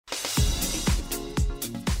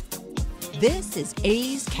This is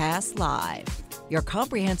A's Cast Live, your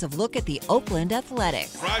comprehensive look at the Oakland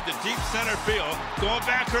Athletics. Drive to deep center field. Going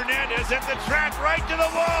back, Hernandez at the track, right to the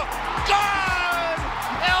wall. Gone!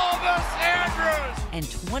 Elvis Andrus! And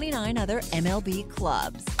 29 other MLB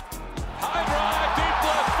clubs. High drive, deep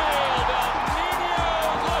left field.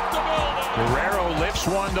 Nino left the building. Guerrero lifts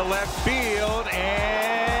one to left field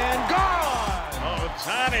and gone! Oh,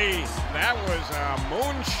 Ohtani, that was a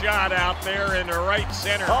moonshot out there in the right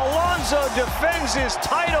center. Alonso defends his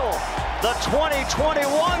title, the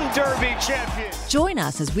 2021 Derby champion. Join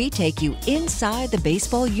us as we take you inside the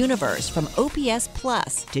baseball universe, from OPS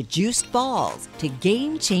Plus to juiced balls to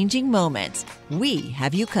game-changing moments. We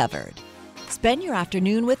have you covered. Spend your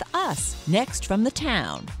afternoon with us next from the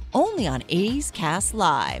town, only on A's Cast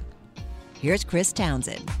Live. Here's Chris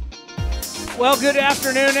Townsend. Well, good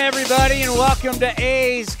afternoon, everybody, and welcome to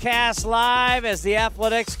A's Cast Live as the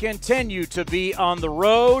Athletics continue to be on the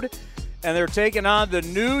road, and they're taking on the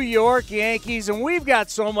New York Yankees. And we've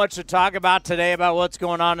got so much to talk about today about what's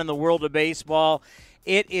going on in the world of baseball.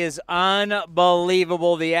 It is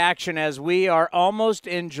unbelievable, the action, as we are almost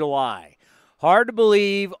in July. Hard to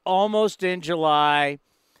believe, almost in July.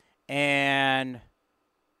 And,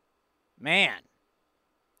 man,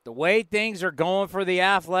 the way things are going for the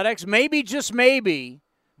Athletics, maybe, just maybe,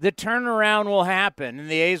 the turnaround will happen and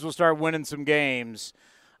the A's will start winning some games.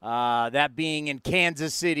 That being in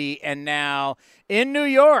Kansas City and now in New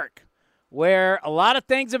York, where a lot of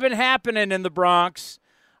things have been happening in the Bronx.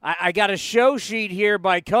 I got a show sheet here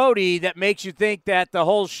by Cody that makes you think that the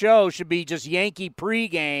whole show should be just Yankee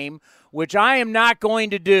pregame, which I am not going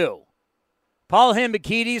to do. Paul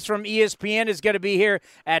Hembekides from ESPN is going to be here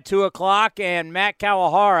at 2 o'clock, and Matt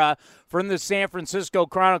Kawahara from the San Francisco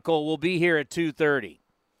Chronicle will be here at 2:30.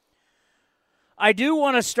 I do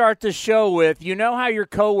want to start the show with, you know how your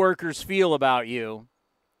coworkers feel about you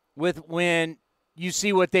with when you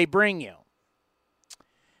see what they bring you.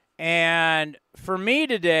 And for me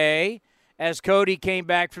today, as Cody came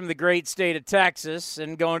back from the great state of Texas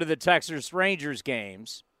and going to the Texas Rangers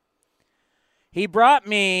games, he brought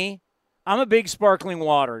me, I'm a big sparkling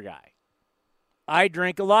water guy. I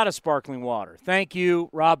drink a lot of sparkling water. Thank you,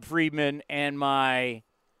 Rob Friedman, and my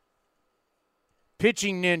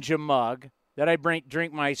Pitching Ninja mug that I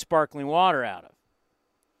drink my sparkling water out of.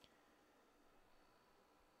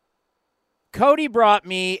 Cody brought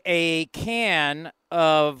me a can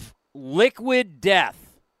of Liquid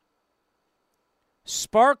Death.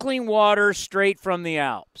 Sparkling water straight from the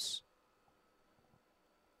Alps.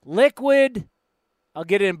 Liquid, I'll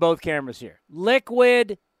get it in both cameras here.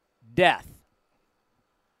 Liquid Death.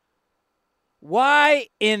 Why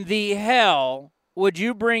in the hell would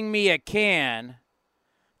you bring me a can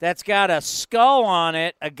that's got a skull on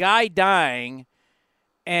it, a guy dying,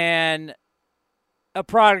 and a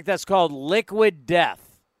product that's called Liquid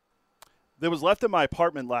Death? That was left in my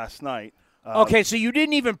apartment last night. Okay, so you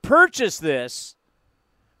didn't even purchase this.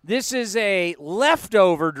 This is a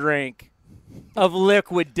leftover drink of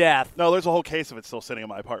Liquid Death. No, there's a whole case of it still sitting in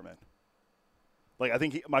my apartment. Like, I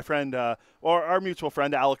think my friend, or our mutual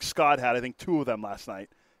friend, Alex Scott, had, I think, 2 of them last night.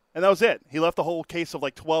 And that was it. He left a whole case of,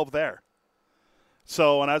 like, 12 there.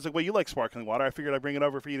 So, and I was like, well, you like sparkling water. I figured I'd bring it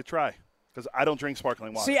over for you to try. Because I don't drink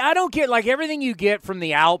sparkling water. See, I don't get, like, everything you get from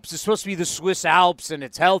the Alps is supposed to be the Swiss Alps, and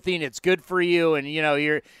it's healthy and it's good for you, and, you know,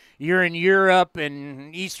 you're in Europe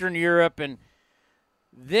and Eastern Europe, and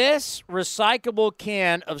this recyclable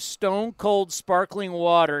can of Stone Cold sparkling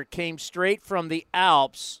water came straight from the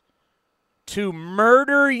Alps to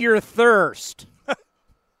murder your thirst.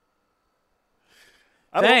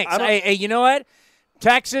 Thanks. Hey, you know what?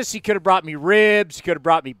 Texas, he could have brought me ribs, he could have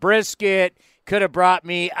brought me brisket, could have brought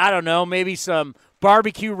me, I don't know, maybe some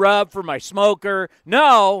barbecue rub for my smoker.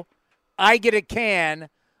 No, I get a can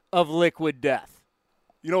of Liquid Death.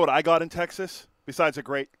 You know what I got in Texas? Besides a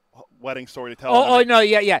great wedding story to tell. Oh no,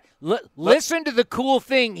 yeah. Listen to the cool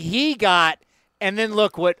thing he got, and then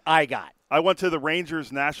look what I got. I went to the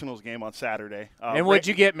Rangers-Nationals game on Saturday. And what'd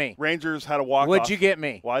you get me? Rangers had a walk-off. What'd you get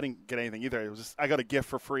me? Well, I didn't get anything either. It was just, I got a gift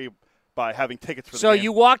for free by having tickets for the game. So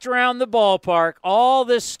you walked around the ballpark, all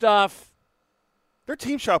this stuff. Their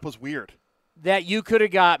team shop was weird. That you could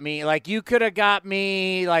have got me. Like, you could have got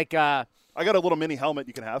me, like, I got a little mini helmet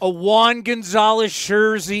you can have. A Juan Gonzalez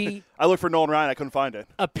jersey. I looked for Nolan Ryan. I couldn't find it.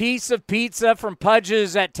 A piece of pizza from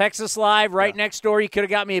Pudge's at Texas Live right next door. You could have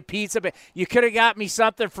got me a pizza. You could have got me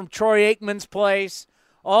something from Troy Aikman's place.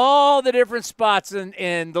 All the different spots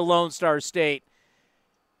in the Lone Star State.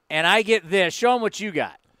 And I get this. Show them what you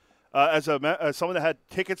got. As someone that had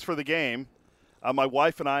tickets for the game, my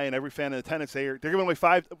wife and I and every fan in attendance, they're giving away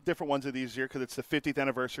 5 different ones of these year because it's the 50th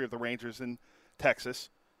anniversary of the Rangers in Texas.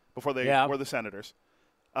 before they were the Senators.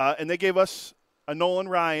 And they gave us a Nolan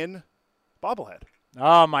Ryan bobblehead.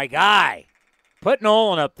 Oh, my guy. Put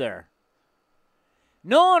Nolan up there.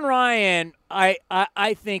 Nolan Ryan,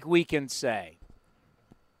 I think we can say,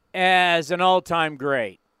 as an all-time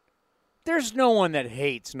great, there's no one that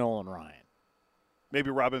hates Nolan Ryan. Maybe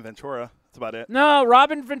Robin Ventura. That's about it. No,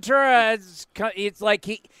 Robin Ventura, it's like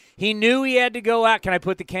he knew he had to go out. Can I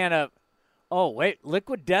put the can up? Oh, wait,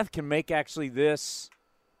 Liquid Death can make actually this.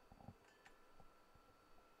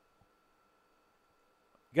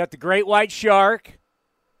 You got the Great White Shark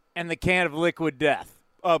and the can of Liquid Death.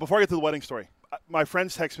 Before I get to the wedding story, my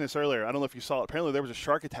friends texted me this earlier. I don't know if you saw it. Apparently there was a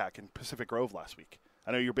shark attack in Pacific Grove last week.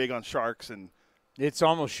 I know you're big on sharks and it's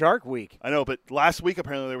almost Shark Week. I know, but last week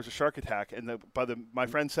apparently there was a shark attack, and my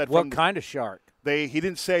friend said what kind of shark? He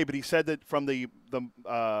didn't say, but he said that from the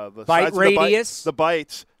bite radius, the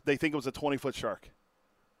bites, they think it was a 20-foot shark.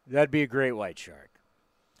 That'd be a great white shark,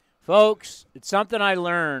 folks. It's something I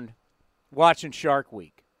learned watching Shark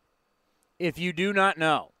Week. If you do not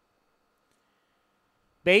know,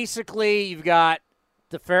 basically you've got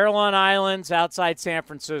the Farallon Islands outside San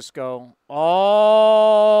Francisco,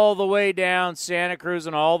 all the way down Santa Cruz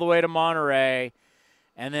and all the way to Monterey,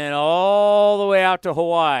 and then all the way out to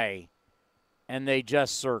Hawaii, and they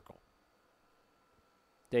just circle.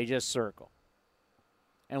 They just circle.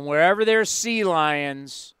 And wherever there's sea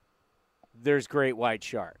lions, there's great white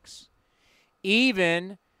sharks.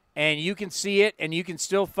 Even, and you can see it and you can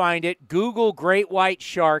still find it, Google Great White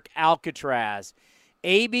Shark Alcatraz.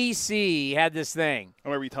 ABC had this thing. I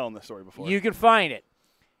remember you telling this story before. You can find it.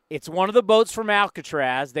 It's one of the boats from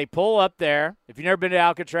Alcatraz. They pull up there. If you've never been to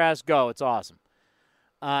Alcatraz, go. It's awesome.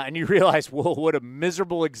 And you realize, whoa, what a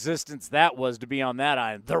miserable existence that was to be on that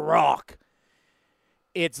island. The Rock.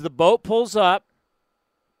 It's the boat pulls up.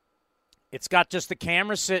 It's got just the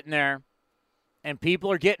camera sitting there, and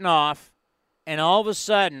people are getting off. And all of a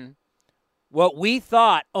sudden, what we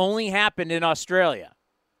thought only happened in Australia,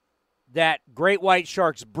 that great white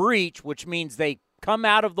sharks breach, which means they come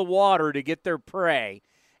out of the water to get their prey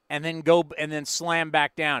and then go and then slam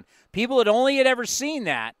back down. People had ever seen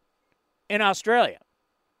that in Australia.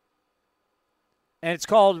 And it's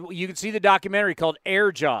called, you can see the documentary called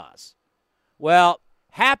Air Jaws. Well,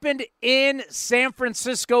 happened in San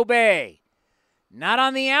Francisco Bay. Not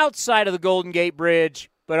on the outside of the Golden Gate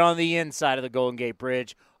Bridge, but on the inside of the Golden Gate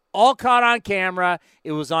Bridge. All caught on camera.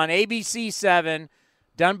 It was on ABC 7.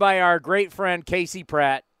 Done by our great friend Casey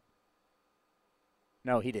Pratt.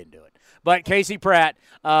 No, he didn't do it. But Casey Pratt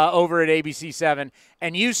over at ABC 7.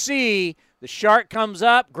 And you see the shark comes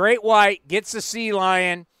up, great white, gets the sea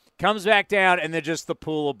lion, comes back down, and then just the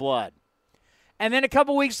pool of blood. And then a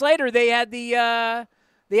couple weeks later, they had the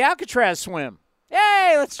Alcatraz swim.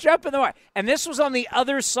 Hey, let's jump in the water. And this was on the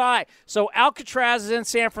other side. So Alcatraz is in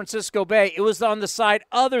San Francisco Bay. It was on the side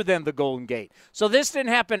other than the Golden Gate. So this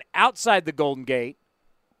didn't happen outside the Golden Gate.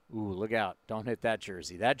 Ooh, look out. Don't hit that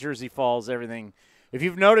jersey. That jersey falls, everything. If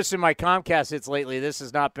you've noticed in my Comcast hits lately, this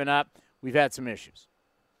has not been up. We've had some issues.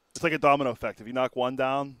 It's like a domino effect. If you knock one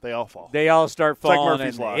down, they all fall. They all start falling. It's like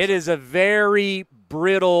Murphy's Law. It is a very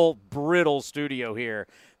brittle studio here,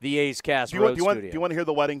 the A's Cast Road studio. Do you want to hear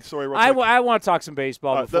the wedding story real quick? I want to talk some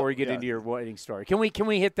baseball before we get into your wedding story. Can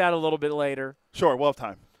we hit that a little bit later? Sure, we'll have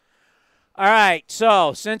time. All right,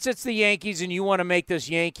 so since it's the Yankees and you want to make this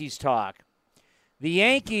Yankees talk, the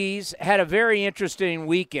Yankees had a very interesting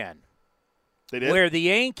weekend. They did? Where the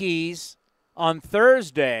Yankees, on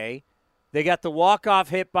Thursday, they got the walk-off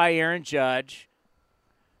hit by Aaron Judge.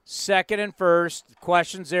 Second and first,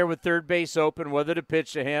 questions there with third base open, whether to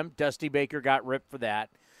pitch to him. Dusty Baker got ripped for that.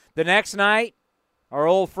 The next night, our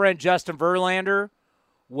old friend Justin Verlander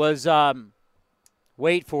was,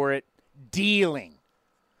 wait for it, dealing.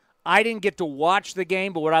 I didn't get to watch the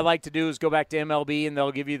game, but what I like to do is go back to MLB, and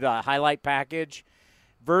they'll give you the highlight package.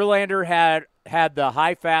 Verlander had the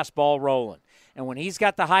high fastball rolling. And when he's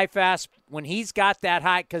got that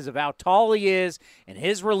high, because of how tall he is and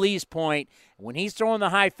his release point, when he's throwing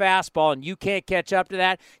the high fastball and you can't catch up to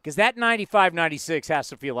that, because that 95, 96 has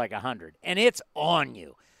to feel like 100, and it's on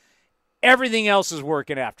you. Everything else is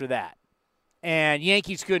working after that. And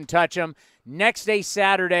Yankees couldn't touch him. Next day,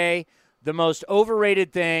 Saturday, the most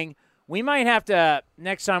overrated thing, we might have to,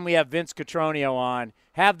 next time we have Vince Cotroneo on,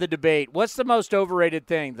 have the debate. What's the most overrated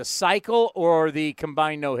thing, the cycle or the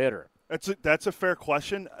combined no-hitter? That's a fair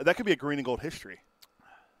question. That could be a green and gold history.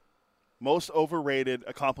 Most overrated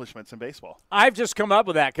accomplishments in baseball. I've just come up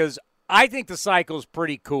with that because I think the cycle is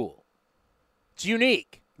pretty cool. It's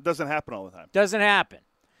unique. It doesn't happen all the time. Doesn't happen.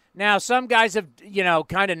 Now, some guys have,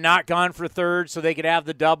 kind of not gone for third so they could have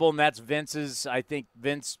the double, and that's Vince's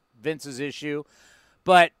issue.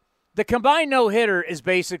 But The combined no-hitter is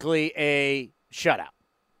basically a shutout.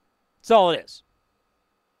 That's all it is.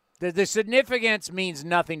 The significance means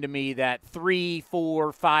nothing to me that 3,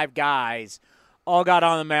 4, 5 guys all got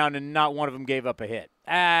on the mound and not one of them gave up a hit.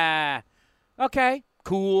 Okay,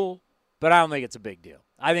 cool, but I don't think it's a big deal.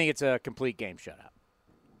 I think it's a complete game shutout.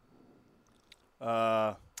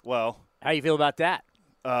 Well. How you feel about that?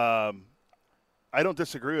 I don't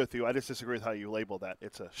disagree with you. I just disagree with how you label that.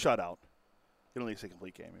 It's a shutout. You don't need to say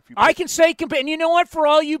complete game. I can say and you know what? For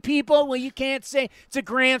all you people, well, you can't say it's a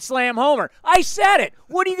grand slam homer. I said it.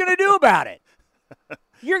 What are you going to do about it?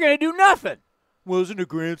 You're going to do nothing. Wasn't a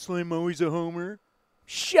grand slam always a homer?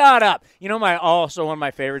 Shut up. You know one of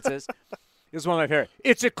my favorites is? This is one of my favorites.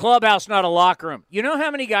 It's a clubhouse, not a locker room. You know how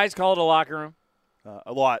many guys call it a locker room?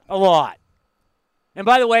 A lot. A lot. And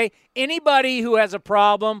by the way, anybody who has a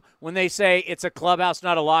problem when they say it's a clubhouse,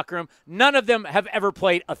 not a locker room, none of them have ever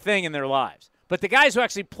played a thing in their lives. But the guys who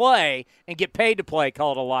actually play and get paid to play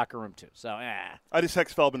call it a locker room too. So, I just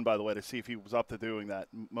text Feldman, by the way, to see if he was up to doing that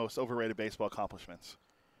most overrated baseball accomplishments.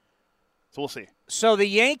 So we'll see. So the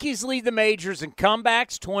Yankees lead the majors in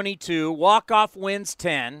comebacks 22, walk-off wins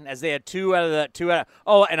 10, as they had two out of.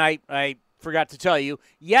 Oh, and I forgot to tell you,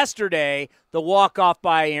 yesterday the walk-off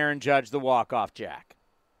by Aaron Judge, the walk-off jack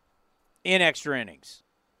in extra innings.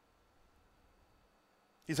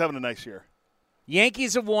 He's having a nice year.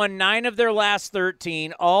 Yankees have won 9 of their last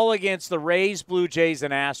 13, all against the Rays, Blue Jays,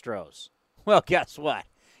 and Astros. Well, guess what?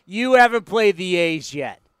 You haven't played the A's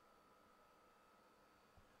yet.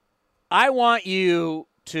 I want you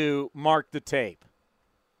to mark the tape.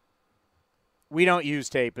 We don't use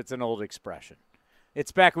tape. It's an old expression.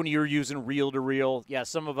 It's back when you were using reel-to-reel. Yeah,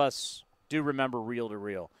 some of us do remember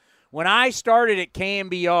reel-to-reel. When I started at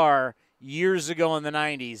KMBR years ago in the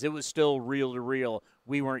 90s, it was still reel-to-reel.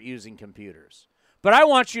 We weren't using computers. But I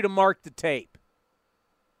want you to mark the tape.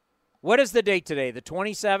 What is the date today? The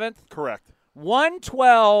 27th? Correct.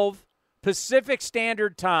 1:12 Pacific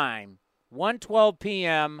Standard Time, 1:12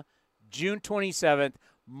 p.m., June 27th.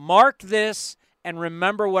 Mark this and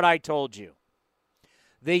remember what I told you.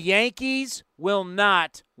 The Yankees will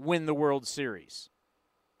not win the World Series.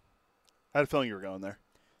 I had a feeling you were going there.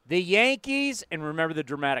 The Yankees, and remember the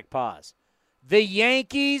dramatic pause, the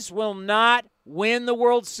Yankees will not win the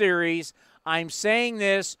World Series. I'm saying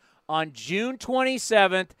this on June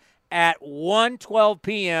 27th at 1:12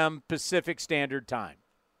 p.m. Pacific Standard Time.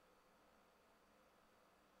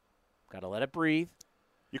 Got to let it breathe.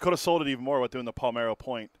 You could have sold it even more with doing the Palmeiro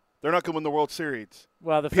point. They're not going to win the World Series.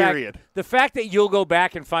 Well, the fact that you'll go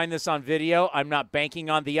back and find this on video, I'm not banking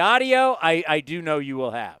on the audio. I do know you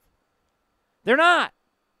will have. They're not.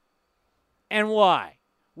 And why?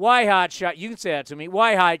 Why hot shot? You can say that to me.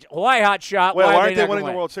 Why hot shot? Well, why aren't they winning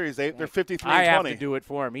the World Series? They're 53-20. I have to do it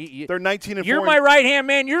for him. They're 19-4. You're my right-hand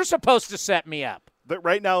man. You're supposed to set me up.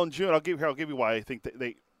 Right now in June, I'll give you why I think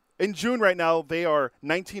they in June right now they are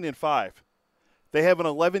 19-5. They have an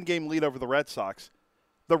 11-game lead over the Red Sox.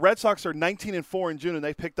 The Red Sox are 19-4 in June, and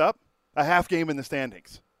they picked up a half game in the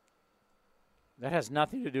standings. That has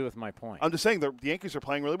nothing to do with my point. I'm just saying the Yankees are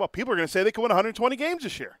playing really well. People are going to say they could win 120 games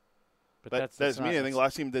this year. But that doesn't mean anything.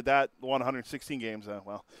 Last team did that, won 116 games.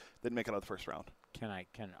 Didn't make it out of the first round. I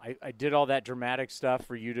did all that dramatic stuff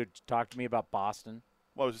for you to talk to me about Boston.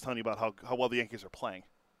 Well, I was just telling you about how well the Yankees are playing.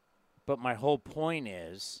 But my whole point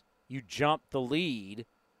is you jumped the lead.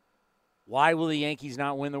 Why will the Yankees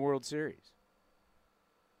not win the World Series?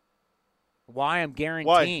 Why I'm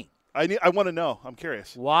guaranteeing. Why? I want to know. I'm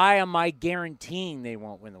curious. Why am I guaranteeing they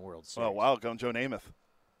won't win the World Series? Oh, wow. Going Joe Namath.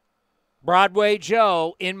 Broadway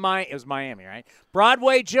Joe it was Miami, right?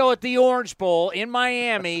 Broadway Joe at the Orange Bowl in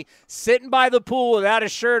Miami, sitting by the pool without a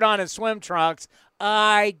shirt on and swim trunks.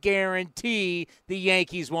 I guarantee the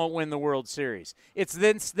Yankees won't win the World Series. It's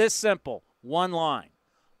this simple. One line.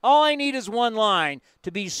 All I need is one line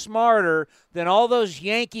to be smarter than all those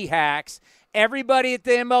Yankee hacks, everybody at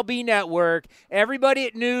the MLB Network, everybody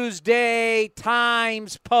at Newsday,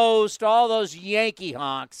 Times, Post, all those Yankee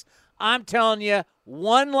honks. I'm telling you,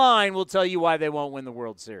 one line will tell you why they won't win the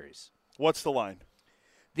World Series. What's the line?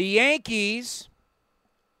 The Yankees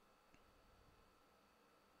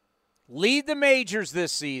lead the majors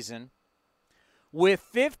this season with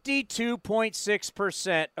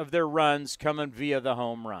 52.6% of their runs coming via the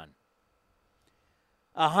home run.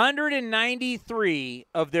 193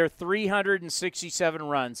 of their 367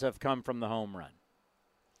 runs have come from the home run.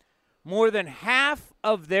 More than half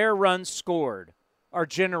of their runs scored are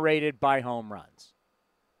generated by home runs.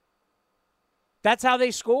 That's how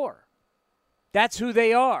they score. That's who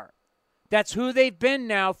they are. That's who they've been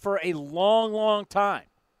now for a long, long time.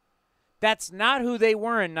 That's not who they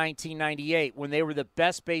were in 1998 when they were the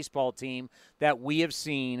best baseball team that we have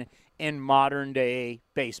seen in modern-day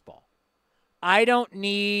baseball. I don't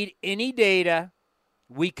need any data.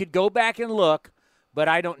 We could go back and look, but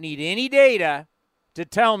I don't need any data to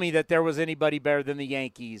tell me that there was anybody better than the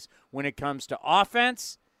Yankees when it comes to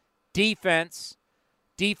offense, defense.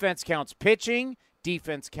 Defense counts pitching.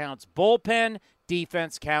 Defense counts bullpen.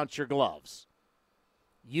 Defense counts your gloves.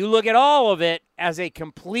 You look at all of it as a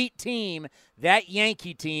complete team, that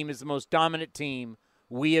Yankee team is the most dominant team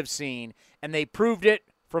we have seen, and they proved it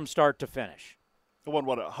from start to finish. They won,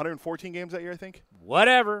 114 games that year, I think?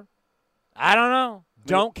 Whatever. I don't know.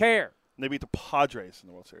 Don't care. And they beat the Padres in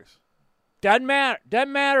the World Series. Doesn't matter.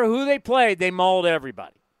 Doesn't matter who they played. They mauled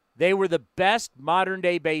everybody. They were the best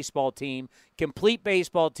modern-day baseball team, complete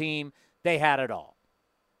baseball team. They had it all.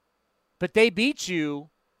 But they beat you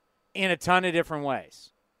in a ton of different ways.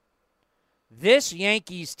 This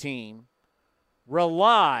Yankees team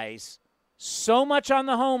relies so much on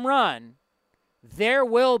the home run, there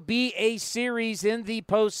will be a series in the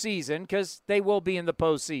postseason, because they will be in the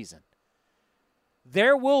postseason.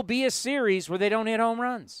 There will be a series where they don't hit home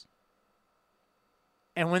runs.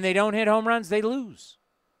 And when they don't hit home runs, they lose.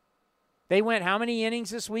 They went how many innings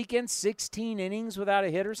this weekend? 16 innings without a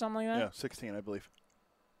hit or something like that? Yeah, 16, I believe.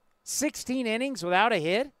 16 innings without a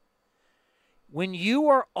hit? When you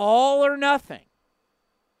are all or nothing,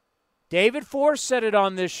 David Force said it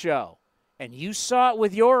on this show, and you saw it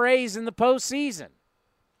with your A's in the postseason.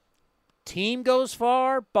 Team goes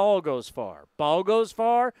far, ball goes far. Ball goes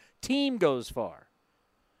far, team goes far.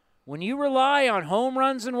 When you rely on home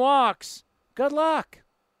runs and walks, good luck.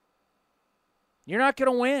 You're not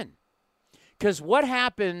going to win. Because what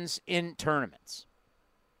happens in tournaments?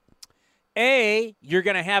 A, you're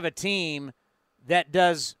going to have a team that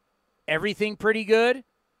does everything pretty good.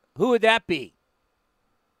 Who would that be?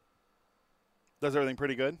 Does everything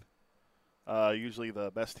pretty good? Usually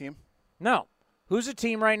the best team. No. Who's a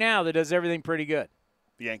team right now that does everything pretty good?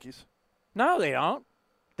 The Yankees. No, they don't.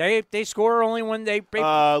 They score only when they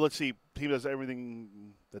let's see. Team does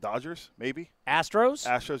everything. The Dodgers, maybe. Astros?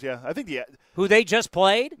 Astros, yeah. I think who they just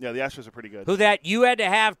played? Yeah, the Astros are pretty good. Who that you had to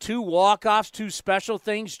have 2 walk-offs, 2 special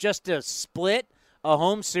things just to split a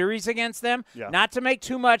home series against them? Yeah. Not to make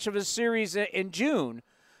too much of a series in June,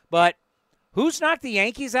 but who's knocked the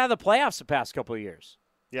Yankees out of the playoffs the past couple of years?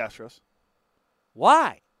 The Astros.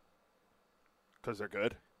 Why? Because they're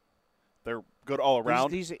good. They're good all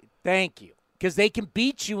around. Thank you. Because they can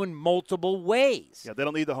beat you in multiple ways. Yeah, they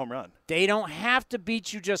don't need the home run. They don't have to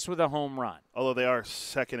beat you just with a home run. Although they are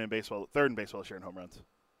third in baseball this year in home runs.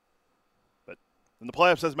 But in the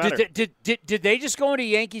playoffs, doesn't matter. Did they just go into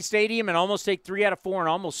Yankee Stadium and almost take 3 out of 4 and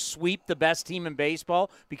almost sweep the best team in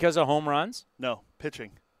baseball because of home runs? No,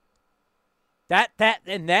 pitching. That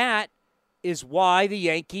is why the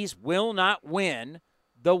Yankees will not win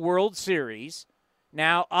the World Series.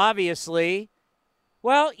 Now, obviously,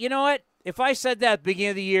 well, you know what? If I said that at the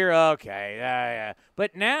beginning of the year, okay.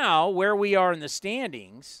 But now, where we are in the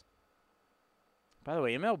standings, by the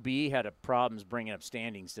way, MLB had problems bringing up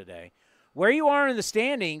standings today. Where you are in the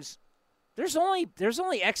standings, there's only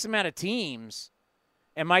X amount of teams.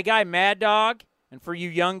 And my guy Mad Dog, and for you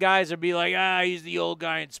young guys, would be like, he's the old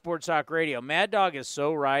guy in Sports Talk Radio. Mad Dog is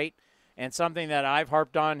so right, and something that I've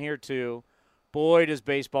harped on here too. Boy, does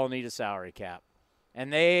baseball need a salary cap.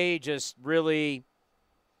 And they just really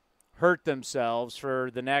hurt themselves for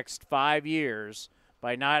the next 5 years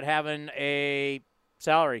by not having a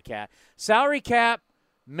salary cap. Salary cap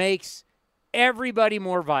makes everybody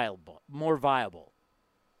more viable.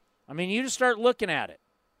 I mean, you just start looking at it.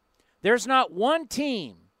 There's not one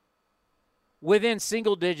team within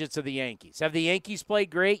single digits of the Yankees. Have the Yankees played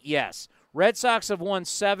great? Yes. Red Sox have won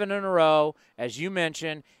 7 in a row, as you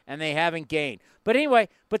mentioned, and they haven't gained. But anyway,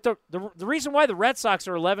 the reason why the Red Sox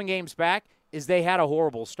are 11 games back is they had a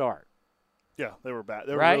horrible start. Yeah, they were bad.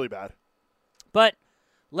 They were really bad. But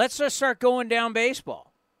let's just start going down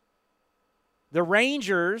baseball. The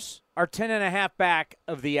Rangers are 10.5 back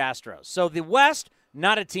of the Astros. So the West,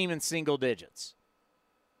 not a team in single digits.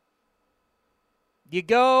 You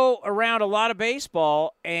go around a lot of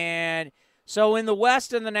baseball, and so in the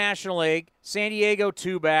West in the National League, San Diego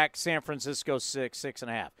 2 back, San Francisco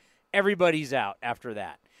 6.5. Everybody's out after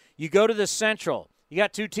that. You go to the Central, you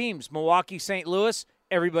got 2 teams, Milwaukee, St. Louis.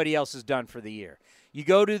 Everybody else is done for the year. You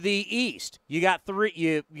go to the East, you got 3.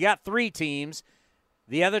 You got 3 teams.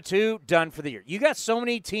 The other 2 done for the year. You got so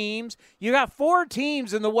many teams. You got 4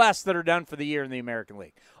 teams in the West that are done for the year in the American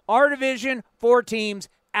League. Our division, 4 teams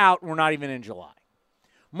out. We're not even in July.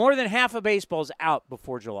 More than half of baseball is out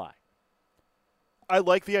before July. I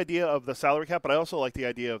like the idea of the salary cap, but I also like the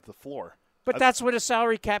idea of the floor. But that's what a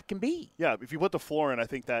salary cap can be. Yeah, if you put the floor in, I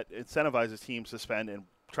think that incentivizes teams to spend and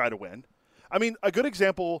try to win. I mean, a good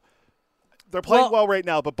example, they're playing well right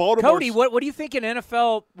now, but Baltimore. Cody, what do you think an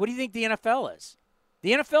NFL? What do you think the NFL is?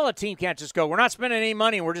 The NFL, a team can't just go, we're not spending any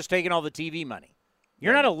money, we're just taking all the TV money.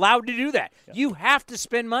 You're not allowed to do that. Yeah. You have to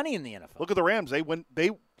spend money in the NFL. Look at the Rams. They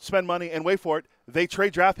spend money, and wait for it, they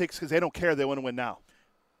trade draft picks because they don't care. They want to win now.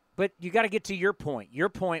 But you got to get to your point. Your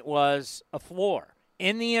point was a floor.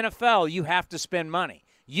 In the NFL, you have to spend money.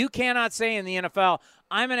 You cannot say in the NFL,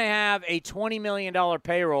 I'm going to have a $20 million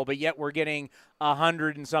payroll, but yet we're getting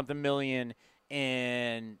 $100 and something million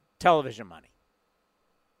in television money.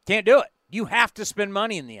 Can't do it. You have to spend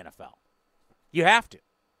money in the NFL. You have to.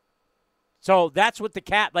 So that's what the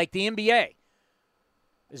cap, like the NBA.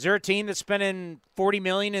 Is there a team that's spending $40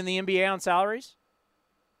 million in the NBA on salaries?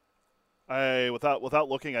 Without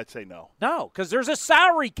looking, I'd say no. No, because there's a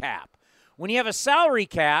salary cap. When you have a salary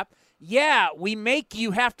cap, yeah, we make you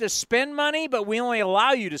have to spend money, but we only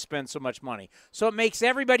allow you to spend so much money. So it makes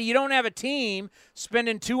everybody, you don't have a team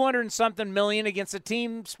spending 200 and something million against a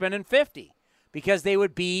team spending 50 because they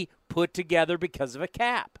would be put together because of a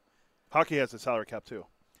cap. Hockey has a salary cap too.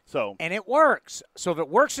 And it works. So if it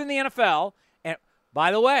works in the NFL, and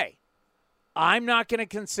by the way, I'm not going to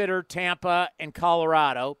consider Tampa and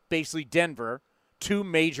Colorado, basically Denver, two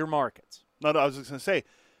major markets. No, I was just going to say,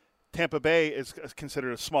 Tampa Bay is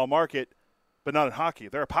considered a small market, but not in hockey.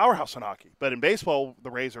 They're a powerhouse in hockey. But in baseball,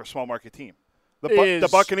 the Rays are a small market team. The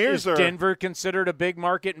Buccaneers are. Is Denver considered a big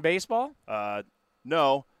market in baseball?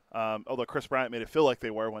 No, although Chris Bryant made it feel like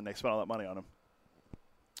they were when they spent all that money on him.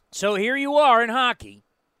 So here you are in hockey.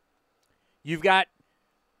 You've got,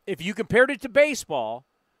 if you compared it to baseball,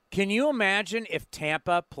 can you imagine if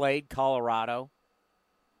Tampa played Colorado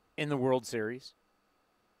in the World Series?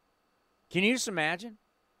 Can you just imagine?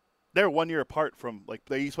 They're 1 year apart from, like,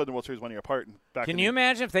 they each played the World Series 1 year apart. Can you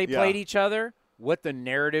imagine if they played each other, what the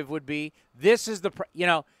narrative would be? This is the,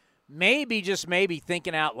 maybe, just maybe,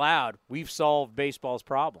 thinking out loud, we've solved baseball's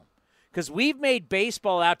problem. Because we've made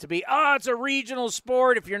baseball out to be, it's a regional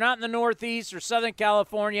sport. If you're not in the Northeast or Southern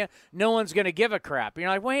California, no one's going to give a crap. And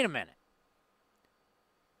you're like, wait a minute.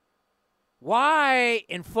 Why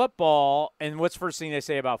in football, and what's the first thing they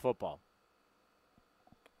say about football?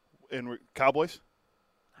 In Cowboys?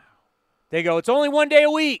 They go, it's only 1 day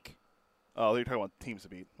a week. Oh, you're talking about teams to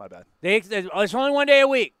beat. My bad. It's only 1 day a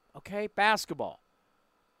week. Okay, basketball.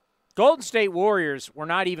 Golden State Warriors were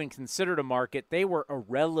not even considered a market. They were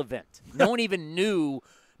irrelevant. No one even knew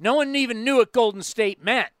what Golden State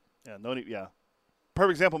meant. Yeah,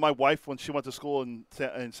 Perfect example. My wife, when she went to school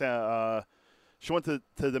she went to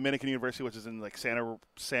Dominican University, which is in like Santa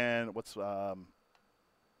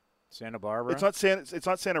Barbara. It's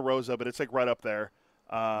not Santa Rosa, but it's like right up there.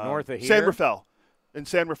 North of here. San Rafael. In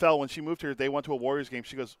San Rafael, when she moved here, they went to a Warriors game.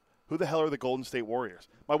 She goes, "Who the hell are the Golden State Warriors?"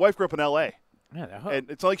 My wife grew up in L.A. Yeah, and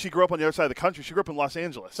it's not like she grew up on the other side of the country. She grew up in Los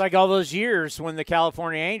Angeles. It's like all those years when the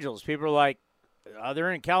California Angels, people were like,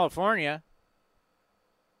 they're in California.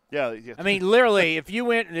 Yeah. I mean, literally, if we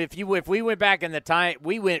went back in the time,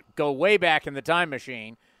 go way back in the time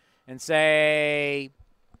machine and say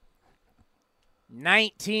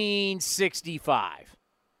 1965.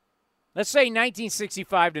 Let's say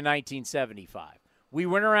 1965 to 1975. We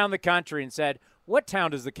went around the country and said, what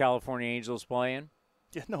town does the California Angels play in?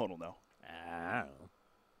 Yeah, no one will know. I don't know.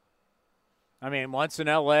 I mean, once in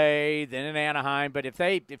L.A., then in Anaheim. But if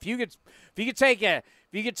you could take a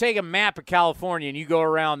map of California and you go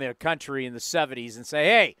around the country in the 70s and say,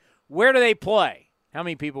 hey, where do they play? How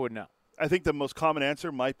many people would know? I think the most common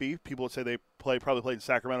answer might be people would say they probably played in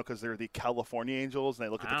Sacramento because they're the California Angels and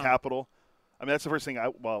they look at the capital. I mean, that's the first thing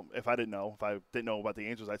if I didn't know about the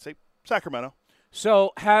Angels, I'd say Sacramento.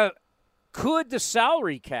 So could the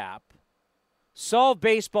salary cap solve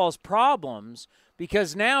baseball's problems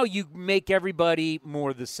because now you make everybody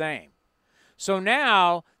more the same? So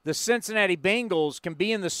now the Cincinnati Bengals can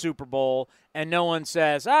be in the Super Bowl and no one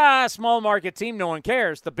says, small market team, no one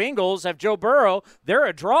cares. The Bengals have Joe Burrow. They're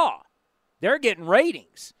a draw. They're getting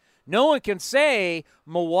ratings. No one can say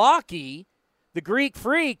Milwaukee, the Greek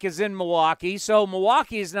Freak is in Milwaukee, so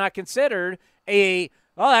Milwaukee is not considered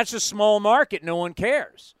that's a small market. No one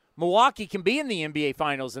cares. Milwaukee can be in the NBA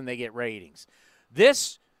Finals and they get ratings.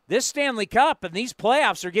 This Stanley Cup and these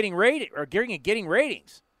playoffs are getting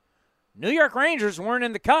ratings. New York Rangers weren't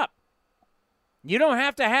in the Cup. You don't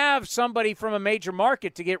have to have somebody from a major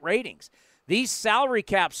market to get ratings. These salary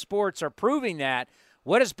cap sports are proving that.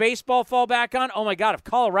 What does baseball fall back on? Oh, my God, if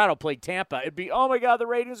Colorado played Tampa, it'd be, oh, my God, the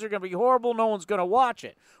ratings are going to be horrible. No one's going to watch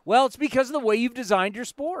it. Well, it's because of the way you've designed your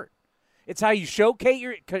sport. It's how you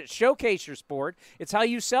showcase your sport. It's how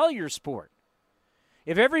you sell your sport.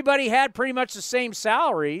 If everybody had pretty much the same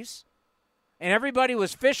salaries and everybody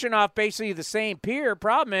was fishing off basically the same pier,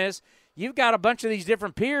 problem is you've got a bunch of these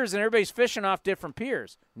different piers and everybody's fishing off different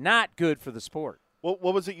piers. Not good for the sport. What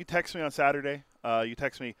was it you texted me on Saturday? You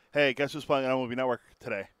texted me, hey, guess who's playing on MLB Network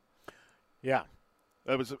today? Yeah.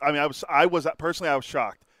 I was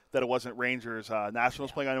shocked that it wasn't Rangers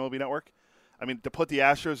Nationals playing on MLB Network. I mean, to put the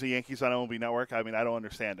Astros, the Yankees on MLB Network, I mean, I don't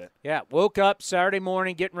understand it. Yeah, woke up Saturday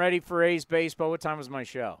morning getting ready for A's baseball. What time was my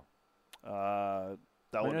show? That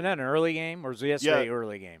Wasn't that an early game, or was it yesterday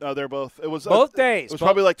early game? No, they're both. It was both days. It was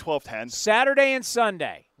probably like 12:10. Saturday and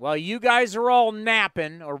Sunday. While you guys are all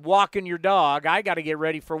napping or walking your dog, I got to get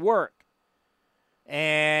ready for work.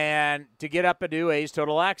 And to get up and do A's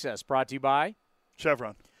Total Access, brought to you by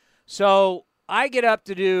Chevron. So I get up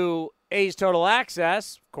to do A's Total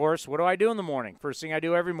Access. Of course, what do I do in the morning? First thing I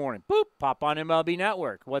do every morning, boop, pop on MLB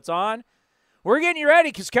Network. What's on? We're getting you ready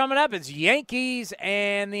because coming up it's Yankees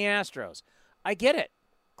and the Astros. I get it.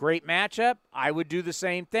 Great matchup. I would do the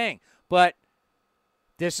same thing. But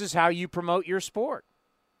this is how you promote your sport.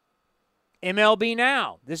 MLB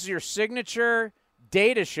Now. This is your signature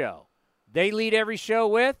data show. They lead every show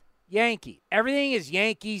with Yankee. Everything is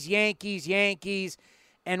Yankees, Yankees, Yankees.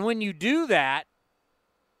 And when you do that,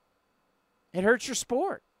 it hurts your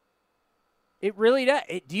sport. It really does.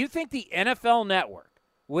 Do you think the NFL Network,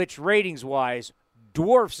 which ratings-wise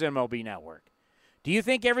dwarfs MLB Network, do you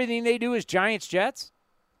think everything they do is Giants-Jets?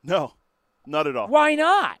 No, not at all. Why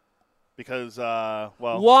not? Because,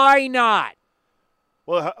 Why not?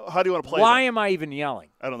 Well, how do you want to play Why this? am I even yelling?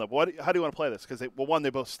 I don't know. How do you want to play this? Because, one, they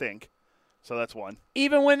both stink. So that's one.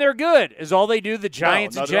 Even when they're good, is all they do the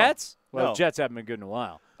Giants and Jets? Well, No. the Jets haven't been good in a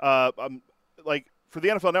while. For the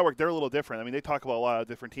NFL Network, they're a little different. I mean, they talk about a lot of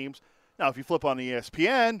different teams. Now, if you flip on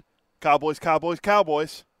ESPN, Cowboys.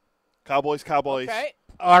 Okay.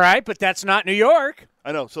 All right, but that's not New York.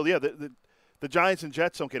 I know. So, yeah, the Giants and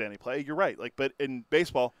Jets don't get any play. You're right. But in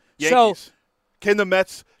baseball, Yankees. So, can the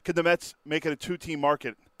Mets make it a two-team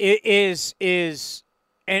market? It is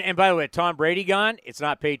and by the way, Tom Brady gone, it's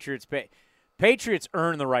not Patriots. Patriots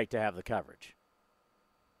earn the right to have the coverage.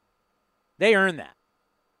 They earn that.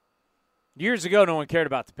 Years ago, no one cared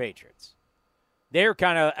about the Patriots. They were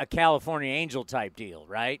kind of a California Angel type deal,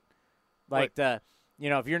 right? Like if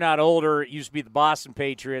you're not older, it used to be the Boston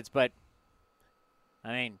Patriots, but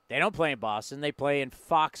I mean, they don't play in Boston. They play in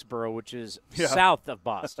Foxborough, which is south of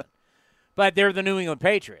Boston. But they're the New England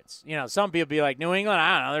Patriots. Some people be like, New England?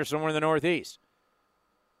 I don't know. They're somewhere in the Northeast.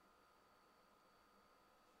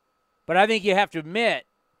 But I think you have to admit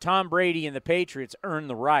Tom Brady and the Patriots earned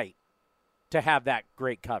the right to have that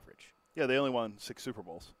great coverage. Yeah, they only won 6 Super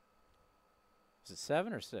Bowls. Is it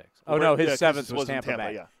 7 or 6? Oh, no, his 7th was in Tampa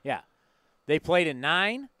Bay. Yeah. They played in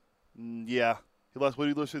 9? Yeah. What did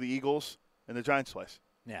he lose to the Eagles and the Giants twice?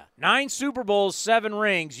 Yeah. 9 Super Bowls, 7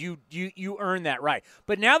 rings. You earn that right.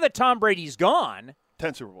 But now that Tom Brady's gone.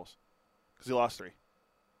 10 Super Bowls because he lost 3.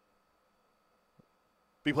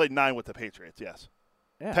 He played 9 with the Patriots, yes.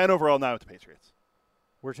 Yeah. 10 overall, 9 with the Patriots.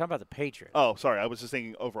 We're talking about the Patriots. Oh, sorry. I was just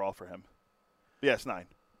thinking overall for him. Yes, 9.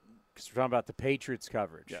 Because we're talking about the Patriots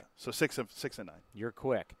coverage. Yeah, so 6 and 9. You're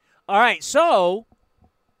quick. All right, so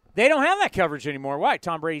they don't have that coverage anymore. Why?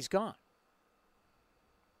 Tom Brady's gone.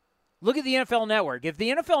 Look at the NFL Network. If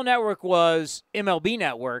the NFL Network was MLB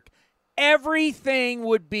Network, everything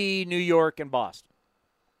would be New York and Boston.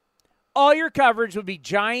 All your coverage would be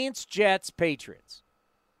Giants, Jets, Patriots.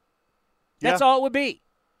 That's all it would be.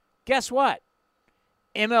 Guess what?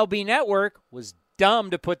 MLB Network was dumb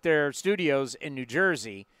to put their studios in New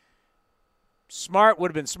Jersey. Would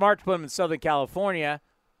have been smart to put them in Southern California,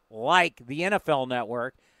 like the NFL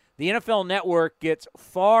Network. The NFL Network gets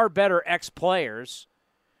far better ex-players.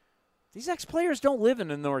 These ex-players don't live in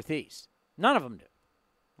the Northeast. None of them do.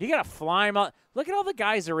 You got to fly them out. Look at all the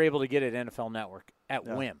guys they're able to get at NFL Network at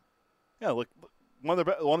whim. Yeah, look,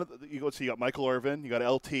 you got Michael Irvin, you got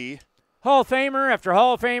LT. Hall of Famer after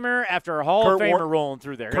Hall of Famer after Hall of Famer rolling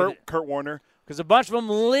through there. Kurt Warner. Because a bunch of them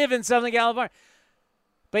live in Southern California.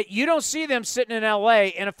 But you don't see them sitting in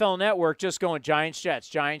L.A., NFL Network, just going Giants, Jets,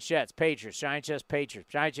 Patriots, Giants, Jets, Patriots,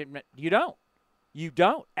 Giants, Jets. You don't. You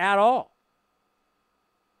don't at all.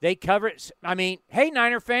 They cover it. I mean, hey,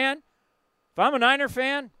 Niner fan, if I'm a Niner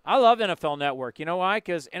fan, I love NFL Network. You know why?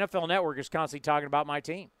 Because NFL Network is constantly talking about my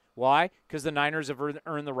team. Why? Because the Niners have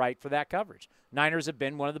earned the right for that coverage. Niners have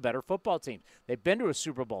been one of the better football teams. They've been to a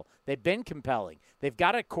Super Bowl. They've been compelling. They've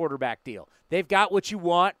got a quarterback deal. They've got what you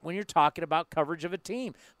want when you're talking about coverage of a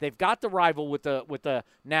team. They've got the rival with the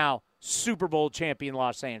now Super Bowl champion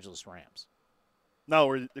Los Angeles Rams.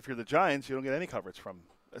 No, if you're the Giants, you don't get any coverage from,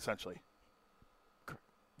 essentially.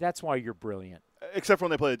 That's why you're brilliant. Except for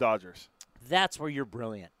when they play the Dodgers. That's where you're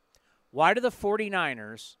brilliant. Why do the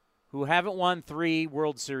 49ers, who haven't won 3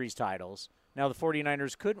 World Series titles, now the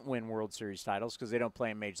 49ers couldn't win World Series titles because they don't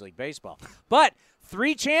play in Major League Baseball, but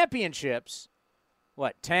 3 championships,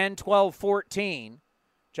 10, 12, 14.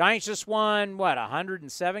 Giants just won,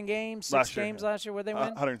 107 games? 6 games last year? What did they win?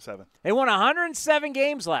 107. They won 107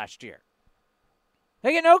 games last year.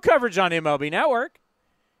 They get no coverage on MLB Network.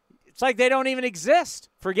 It's like they don't even exist.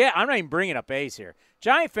 I'm not even bringing up A's here.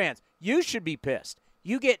 Giant fans, you should be pissed.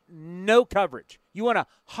 You get no coverage. You won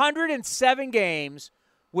 107 games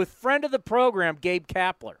with friend of the program, Gabe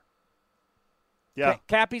Kapler. Yeah.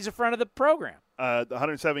 Cappy's a friend of the program. The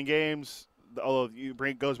 107 games, although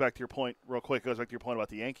goes back to your point real quick, goes back to your point about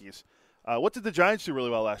the Yankees. What did the Giants do really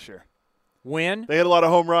well last year? Win. They had a lot of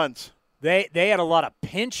home runs. They had a lot of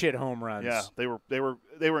pinch hit home runs. Yeah, they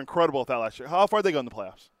were incredible at that last year. How far did they go in the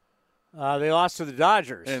playoffs? They lost to the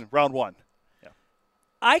Dodgers. In round 1. Yeah.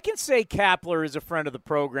 I can say Kapler is a friend of the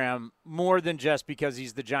program more than just because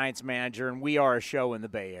he's the Giants manager and we are a show in the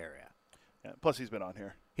Bay Area. Yeah, plus he's been on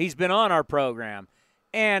here. He's been on our program,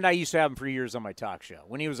 and I used to have him for years on my talk show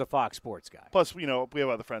when he was a Fox Sports guy. Plus, we have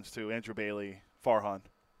other friends too, Andrew Bailey, Farhan.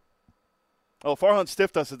 Oh, Farhan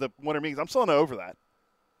stiffed us at the winter meetings. I'm still not over that.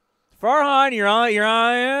 Farhan, you're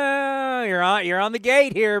on the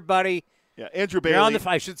gate here, buddy. Yeah, Andrew Bailey.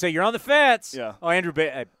 I should say you're on the fence. Yeah. Oh, Andrew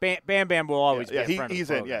Bam Bam will always be a friend he's of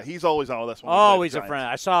the in. program. Yeah, he's always on with us. Always a friend.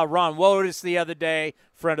 I saw Ron Wotus the other day,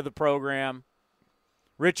 friend of the program.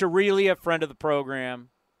 Rich Aurelia, friend of the program.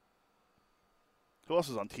 Who else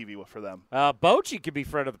is on TV for them? Bochy could be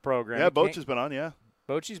friend of the program. Yeah, Bochy's been on, yeah.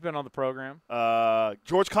 Bochy's been on the program.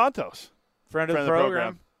 George Contos. Friend of the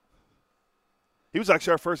program. He was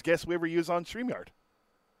actually our first guest we ever used on StreamYard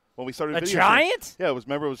when we started. A Giant? Stream. Yeah, it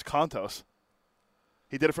was Contos.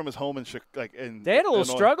 He did it from his home in They had a little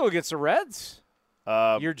struggle against the Reds.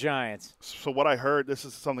 Your Giants. So what I heard, this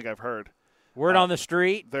is something I've heard. Word on the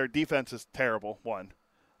street. Their defense is terrible. One.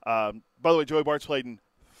 By the way, Joey Bart's played in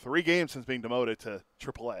 3 games since being demoted to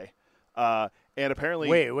AAA. And apparently.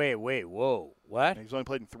 Wait. Whoa. What? He's only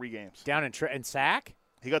played in 3 games. Down in Sac?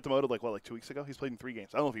 He got demoted like 2 weeks ago? He's played in 3 games.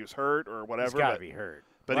 I don't know if he was hurt or whatever. He's got to be hurt.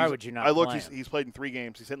 But why would you not I looked, play him? He's played in 3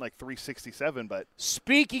 games. He's hitting 367, but.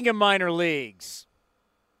 Speaking of minor leagues,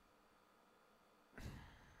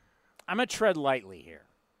 I'm going to tread lightly here.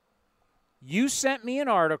 You sent me an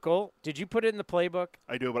article. Did you put it in the playbook?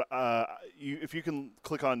 I do, but if you can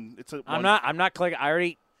click on it's a I'm not clicking. I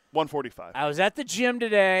already 145. I was at the gym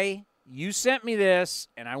today. You sent me this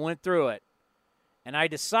and I went through it. And I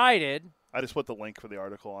decided I just put the link for the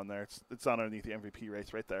article on there. It's on underneath the MVP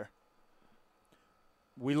race right there.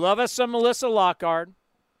 We love us some Melissa Lockhart.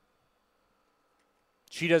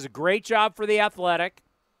 She does a great job for The Athletic.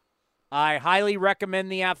 I highly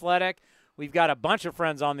recommend The Athletic. We've got a bunch of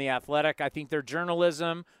friends on The Athletic. I think their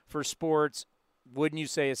journalism for sports, wouldn't you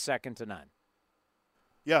say, is second to none?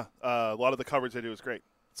 Yeah, a lot of the coverage they do is great.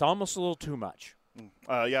 It's almost a little too much.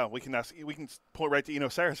 Yeah, we can point right to Eno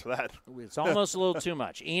Saris for that. It's almost a little too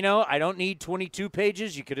much. Eno, I don't need 22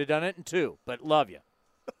 pages. You could have done it in 2, but love you.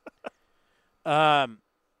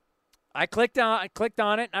 I clicked on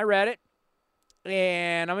it and I read it,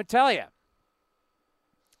 and I'm going to tell you,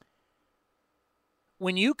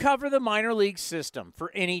 when you cover the minor league system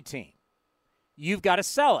for any team, you've got to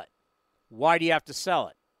sell it. Why do you have to sell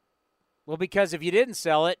it? Well, because if you didn't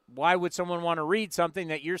sell it, why would someone want to read something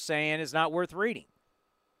that you're saying is not worth reading?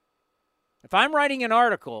 If I'm writing an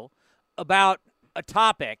article about a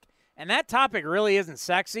topic and that topic really isn't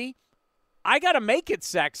sexy, I got to make it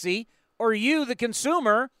sexy, or you, the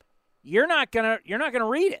consumer, you're not gonna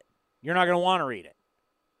read it. You're not gonna want to read it.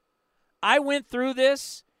 I went through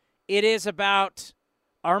this. It is about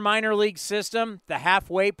our minor league system, the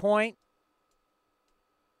halfway point.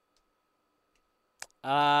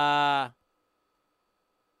 I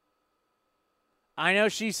know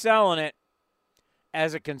she's selling it.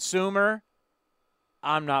 As a consumer,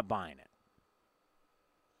 I'm not buying it.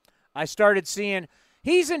 I started seeing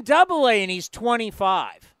he's in AA and he's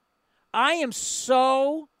 25. I am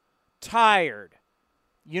so tired.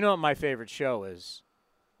 You know what my favorite show is?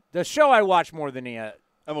 The show I watch more than the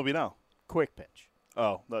MLB Now. Quick Pitch.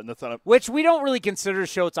 Oh, that's not a. Which we don't really consider a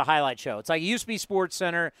show. It's a highlight show. It's like it used to be Sports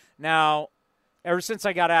Center. Now, ever since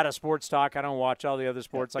I got out of sports talk, I don't watch all the other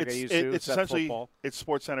sports like I used to. It's essentially football. It's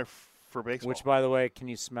Sports Center for baseball. Which, by the way, can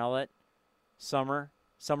you smell it? Summer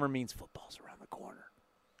means football's around the corner.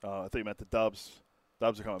 Oh, I thought you meant the Dubs.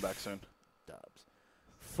 Dubs are coming back soon. Dubs.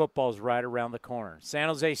 Football's right around the corner. San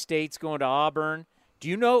Jose State's going to Auburn. Do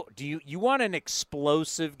you want an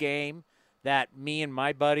explosive game that me and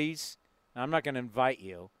my buddies, I'm not going to invite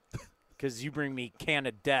you because you bring me can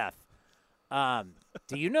of death.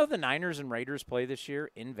 Do you know the Niners and Raiders play this year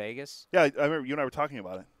in Vegas? Yeah, I remember you and I were talking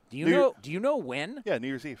about it. Do you know when? Yeah, New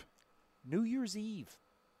Year's Eve. New Year's Eve.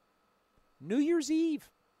 New Year's Eve.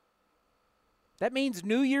 That means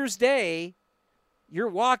New Year's Day, you're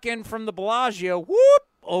walking from the Bellagio, whoop,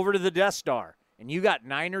 over to the Death Star, and you got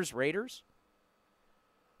Niners, Raiders?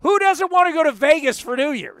 Who doesn't want to go to Vegas for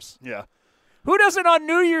New Year's? Yeah. Who doesn't on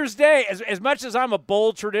New Year's Day? As much as I'm a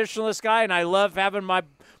bold traditionalist guy and I love having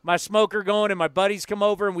my smoker going and my buddies come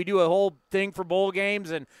over and we do a whole thing for bowl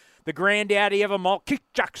games and the granddaddy of them all, Keith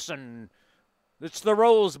Jackson, it's the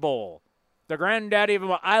Rose Bowl. The granddaddy of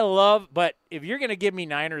them all. I love, but if you're going to give me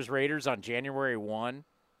Niners Raiders on January 1,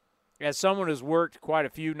 as someone who's worked quite a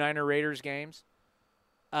few Niner Raiders games,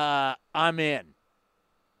 I'm in.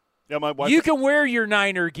 Yeah, my wife. You can wear your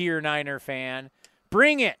Niner gear, Niner fan.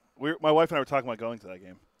 Bring it. My wife and I were talking about going to that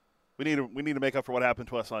game. We need to make up for what happened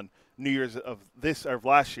to us on New Year's of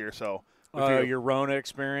last year. So your Rona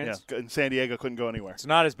experience. Yeah, in San Diego, couldn't go anywhere. It's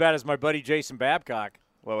not as bad as my buddy Jason Babcock.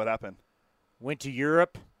 What would happen? Went to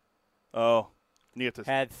Europe. Oh,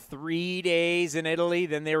 had 3 days in Italy.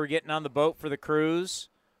 Then they were getting on the boat for the cruise.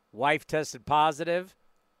 Wife tested positive.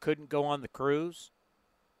 Couldn't go on the cruise.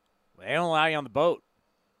 They don't allow you on the boat.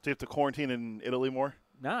 Do you have to quarantine in Italy more?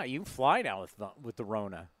 No, you can fly now with the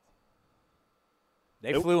Rona.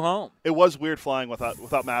 They flew home. It was weird flying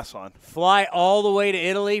without masks on. Fly all the way to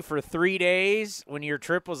Italy for 3 days when your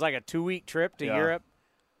trip was like a 2-week trip to Europe.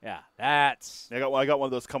 Yeah, that's. I got one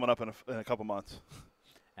of those coming up in a couple months.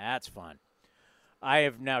 That's fun. I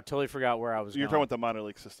have now totally forgot where I was. You're talking about the minor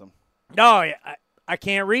league system. No, I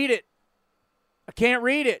can't read it. I can't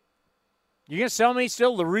read it. You gonna sell me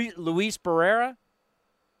still Luis Barrera?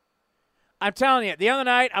 I'm telling you, the other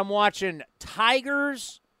night I'm watching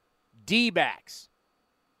Tigers D-backs.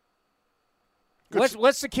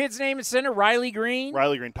 What's the kid's name in center? Riley Green?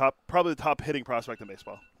 Riley Green, probably the top hitting prospect in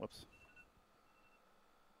baseball. Whoops.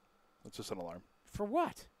 That's just an alarm. For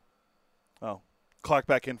what? Oh, clock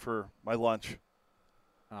back in for my lunch.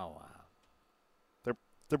 Oh, wow.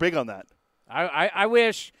 They're big on that. I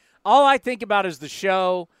wish. All I think about is the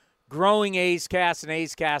show, growing A's Cast and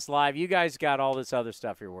A's Cast Live. You guys got all this other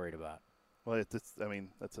stuff you're worried about. Well,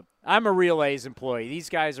 that's a. I'm a real A's employee. These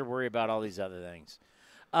guys are worried about all these other things.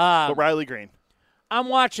 But Riley Green. I'm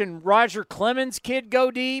watching Roger Clemens' kid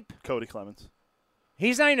go deep. Cody Clemens.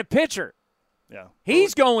 He's not even a pitcher. Yeah.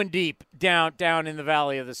 He's going deep down in the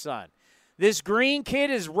Valley of the Sun. This Green kid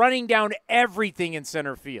is running down everything in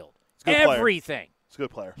center field. Everything. He's a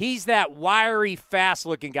good player. He's that wiry,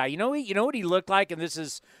 fast-looking guy. You know what he looked like? And this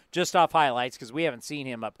is just off highlights because we haven't seen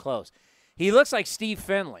him up close. He looks like Steve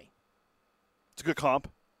Finley. It's a good comp.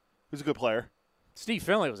 He's a good player. Steve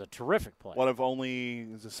Finley was a terrific player. One of only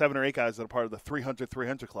 7 or 8 guys that are part of the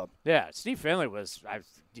 300 club. Yeah, Steve Finley was.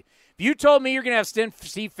 If you told me you're going to have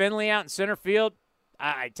Steve Finley out in center field,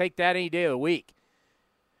 I'd take that any day of the week.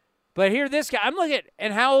 But here, this guy, I'm looking at,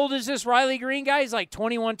 and how old is this Riley Green guy? He's like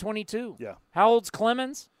 21, 22. Yeah. How old's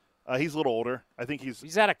Clemens? He's a little older. I think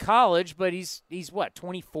he's out of college, but he's what,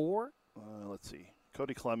 24? Let's see.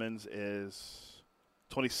 Cody Clemens is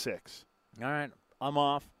 26. All right, I'm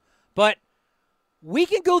off. But we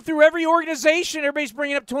can go through every organization. Everybody's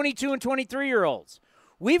bringing up 22 and 23-year-olds.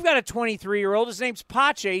 We've got a 23-year-old. His name's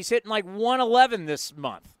Pache. He's hitting like 111 this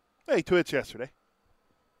month. Hey, 2 hits yesterday.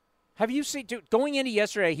 Have you seen – going into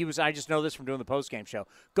yesterday, he was – I just know this from doing the postgame show.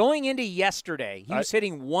 Going into yesterday, he was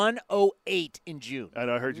hitting 108 in June. I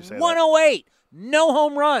know, I heard you say 108. No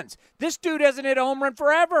home runs. This dude hasn't hit a home run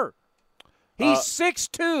forever. He's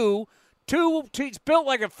 6'2", he's built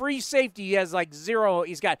like a free safety. He has like 0 –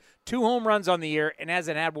 he's got 2 home runs on the year and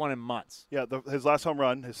hasn't had one in months. Yeah, his last home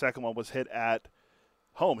run, his second one, was hit at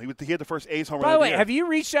home. He had the first A's home run. By the way, year. have you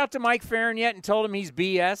reached out to Mike Farron yet and told him he's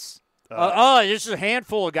BS? This is a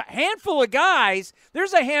handful of guys. Handful of guys.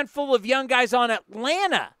 There's a handful of young guys on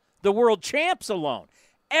Atlanta, the world champs alone.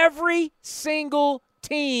 Every single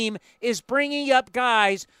team is bringing up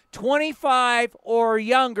guys 25 or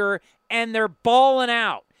younger, and they're balling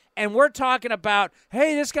out. And we're talking about,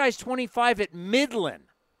 hey, this guy's 25 at Midland.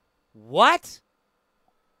 What?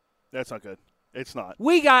 That's not good. It's not.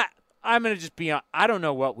 I'm going to just be honest. I don't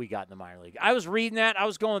know what we got in the minor league. I was reading that. I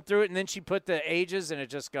was going through it, and then she put the ages, and it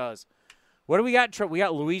just goes, what do we got? We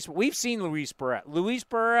got Luis. We've seen Luis Barrera. Luis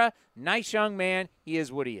Barrera, nice young man. He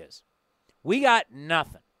is what he is. We got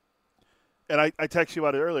nothing. And I texted you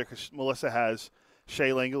about it earlier because Melissa has Shea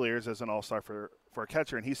Langoliers as an all-star for a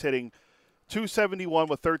catcher, and he's hitting .271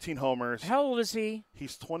 with 13 homers. How old is he?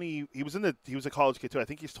 He's 20. He was a college kid too. I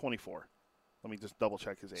think he's 24. Let me just double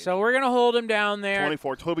check his age. So we're gonna hold him down there.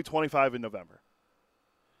 24. He'll be 25 in November.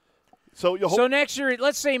 So next year,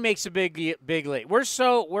 let's say he makes a big leap. Why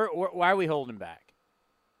are we holding back?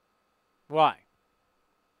 Why?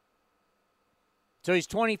 So he's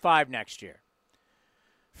 25 next year.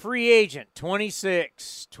 Free agent,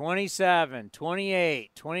 26, 27,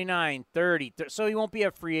 28, 29, 30. So he won't be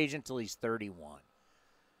a free agent until he's 31.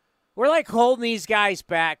 We're like holding these guys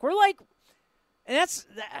back. We're like, and that's,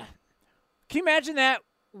 can you imagine that?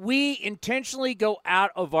 We intentionally go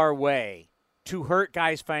out of our way to hurt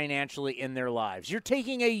guys financially in their lives. You're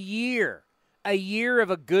taking a year of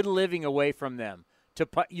a good living away from them.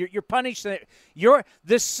 You're punishing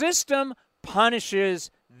the system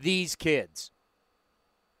punishes these kids.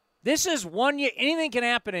 This is 1 year. Anything can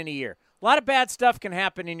happen in a year. A lot of bad stuff can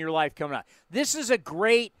happen in your life coming up. This is a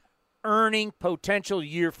great earning potential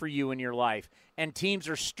year for you in your life, and teams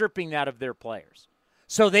are stripping that of their players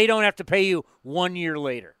so they don't have to pay you 1 year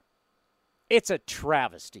later. It's a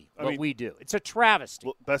travesty what we do. It's a travesty.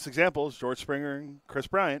 Well, best example is George Springer and Chris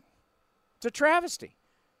Bryant. It's a travesty.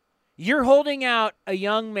 You're holding out a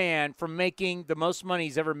young man from making the most money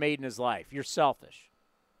he's ever made in his life. You're selfish.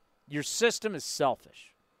 Your system is selfish.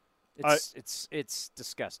 It's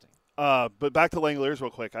disgusting. But back to Langeliers real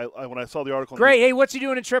quick. When I saw the article. Great. Hey, what's he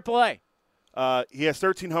doing in AAA? He has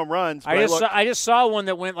 13 home runs. I just saw one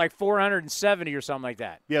that went like 470 or something like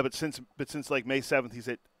that. Yeah, but since like May 7th, he's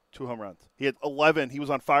hit 2 home runs. He had 11. He was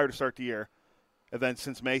on fire to start the year, and then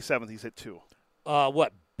since May 7th, he's hit 2.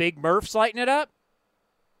 What? Big Murph's lighting it up?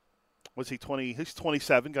 Was he 20? He's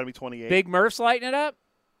 27. Got to be 28. Big Murph's lighting it up?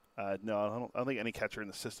 No, I don't think any catcher in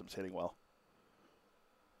the system's hitting well.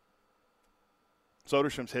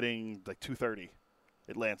 Soderstrom's hitting like 230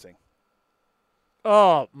 at Lansing.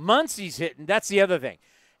 Oh, Muncy's hitting. That's the other thing.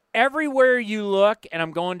 Everywhere you look, and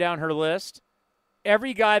I'm going down her list,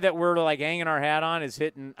 every guy that we're like hanging our hat on is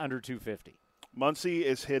hitting under 250. Muncy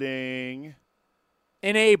is hitting.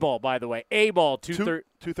 In A-ball, by the way. A-ball,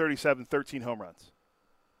 237, 13 home runs.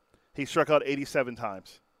 He struck out 87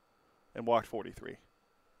 times and walked 43.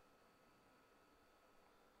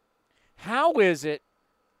 How is it?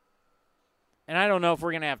 And I don't know if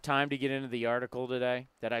we're going to have time to get into the article today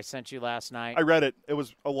that I sent you last night. I read it. It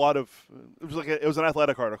was it was an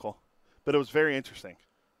athletic article, but it was very interesting.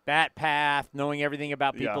 Bat path, knowing everything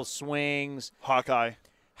about people's swings. Hawkeye.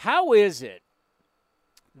 How is it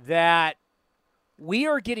that we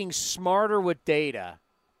are getting smarter with data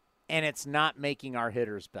and it's not making our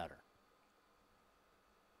hitters better?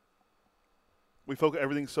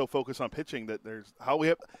 Everything's so focused on pitching that there's how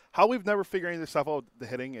we've never figured any of this stuff out. The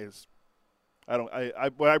hitting is. When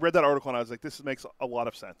I read that article and I was like, this makes a lot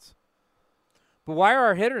of sense. But why are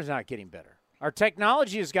our hitters not getting better? Our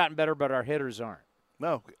technology has gotten better, but our hitters aren't.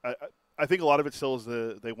 No, I think a lot of it still is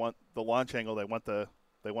they want the launch angle. They want to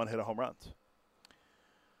hit a home runs.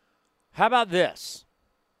 How about this?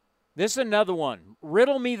 This is another one.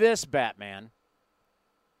 Riddle me this, Batman.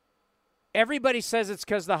 Everybody says it's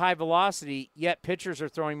because of the high velocity, yet pitchers are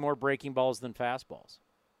throwing more breaking balls than fastballs.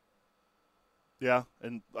 Yeah,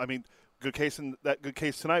 and I mean. Good case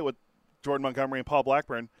tonight with Jordan Montgomery and Paul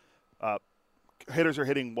Blackburn. Hitters are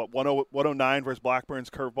hitting 109 versus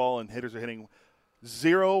Blackburn's curveball, and hitters are hitting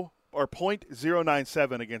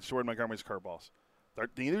 0.097 against Jordan Montgomery's curveballs.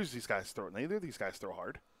 Neither of these guys throw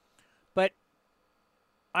hard. But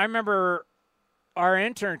I remember our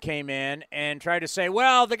intern came in and tried to say,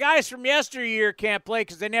 well, the guys from yesteryear can't play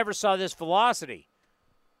because they never saw this velocity.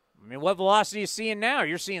 I mean, what velocity are you seeing now?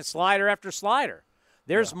 You're seeing slider after slider.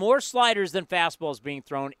 There's more sliders than fastballs being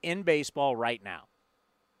thrown in baseball right now.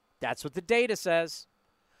 That's what the data says.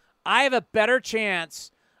 I have a better chance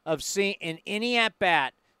of seeing in any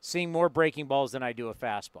at-bat seeing more breaking balls than I do a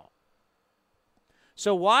fastball.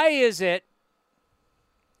 So why is it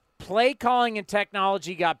play calling and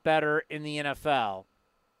technology got better in the NFL,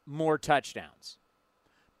 more touchdowns?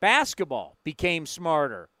 Basketball became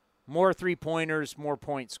smarter, more three-pointers, more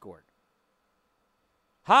points scored.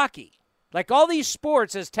 Hockey. Like all these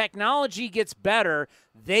sports, as technology gets better,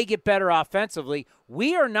 they get better offensively.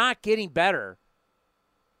 We are not getting better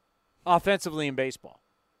offensively in baseball.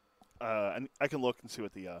 And I can look and see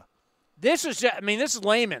what the This is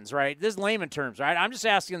layman's, right? This is layman terms, right? I'm just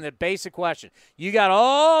asking the basic question. You got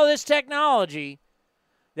all this technology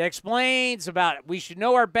that explains about we should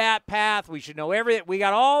know our bat path, we should know everything. We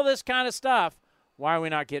got all this kind of stuff. Why are we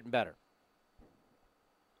not getting better?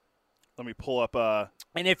 Let me pull up.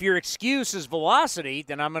 And if your excuse is velocity,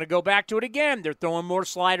 then I'm going to go back to it again. They're throwing more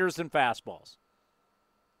sliders than fastballs.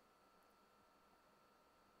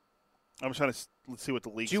 I'm trying to let's see what the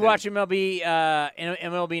league. Did you watch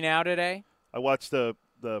MLB Now today? I watched the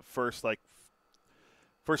first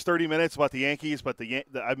 30 minutes about the Yankees, but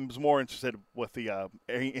I was more interested with the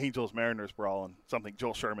Angels Mariners brawl and something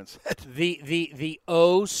Joel Sherman said. The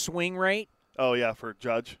O swing rate. Oh yeah, for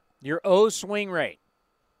Judge. Your O swing rate.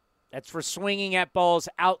 That's for swinging at balls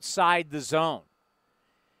outside the zone.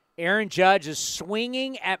 Aaron Judge is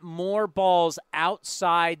swinging at more balls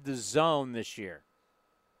outside the zone this year,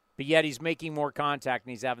 but yet he's making more contact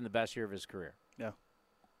and he's having the best year of his career. Yeah.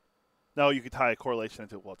 Now you could tie a correlation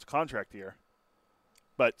into it's a contract year,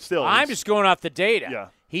 but still, I'm just going off the data. Yeah.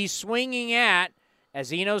 He's swinging at,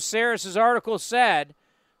 as Eno Saris' article said,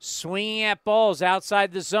 swinging at balls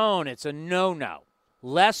outside the zone. It's a no-no.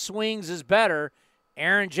 Less swings is better.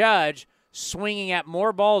 Aaron Judge swinging at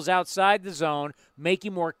more balls outside the zone,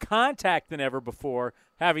 making more contact than ever before,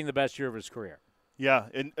 having the best year of his career. Yeah,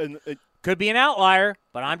 and could be an outlier,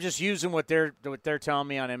 but I'm just using what they're telling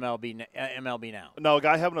me on MLB Now. No, a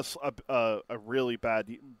guy having a really bad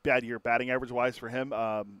year batting average wise for him,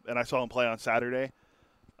 and I saw him play on Saturday.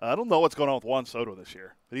 I don't know what's going on with Juan Soto this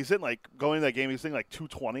year, but he's hitting going into that game. He's hitting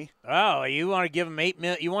 220. Oh, you want to give him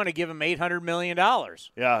You want to give him $800 million?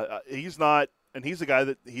 Yeah, he's not. And he's a guy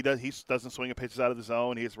that he doesn't swing at pitches out of the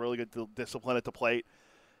zone. He has really good discipline at the plate.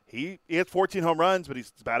 He has 14 home runs, but his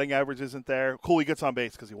batting average isn't there. Cool, he gets on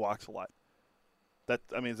base because he walks a lot.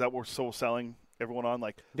 Is that what we're still selling everyone on?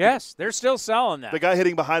 Yes, they're still selling that. The guy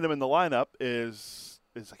hitting behind him in the lineup is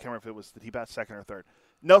I can't remember if did he bat second or third.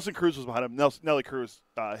 Nelson Cruz was behind him. Nelly Cruz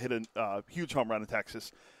hit a huge home run in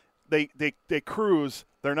Texas. They cruise.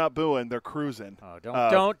 They're not booing. They're cruising. Oh,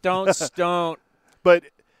 don't. But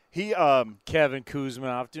he Kevin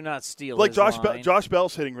Kuzminoff, do not steal. Josh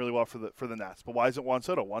Bell's hitting really well for the Nats, but why isn't Juan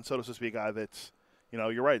Soto? Juan Soto's supposed to be a guy that's,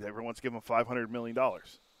 you're right. Everyone's giving him $500 million.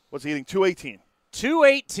 What's he hitting? 218.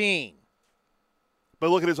 218. But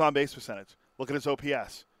look at his on base percentage. Look at his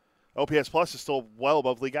OPS. OPS plus is still well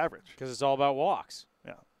above league average because it's all about walks.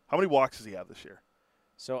 Yeah. How many walks does he have this year?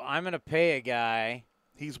 So I'm going to pay a guy.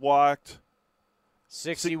 He's walked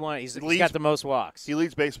 61. He's got the most walks. He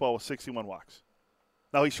leads baseball with 61 walks.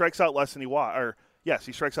 Now, he strikes out less than he walks. Yes,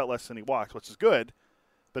 he strikes out less than he walks, which is good,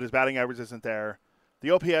 but his batting average isn't there.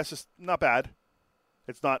 The OPS is not bad.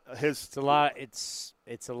 It's not his. It's a lot. It's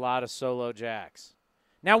a lot of solo jacks.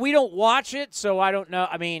 Now, we don't watch it, so I don't know.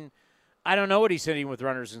 I mean, I don't know what he's hitting with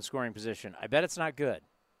runners in scoring position. I bet it's not good.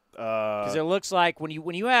 Because it looks like when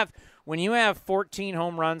you have 14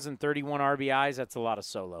 home runs and 31 RBIs, that's a lot of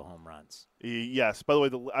solo home runs. Yes. By the way,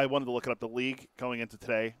 I wanted to look it up. The league going into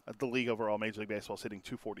today, the league overall, Major League Baseball is hitting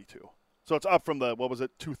 242. So it's up from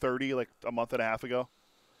 230 a month and a half ago.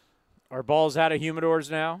 Are balls out of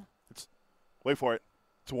humidors now? Wait for it.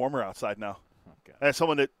 It's warmer outside now. Okay. As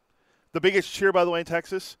someone the biggest cheer, by the way, in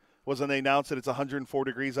Texas was when they announced that it's 104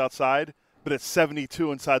 degrees outside. But it's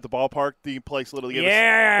 72 inside the ballpark. The place literally gave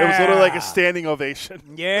it was literally like a standing ovation.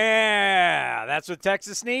 Yeah, that's what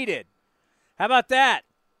Texas needed. How about that?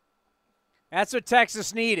 That's what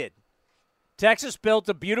Texas needed. Texas built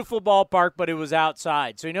a beautiful ballpark, but it was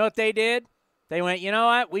outside. So you know what they did? They went, you know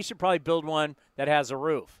what? We should probably build one that has a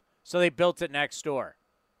roof. So they built it next door.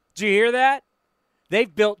 Did you hear that?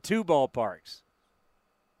 They've built 2 ballparks.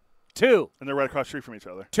 2. And they're right across the street from each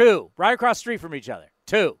other. 2. Right across the street from each other.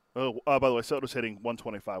 2. Oh, by the way, Soto's hitting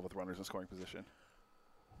 125 with runners in scoring position.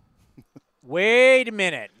 Wait a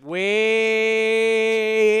minute.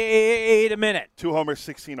 2 homers,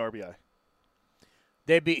 16 RBI.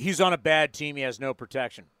 He's on a bad team. He has no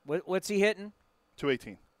protection. What's he hitting?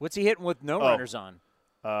 218. What's he hitting with no runners on?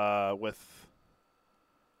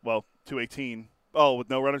 218. Oh, with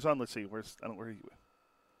no runners on? Let's see. Where are you?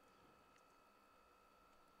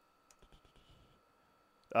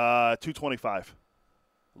 225.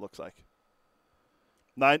 Looks like.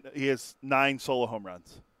 He has 9 solo home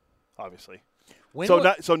runs, obviously.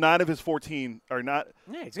 So 9 of his 14 are not.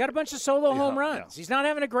 Yeah, he's got a bunch of solo home runs. Yeah. He's not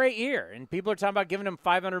having a great year, and people are talking about giving him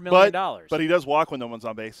 $500 million. But he does walk when no one's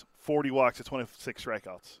on base. 40 walks to 26 strikeouts.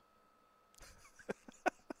 I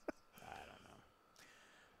don't know.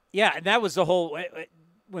 Yeah, and that was the whole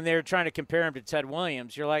when they were trying to compare him to Ted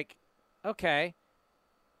Williams. You're like, okay,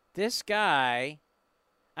 this guy.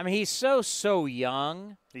 I mean, he's so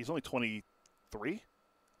young. He's only 23.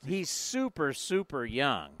 He's super, super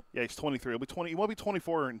young. Yeah, he's 23. He won't be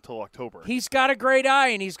 24 until October. He's got a great eye,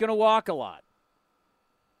 and he's going to walk a lot.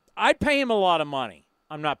 I'd pay him a lot of money.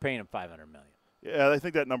 I'm not paying him $500 million. Yeah, I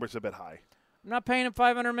think that number's a bit high. I'm not paying him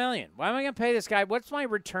 $500 million. Why am I going to pay this guy? What's my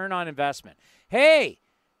return on investment? Hey,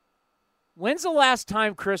 when's the last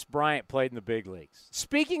time Chris Bryant played in the big leagues?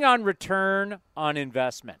 Speaking on return on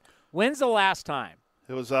investment, when's the last time?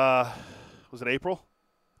 It was it April?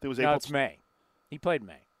 I think it was April. No, it's May. He played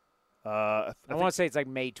May. I want to say it's like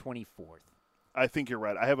May 24th. I think you're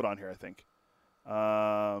right. I have it on here, I think.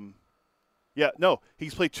 Yeah, no,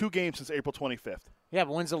 he's played 2 games since April 25th. Yeah,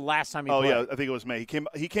 but when's the last time he played? played? Oh, yeah, I think it was May.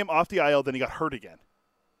 He came off the IL, then he got hurt again.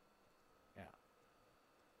 Yeah.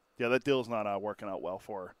 Yeah, that deal's not working out well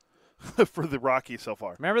for the Rockies so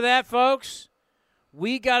far. Remember that, folks?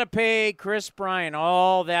 We got to pay Chris Bryant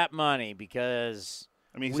all that money because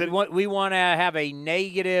we want to have a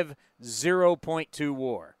negative 0.2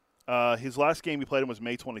 WAR. His last game he played in was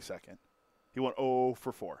May 22nd. He went 0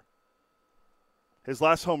 for 4. His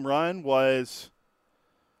last home run was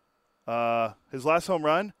last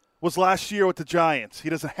year with the Giants. He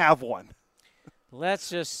doesn't have one. Let's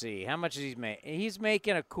just see. How much is he making? He's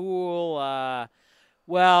making a cool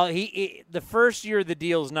the first year of the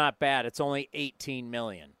deal is not bad. It's only $18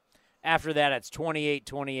 million. After that, it's 28,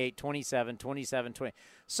 28, 27, 27, 20.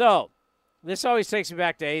 So this always takes me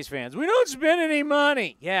back to A's fans. We don't spend any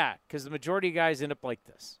money. Yeah, because the majority of guys end up like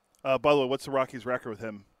this. By the way, what's the Rockies' record with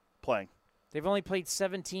him playing? They've only played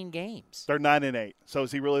 17 games. They're 9-8. So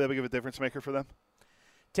is he really that big of a difference maker for them?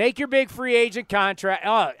 Take your big free agent contract.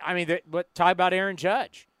 Talk about Aaron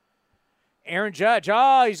Judge. Aaron Judge,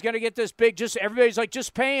 he's going to get this big. Everybody's like,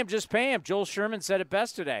 just pay him, just pay him. Joel Sherman said it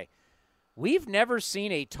best today. We've never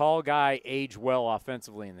seen a tall guy age well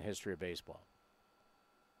offensively in the history of baseball.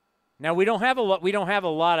 Now we don't have a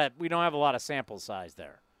lot of sample size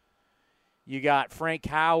there. You got Frank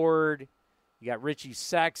Howard, you got Richie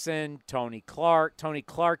Sexson, Tony Clark. Tony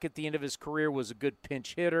Clark at the end of his career was a good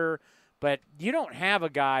pinch hitter, but you don't have a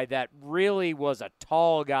guy that really was a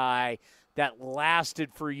tall guy that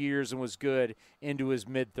lasted for years and was good into his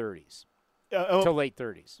mid-30s to late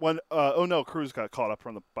 30s. When Cruz got caught up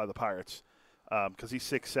by the Pirates because he's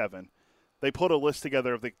 6'7". They put a list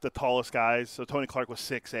together of the tallest guys. So Tony Clark was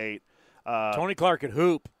 6'8". Tony Clark could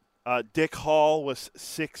hoop. Dick Hall was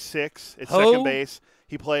 6'6" at second base.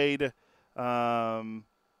 He played from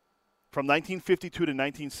 1952 to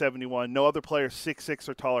 1971. No other player 6'6"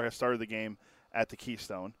 or taller has started the game at the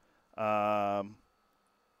Keystone.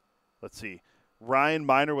 Let's see. Ryan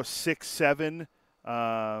Miner was 6'7".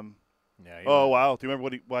 Wow. Do you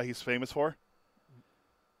remember why he's famous for?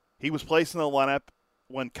 He was placed in the lineup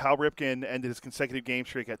when Cal Ripken ended his consecutive game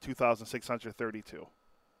streak at 2,632.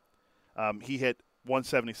 He hit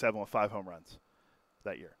 177 with 5 home runs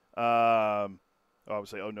that year.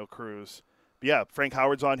 Obviously, no Cruz. But yeah, Frank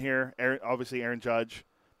Howard's on here. Aaron Judge.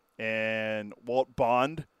 And Walt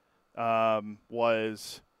Bond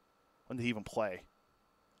was – when did he even play?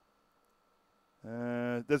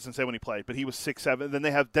 Doesn't say when he played, but he was 6'7". Then they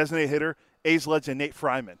have designated hitter, A's legend Nate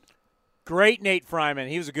Fryman. Great Nate Fryman.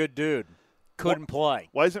 He was a good dude. Couldn't play.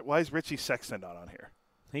 Why is Richie Sexson not on here?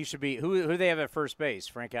 He should be. Who do they have at first base?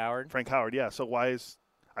 Frank Howard? Frank Howard, yeah. So why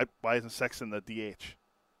isn't Sexton the DH?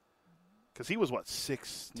 Because he was,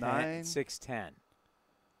 6'9"? 6'10".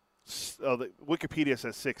 The Wikipedia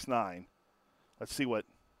says 6'9". Let's see what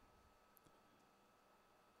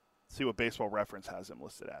Baseball Reference has him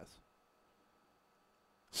listed as.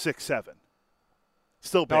 6'7".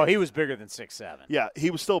 Still big. Oh, he was bigger than 6'7". Yeah, he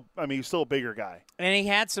was still a bigger guy. And he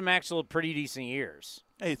had some actual pretty decent years.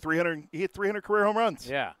 Hey, he hit 300 career home runs.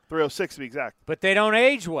 Yeah. 306 to be exact. But they don't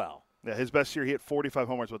age well. Yeah, his best year, he hit 45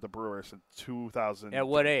 homers with the Brewers in 2000. At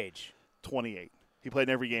what age? 28. He played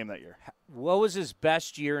in every game that year. What was his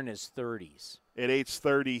best year in his 30s? At age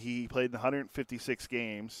 30, he played in 156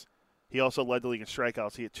 games. He also led the league in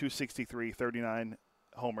strikeouts. He had 263, 39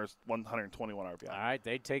 homers, 121 RBI. All right,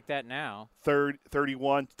 they'd take that now.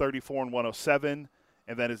 31, 34, and 107.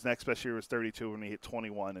 And then his next best year was 32 when he hit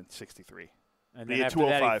 21 and 63. And then after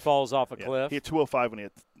that, he falls off a cliff. He hit 205 when he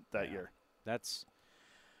hit that year. That's.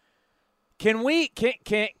 Can we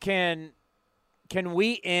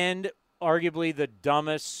end arguably the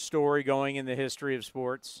dumbest story going in the history of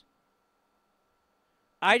sports?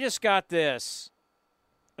 I just got this,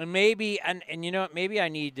 and maybe I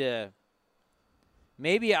need to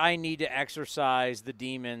exercise the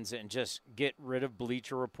demons and just get rid of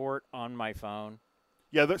Bleacher Report on my phone.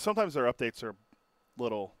 Yeah, sometimes their updates are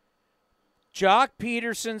little. Jock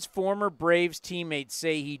Peterson's former Braves teammates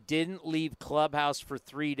say he didn't leave clubhouse for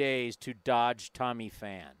 3 days to dodge Tommy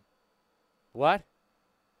Pham. What?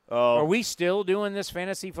 Oh. Are we still doing this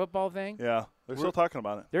fantasy football thing? Yeah, they're still talking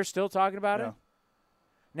about it. They're still talking about it?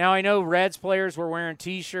 Now, I know Reds players were wearing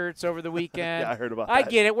T-shirts over the weekend. Yeah, I heard about that. I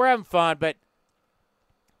get it. We're having fun, but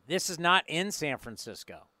this is not in San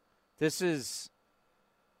Francisco. This is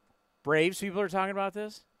Braves people are talking about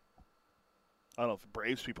this? I don't know if the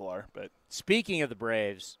Braves people are, but. Speaking of the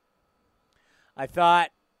Braves, I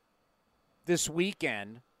thought this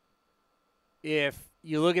weekend, if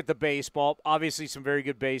you look at the baseball, obviously some very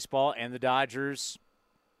good baseball, and the Dodgers,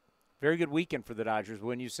 very good weekend for the Dodgers,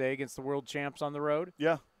 wouldn't you say, against the world champs on the road?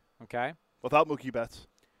 Yeah. Okay. Without Mookie Betts.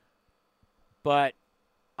 But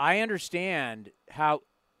I understand how,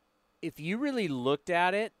 if you really looked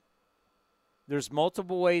at it, there's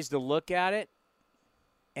multiple ways to look at it,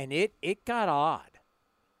 and it got odd.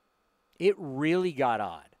 It really got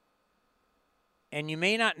odd. And you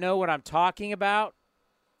may not know what I'm talking about,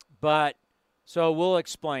 but so we'll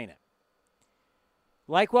explain it.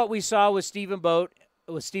 Like what we saw with Stephen Vogt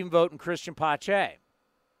and Christian Pache.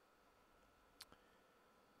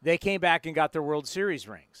 They came back and got their World Series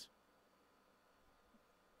rings.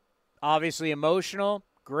 Obviously emotional,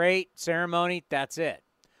 great ceremony, that's it.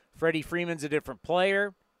 Freddie Freeman's a different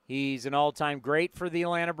player. He's an all-time great for the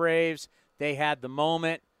Atlanta Braves. They had the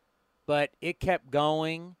moment, but it kept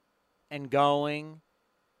going and going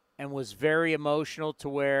and was very emotional to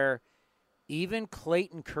where even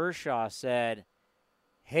Clayton Kershaw said,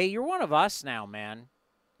 hey, you're one of us now, man.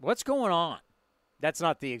 What's going on? That's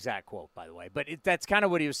not the exact quote, by the way, but that's kind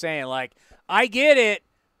of what he was saying. Like, I get it,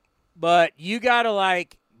 but you got to,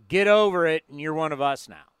 get over it, and you're one of us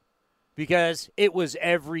now. Because it was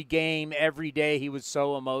every game, every day he was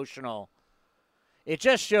so emotional. It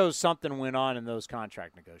just shows something went on in those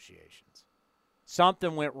contract negotiations.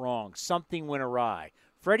 Something went wrong. Something went awry.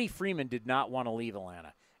 Freddie Freeman did not want to leave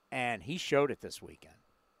Atlanta, and he showed it this weekend.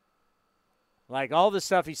 Like all the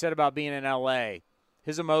stuff he said about being in L.A.,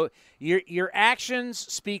 your actions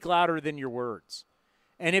speak louder than your words.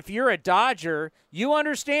 And if you're a Dodger, you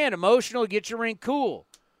understand emotional, get your ring, cool.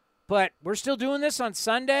 But we're still doing this on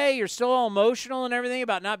Sunday. You're still all emotional and everything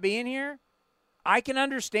about not being here. I can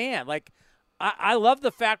understand. I love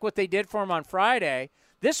the fact what they did for him on Friday.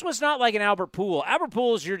 This was not like an Albert Pujols. Albert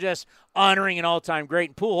Pujols, you're just honoring an all-time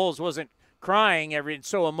great. And Pujols wasn't crying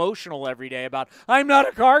so emotional every day about, I'm not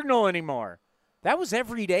a Cardinal anymore. That was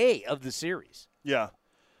every day of the series. Yeah.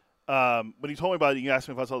 When you told me about it, you asked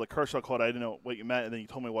me if I saw the Kershaw quote. I didn't know what you meant, and then you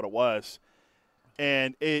told me what it was.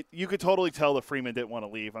 And you could totally tell that Freeman didn't want to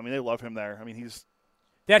leave. I mean, they love him there. I mean,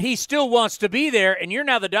 that he still wants to be there, and you're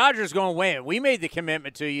now the Dodgers going, wait, we made the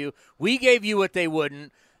commitment to you. We gave you what they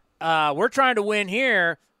wouldn't. We're trying to win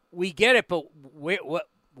here. We get it, but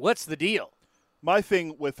what's the deal? My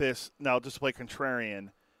thing with this, now just to play contrarian,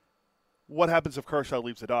 what happens if Kershaw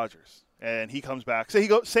leaves the Dodgers and he comes back? Say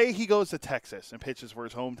he goes to Texas and pitches for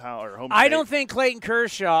his hometown or home state. I don't think Clayton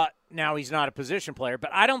Kershaw, now he's not a position player, but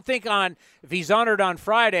I don't think if he's honored on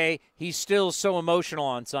Friday, he's still so emotional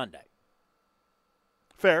on Sunday.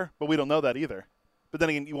 Fair, but we don't know that either. But then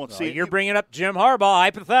again, you won't see it. You're bringing up Jim Harbaugh,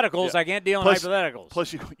 hypotheticals. Yeah. I can't deal in hypotheticals.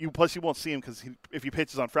 Plus, you won't see him because if he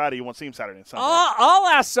pitches on Friday, you won't see him Saturday and Sunday. I'll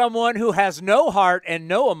ask someone who has no heart and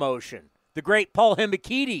no emotion. The great Paul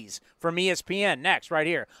Hembekides from ESPN next, right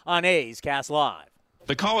here on A's Cast Live.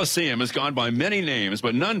 The Coliseum has gone by many names,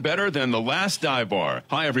 but none better than the Last Dive Bar.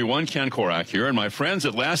 Hi, everyone. Ken Korak here, and my friends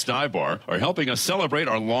at Last Dive Bar are helping us celebrate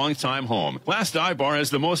our longtime home. Last Dive Bar has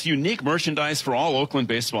the most unique merchandise for all Oakland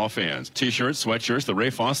baseball fans. T-shirts, sweatshirts, the Ray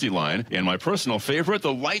Fosse line, and my personal favorite,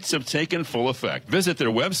 the lights have taken full effect. Visit their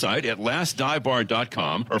website at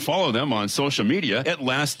lastdivebar.com or follow them on social media at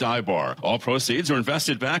Last Dive Bar. All proceeds are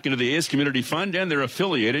invested back into the A's Community Fund and their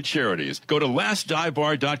affiliated charities. Go to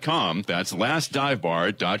lastdivebar.com. That's lastdivebar.com.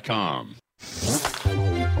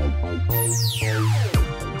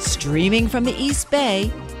 Streaming from the East Bay,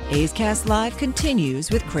 A's Cast Live continues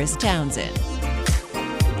with Chris Townsend.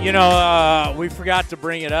 We forgot to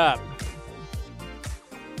bring it up.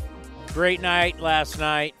 Great night last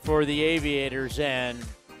night for the Aviators and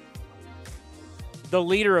the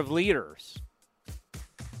leader of leaders.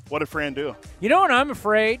 What did Fran do? You know what I'm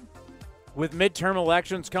afraid? With midterm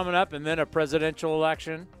elections coming up and then a presidential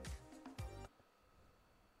election.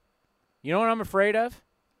 You know what I'm afraid of?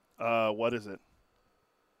 What is it?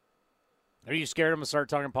 Are you scared I'm going to start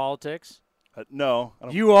talking politics? No.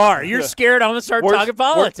 You are. You're scared I'm going to start talking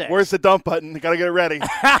politics. Where's the dump button? Got to get it ready.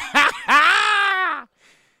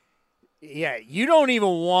 Yeah, you don't even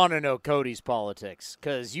want to know Cody's politics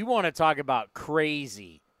because you want to talk about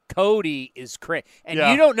crazy. Cody is crazy. And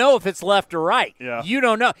you don't know if it's left or right. Yeah. You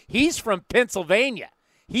don't know. He's from Pennsylvania.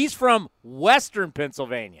 He's from Western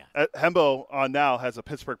Pennsylvania. Hembo on now has a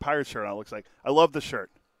Pittsburgh Pirates shirt on, it looks like. I love the shirt.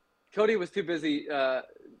 Cody was too busy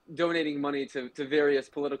donating money to various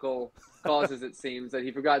political causes, it seems, that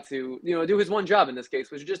he forgot to do his one job in this case,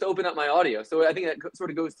 which is just open up my audio. So I think that sort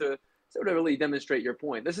of goes to sort of really demonstrate your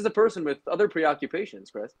point. This is a person with other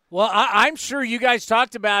preoccupations, Chris. Well, I'm sure you guys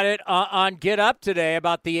talked about it on Get Up today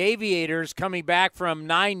about the Aviators coming back from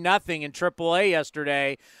 9-0 in AAA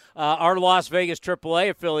yesterday, our Las Vegas AAA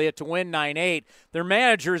affiliate, to win 9-8. Their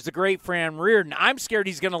manager is the great Fran Riordan. I'm scared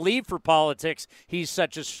he's going to leave for politics. He's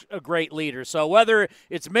such a great leader. So whether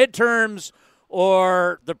it's midterms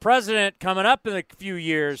or the president coming up in a few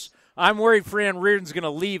years, I'm worried Fran Riordan's going to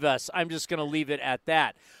leave us. I'm just going to leave it at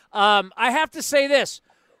that. I have to say this.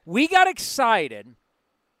 We got excited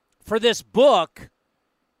for this book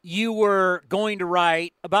you were going to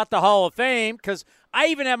write about the Hall of Fame, because I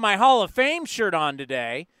even have my Hall of Fame shirt on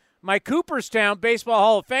today, my Cooperstown Baseball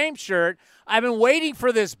Hall of Fame shirt. I've been waiting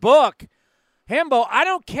for this book. Hembo, I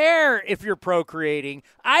don't care if you're procreating.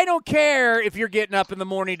 I don't care if you're getting up in the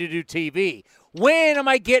morning to do TV. When am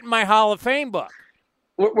I getting my Hall of Fame book?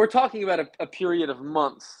 We're talking about a period of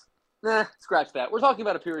months. Scratch that. We're talking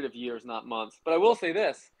about a period of years, not months. But I will say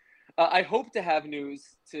this. I hope to have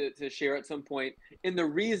news to share at some point in the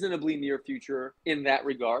reasonably near future in that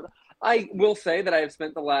regard. I will say that I have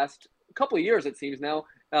spent the last couple of years, it seems now,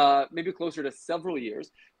 maybe closer to several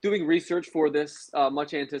years, doing research for this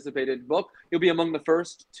much anticipated book. You'll be among the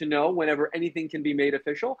first to know whenever anything can be made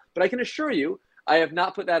official. But I can assure you, I have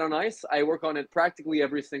not put that on ice. I work on it practically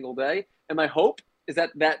every single day. And my hope is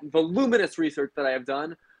that that voluminous research that I have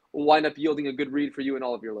done will wind up yielding a good read for you and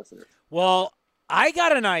all of your listeners. Well, I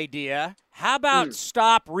got an idea. How about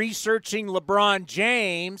stop researching LeBron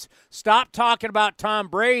James, stop talking about Tom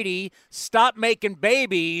Brady, stop making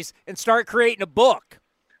babies, and start creating a book?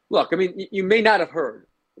 Look, I mean, you may not have heard.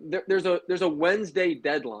 There's a Wednesday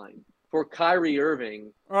deadline for Kyrie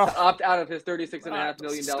Irving to opt out of his $36.5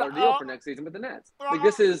 million deal for next season with the Nets. Like,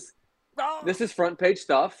 this is front page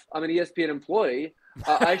stuff. I'm an ESPN employee.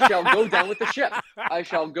 I shall go down with the ship. I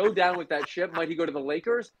shall go down with that ship. Might he go to the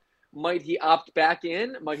Lakers? Might he opt back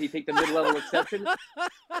in? Might he take the mid-level exception?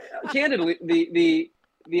 Candidly,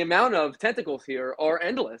 the amount of tentacles here are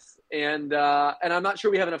endless, and I'm not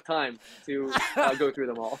sure we have enough time to go through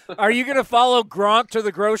them all. Are you going to follow Gronk to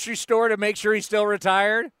the grocery store to make sure he's still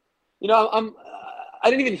retired? You know, I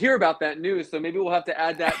didn't even hear about that news, so maybe we'll have to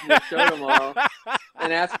add that to the show tomorrow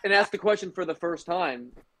and ask the question for the first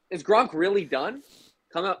time. Is Gronk really done?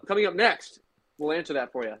 Coming up next, we'll answer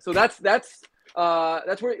that for you. So that's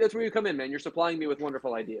where you come in, man. You're supplying me with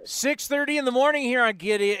wonderful ideas. 6:30 in the morning here on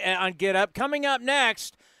Get Up. Coming up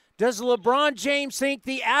next, does LeBron James think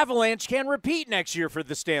the Avalanche can repeat next year for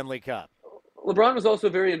the Stanley Cup? LeBron was also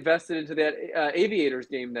very invested into that Aviators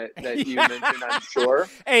game that you mentioned, I'm sure.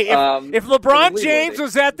 Hey, if LeBron James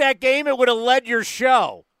was at that game, it would have led your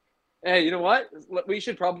show. Hey, you know what? We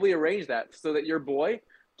should probably arrange that so that your boy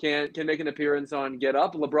can make an appearance on Get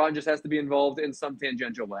Up. LeBron just has to be involved in some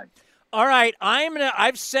tangential way. All right,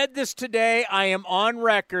 I've said this today. I am on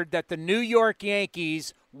record that the New York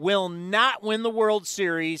Yankees will not win the World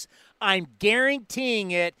Series. I'm guaranteeing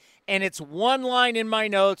it, and it's one line in my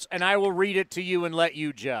notes, and I will read it to you and let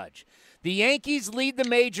you judge. The Yankees lead the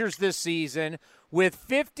majors this season with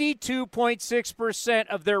 52.6%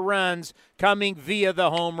 of their runs coming via the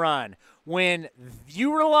home run. When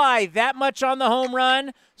you rely that much on the home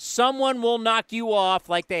run, someone will knock you off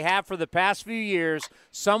like they have for the past few years.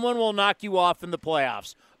 Someone will knock you off in the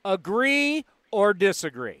playoffs. Agree or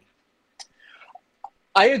disagree?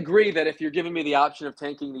 I agree that if you're giving me the option of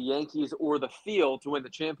tanking the Yankees or the field to win the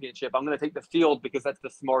championship, I'm going to take the field because that's the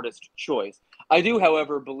smartest choice. I do,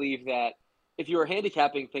 however, believe that if you were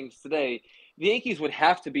handicapping things today, the Yankees would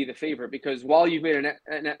have to be the favorite because while you've made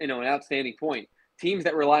an outstanding point, teams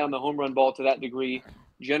that rely on the home run ball to that degree,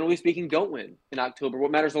 generally speaking, don't win in October.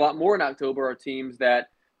 What matters a lot more in October are teams that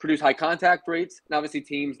produce high contact rates and obviously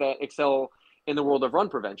teams that excel in the world of run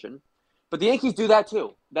prevention. But the Yankees do that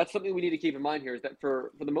too. That's something we need to keep in mind here is that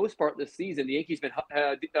for the most part this season, the Yankees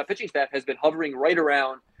pitching staff has been hovering right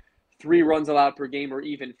around 3 runs allowed per game or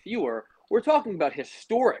even fewer. We're talking about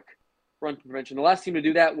historic run prevention. The last team to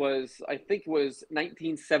do that was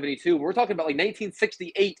 1972. We're talking about like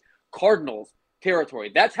 1968 Cardinals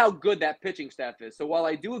territory. That's how good that pitching staff is. So while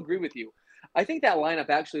I do agree with you, I think that lineup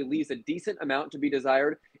actually leaves a decent amount to be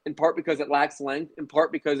desired, in part because it lacks length, in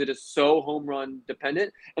part because it is so home run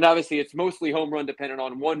dependent. And obviously it's mostly home run dependent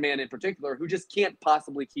on one man in particular who just can't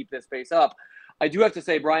possibly keep this pace up. I do have to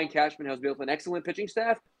say Brian Cashman has built an excellent pitching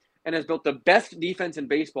staff and has built the best defense in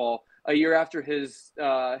baseball a year after his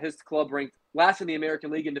club ranked last in the American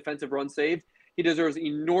League in defensive runs saved. He deserves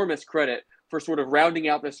enormous credit for sort of rounding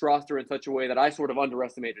out this roster in such a way that I sort of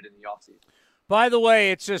underestimated in the offseason. By the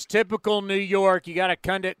way, it's just typical New York. You got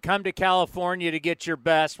to come to California to get your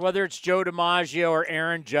best, whether it's Joe DiMaggio or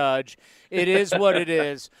Aaron Judge. It is what it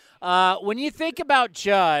is. When you think about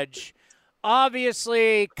Judge,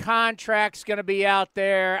 obviously contract's going to be out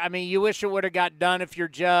there. I mean, you wish it would have got done if you're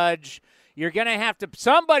Judge. You're going to have to –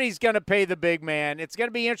 somebody's going to pay the big man. It's going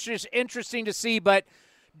to be interesting to see. But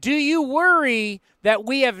do you worry that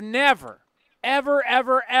we have never, ever,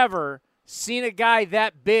 ever, ever seen a guy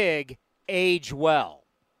that big age well?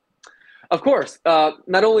 Of course.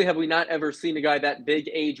 Not only have we not ever seen a guy that big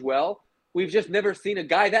age well, we've just never seen a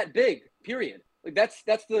guy that big, period. Like that's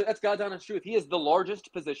God's honest truth. He is the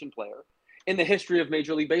largest position player in the history of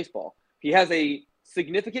Major League Baseball. He has a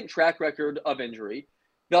significant track record of injury.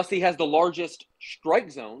 Thus, he has the largest strike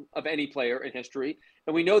zone of any player in history.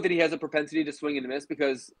 And we know that he has a propensity to swing and miss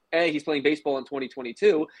because, A, he's playing baseball in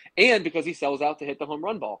 2022, and because he sells out to hit the home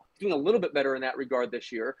run ball. He's doing a little bit better in that regard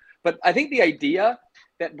this year. But I think the idea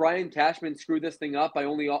that Brian Cashman screwed this thing up by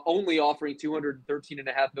only offering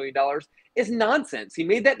 $213.5 million is nonsense. He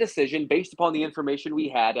made that decision based upon the information we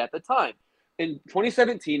had at the time. In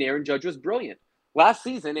 2017, Aaron Judge was brilliant. Last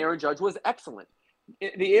season, Aaron Judge was excellent.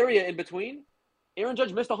 The area in between, Aaron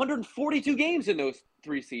Judge missed 142 games in those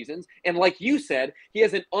 3 seasons. And like you said, he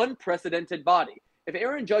has an unprecedented body. If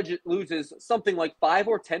Aaron Judge loses something like 5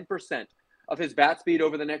 or 10% of his bat speed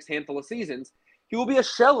over the next handful of seasons, he will be a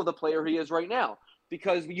shell of the player he is right now.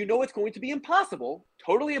 Because you know it's going to be impossible,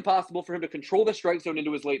 totally impossible for him to control the strike zone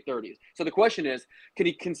into his late 30s. So the question is, can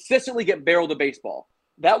he consistently get barreled to baseball?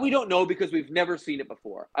 That we don't know because we've never seen it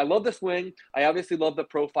before. I love the swing. I obviously love the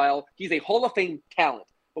profile. He's a Hall of Fame talent.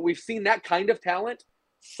 But we've seen that kind of talent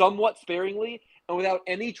somewhat sparingly and without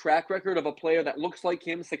any track record of a player that looks like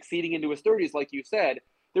him succeeding into his 30s, like you said.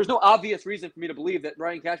 There's no obvious reason for me to believe that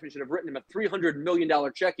Brian Cashman should have written him a $300 million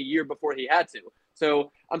check a year before he had to.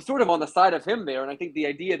 So I'm sort of on the side of him there, and I think the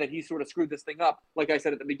idea that he sort of screwed this thing up, like I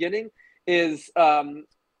said at the beginning, is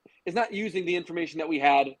not using the information that we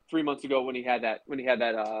had 3 months ago when he had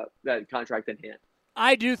that contract in hand.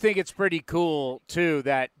 I do think it's pretty cool, too,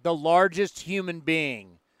 that the largest human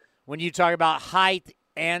being, when you talk about height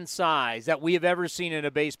and size, that we have ever seen in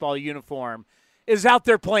a baseball uniform, is out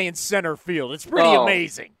there playing center field. It's pretty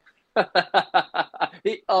amazing.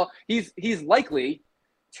 He's likely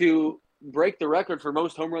to break the record for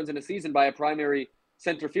most home runs in a season by a primary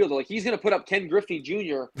center fielder. Like, he's going to put up Ken Griffey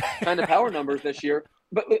Jr. kind of power numbers this year.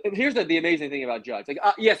 But here's the amazing thing about Judge. Like,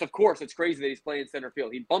 yes, of course, it's crazy that he's playing center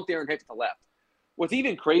field. He bumped Aaron Hicks to left. What's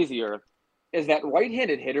even crazier is that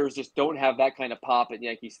right-handed hitters just don't have that kind of pop at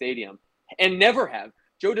Yankee Stadium and never have.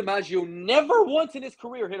 Joe DiMaggio never once in his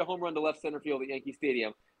career hit a home run to left center field at Yankee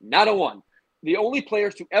Stadium. Not a one. The only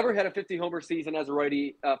players who ever had a 50-homer season as a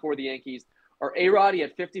righty for the Yankees are A-Rod. He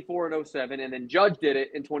had 54 in 2007, and then Judge did it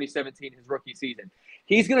in 2017, his rookie season.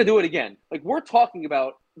 He's going to do it again. Like, we're talking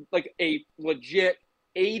about, like, a legit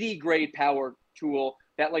 80-grade power tool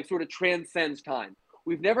that, like, sort of transcends time.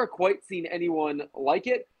 We've never quite seen anyone like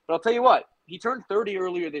it, but I'll tell you what, he turned 30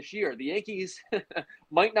 earlier this year. The Yankees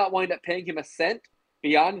might not wind up paying him a cent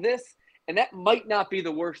beyond this, and that might not be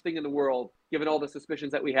the worst thing in the world, given all the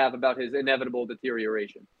suspicions that we have about his inevitable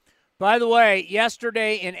deterioration. By the way,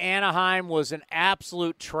 yesterday in Anaheim was an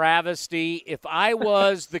absolute travesty. If I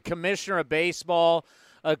was the commissioner of baseball,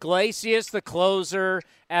 Iglesias, the closer,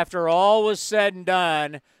 after all was said and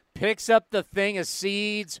done, picks up the thing of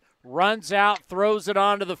seeds, runs out, throws it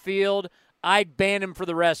onto the field, I'd ban him for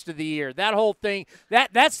the rest of the year. That whole thing,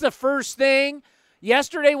 that's the first thing.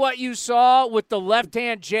 Yesterday, what you saw with the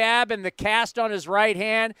left-hand jab and the cast on his right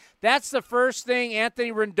hand, that's the first thing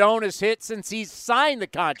Anthony Rendon has hit since he's signed the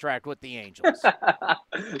contract with the Angels.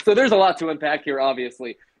 So there's a lot to unpack here,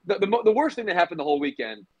 obviously. The worst thing that happened the whole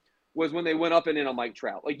weekend was when they went up and in on Mike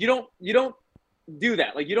Trout. Like, you don't do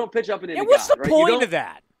that. Like, you don't pitch up and in. And what's the point of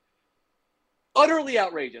that? Utterly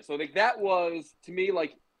outrageous. So, like, that was, to me,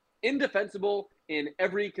 like, indefensible in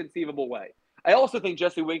every conceivable way. I also think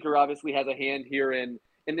Jesse Winker obviously has a hand here in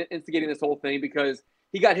instigating this whole thing because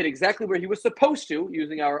he got hit exactly where he was supposed to,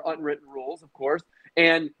 using our unwritten rules, of course,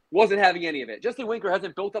 and wasn't having any of it. Jesse Winker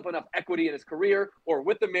hasn't built up enough equity in his career or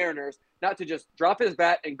with the Mariners not to just drop his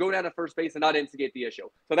bat and go down to first base and not instigate the issue.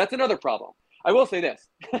 So that's another problem. I will say this.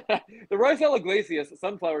 The Raisel Iglesias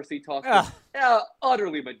sunflower seed toss is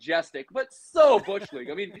utterly majestic, but so Bush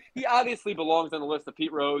League. I mean, he obviously belongs on the list of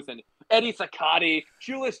Pete Rose and Eddie Saccati,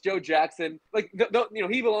 Shoeless Joe Jackson. Like,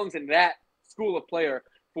 he belongs in that school of player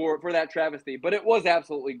for that travesty. But it was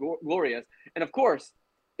absolutely glorious. And, of course,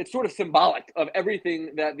 it's sort of symbolic of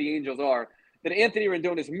everything that the Angels are. that Anthony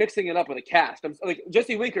Rendon is mixing it up with a cast. I'm like,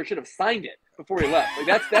 Jesse Winker should have signed it before he left.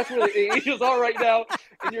 Like that's where the Angels are right now,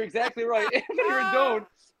 and you're exactly right. Anthony Rendon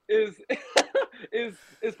is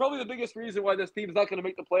probably the biggest reason why this team is not going to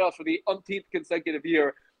make the playoffs for the umpteenth consecutive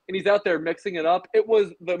year, and he's out there mixing it up. It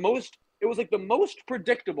was the most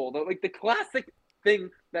predictable, the classic thing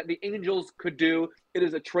that the Angels could do. It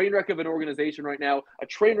is a train wreck of an organization right now, a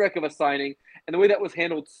train wreck of a signing, and the way that was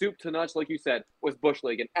handled, soup to nuts, like you said, was Bush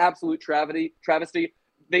League, an absolute travesty.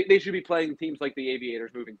 They should be playing teams like the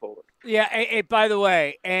Aviators moving forward. Yeah, by the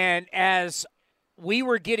way, and as we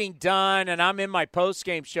were getting done, and I'm in my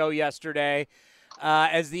post-game show yesterday,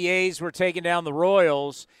 as the A's were taking down the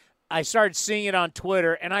Royals, I started seeing it on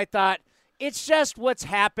Twitter, and I thought, it's just what's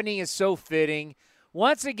happening is so fitting.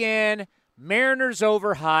 Once again, Mariners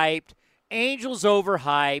overhyped, Angels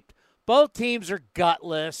overhyped, both teams are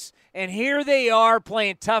gutless, and here they are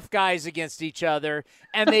playing tough guys against each other,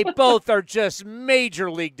 and they both are just major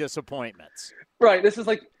league disappointments. Right. This is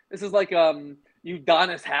like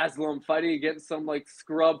Udonis Haslem fighting against some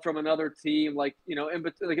scrub from another team,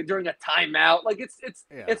 during a timeout.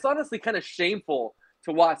 It's honestly kind of shameful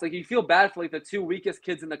to watch. You feel bad for the two weakest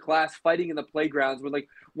kids in the class fighting in the playgrounds, where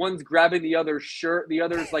one's grabbing the other's shirt, the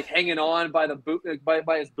other's hanging on by the boot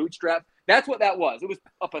by his bootstrap. That's what that was. It was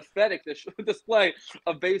a pathetic display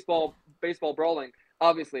of baseball brawling,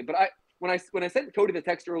 obviously. But when I sent Cody the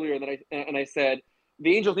text earlier and I said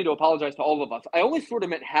the Angels need to apologize to all of us, I only sort of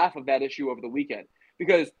meant half of that issue over the weekend,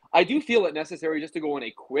 because I do feel it necessary just to go on a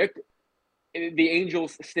quick the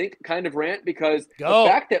Angels stink kind of rant, because the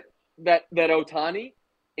fact that Ohtani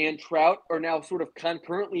and Trout are now sort of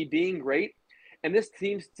concurrently being great, and this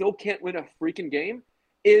team still can't win a freaking game,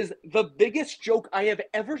 is the biggest joke I have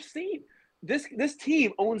ever seen. This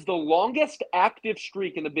team owns the longest active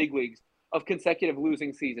streak in the big leagues of consecutive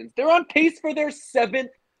losing seasons. They're on pace for their 7th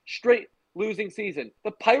straight losing season.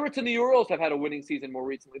 The Pirates and the Orioles have had a winning season more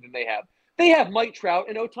recently than they have. They have Mike Trout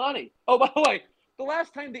and Ohtani. Oh, by the way, the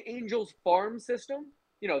last time the Angels farm system,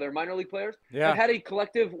 their minor league players, have had a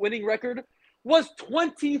collective winning record was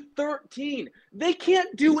 2013. They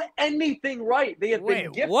can't do anything right. They have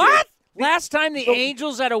been gifted. What? Last time the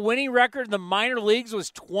Angels had a winning record in the minor leagues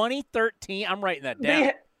was 2013. I'm writing that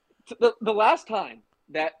down. The last time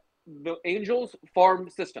that the Angels farm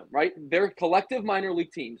system, right, their collective minor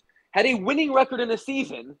league teams had a winning record in a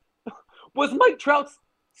season was Mike Trout's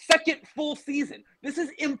second full season. This is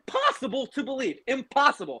impossible to believe.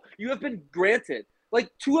 Impossible. You have been granted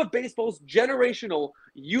two of baseball's generational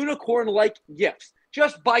unicorn-like gifts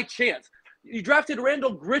just by chance. You drafted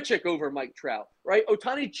Randall Grichuk over Mike Trout, right?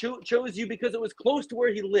 Ohtani chose you because it was close to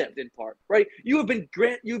where he lived, in part, right? You've been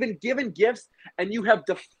given gifts, and you have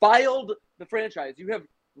defiled the franchise. You have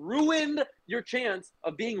ruined your chance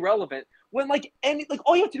of being relevant. When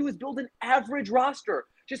all you have to do is build an average roster,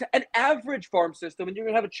 just an average farm system, and you're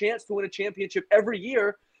gonna have a chance to win a championship every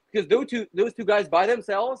year, because those two guys by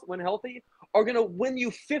themselves, when healthy, are gonna win you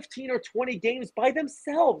 15 or 20 games by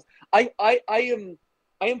themselves. I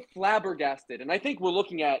am flabbergasted, and I think we're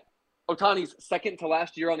looking at Ohtani's second to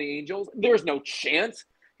last year on the Angels. There's no chance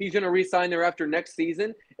he's going to re-sign there after next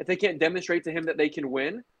season if they can't demonstrate to him that they can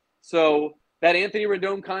win. So that Anthony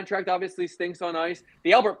Rendon contract obviously stinks on ice.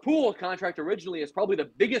 The Albert Pujols contract originally is probably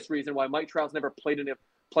the biggest reason why Mike Trout's never played in a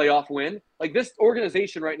playoff win. This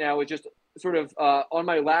organization right now is just sort of on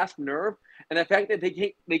my last nerve, and the fact that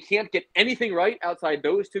they can't get anything right outside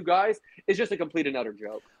those two guys is just a complete and utter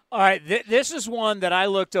joke. All right, this is one that I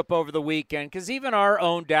looked up over the weekend, because even our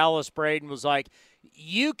own Dallas Braden was like,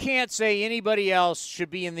 you can't say anybody else should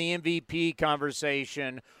be in the MVP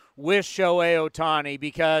conversation with Shohei Ohtani,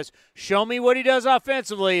 because show me what he does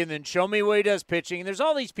offensively and then show me what he does pitching. And there's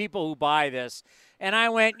all these people who buy this. And I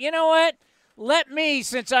went, you know what? Let me,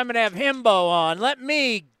 since I'm going to have Himbo on, let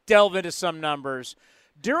me delve into some numbers.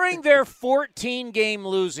 During their 14-game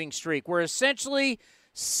losing streak, where essentially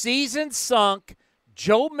season sunk,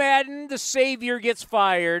 Joe Madden, the savior, gets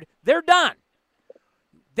fired, they're done.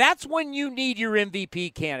 That's when you need your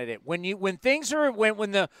MVP candidate. When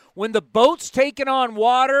the boat's taking on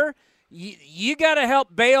water, you got to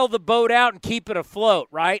help bail the boat out and keep it afloat,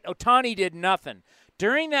 right? Ohtani did nothing.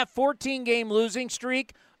 During that 14-game losing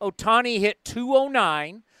streak, Ohtani hit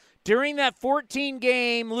 .209. During that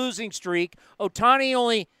 14-game losing streak, Ohtani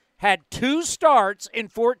only had 2 starts in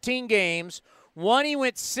 14 games. One, he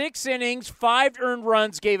went 6 innings, 5 earned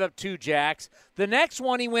runs, gave up 2 jacks. The next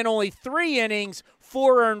one, he went only 3 innings,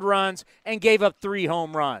 4 earned runs, and gave up 3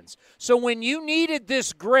 home runs. So when you needed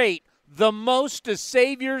this great, the most to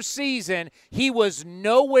save your season. He was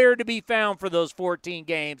nowhere to be found for those 14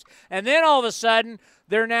 games. And then all of a sudden,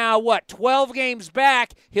 they're now, 12 games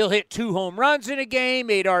back. He'll hit 2 home runs in a game,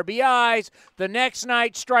 8 RBIs. The next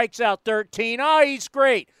night, strikes out 13. Oh, he's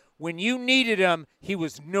great. When you needed him, he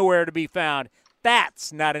was nowhere to be found.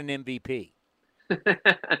 That's not an MVP.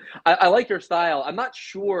 I like your style. I'm not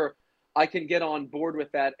sure I can get on board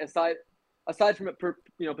with that. Aside from it,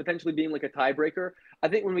 potentially being like a tiebreaker, I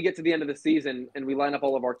think when we get to the end of the season and we line up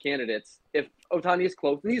all of our candidates, if Ohtani is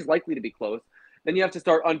close, and he's likely to be close, then you have to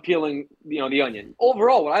start unpeeling, the onion.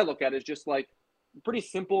 Overall, what I look at is just like pretty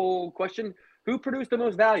simple question: who produced the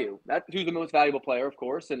most value? That's who's the most valuable player, of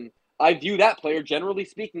course, and I view that player, generally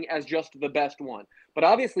speaking, as just the best one. But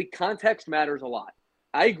obviously, context matters a lot.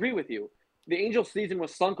 I agree with you. The Angels' season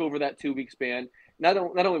was sunk over that 2-week span. Not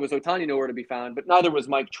only was Ohtani nowhere to be found, but neither was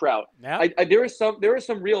Mike Trout. Yep. There is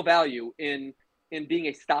some real value in being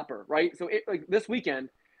a stopper, right? So like this weekend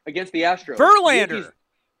against the Astros,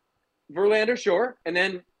 Verlander, sure, and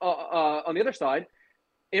then on the other side,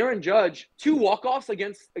 Aaron Judge, 2 walk-offs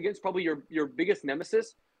against probably your biggest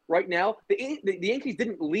nemesis right now. The Yankees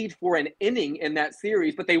didn't lead for an inning in that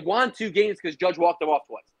series, but they won 2 games because Judge walked them off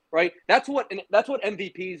twice. Right, that's what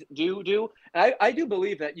MVPs do. And I do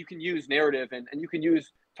believe that you can use narrative and you can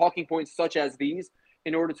use talking points such as these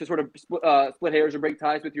in order to sort of split hairs or break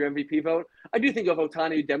ties with your MVP vote. I do think of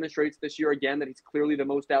Ohtani, who demonstrates this year again that he's clearly the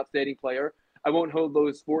most outstanding player. I won't hold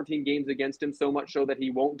those 14 games against him so much so that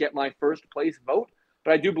he won't get my first place vote.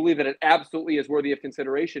 But I do believe that it absolutely is worthy of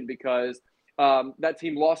consideration because that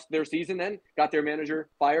team lost their season then, got their manager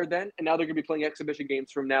fired then, and now they're going to be playing exhibition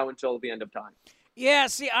games from now until the end of time. Yeah,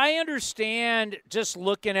 see, I understand just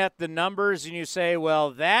looking at the numbers and you say,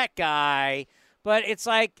 well, that guy, but it's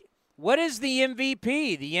like, what is the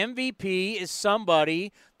MVP? The MVP is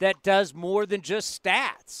somebody that does more than just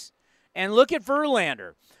stats. And look at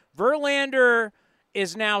Verlander. Verlander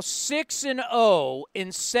is now 6-0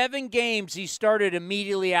 in 7 games he started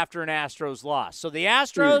immediately after an Astros loss. So the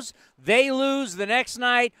Astros, they lose the next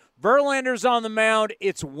night. Verlander's on the mound.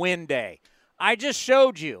 It's win day. I just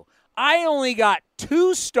showed you. I only got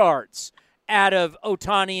 2 starts out of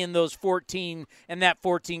Ohtani in those 14 and that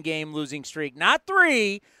 14-game losing streak. Not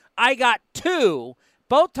 3. I got 2.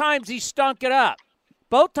 Both times he stunk it up.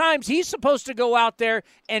 Both times he's supposed to go out there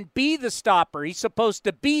and be the stopper. He's supposed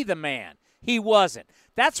to be the man. He wasn't.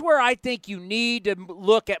 That's where I think you need to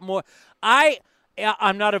look at more.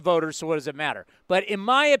 I'm not a voter, so what does it matter? But in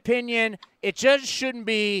my opinion, it just shouldn't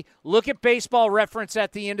be look at Baseball Reference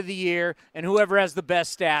at the end of the year, and whoever has the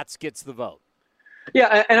best stats gets the vote.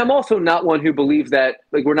 Yeah, and I'm also not one who believes that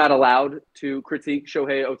we're not allowed to critique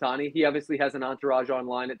Shohei Ohtani. He obviously has an entourage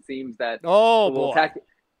online, it seems, that will attack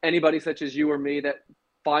anybody such as you or me that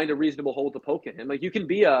find a reasonable hole to poke at him. Like, you can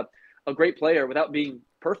be a great player without being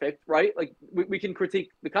perfect, right? Like, we can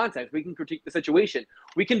critique the context. We can critique the situation.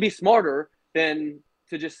 We can be smarter than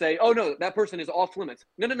to just say, oh, no, that person is off limits.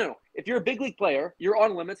 No. If you're a big league player, you're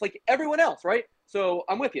on limits like everyone else, right? So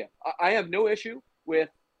I'm with you. I have no issue with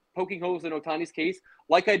poking holes in Ohtani's case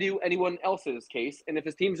like I do anyone else's case. And if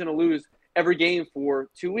his team's going to lose every game for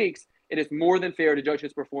 2 weeks, it is more than fair to judge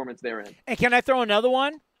his performance therein. And can I throw another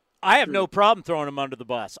one? I have no problem throwing him under the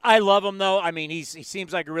bus. I love him, though. I mean, he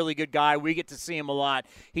seems like a really good guy. We get to see him a lot.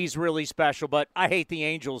 He's really special, but I hate the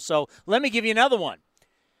Angels. So let me give you another one.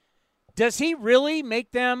 Does he really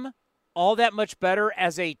make them all that much better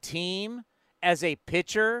as a team, as a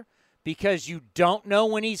pitcher, because you don't know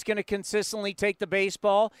when he's going to consistently take the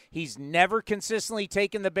baseball? He's never consistently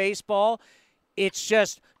taken the baseball. It's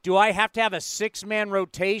just, do I have to have a 6-man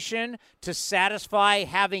rotation to satisfy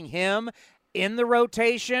having him in the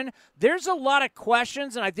rotation? There's a lot of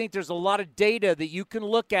questions, and I think there's a lot of data that you can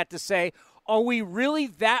look at to say, are we really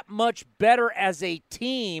that much better as a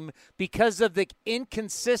team because of the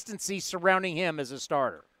inconsistency surrounding him as a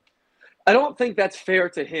starter? I don't think that's fair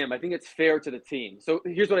to him. I think it's fair to the team. So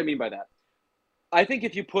here's what I mean by that. I think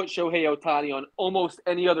if you put Shohei Ohtani on almost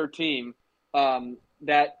any other team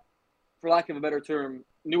that, for lack of a better term,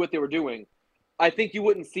 knew what they were doing, I think you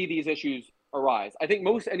wouldn't see these issues arise. I think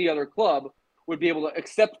most any other club would be able to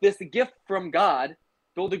accept this gift from God,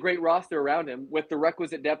 build a great roster around him with the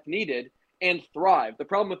requisite depth needed, and thrive. The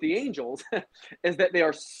problem with the Angels is that they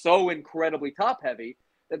are so incredibly top-heavy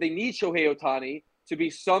that they need Shohei Ohtani to be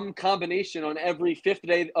some combination on every 5th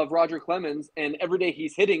day of Roger Clemens and every day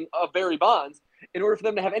he's hitting of Barry Bonds in order for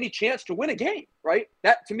them to have any chance to win a game, right?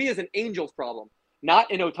 That, to me, is an Angels problem,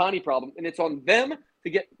 not an Ohtani problem. And it's on them to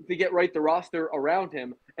get right the roster around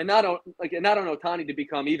him and not on Ohtani to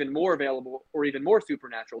become even more available or even more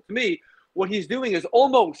supernatural. To me, what he's doing is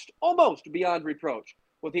almost beyond reproach.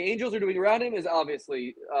 What the Angels are doing around him is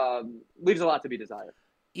obviously leaves a lot to be desired.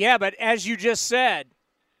 Yeah, but as you just said,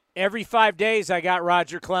 every 5 days I got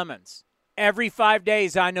Roger Clemens. Every 5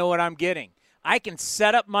 days I know what I'm getting. I can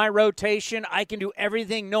set up my rotation. I can do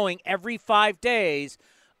everything knowing every 5 days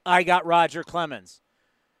I got Roger Clemens.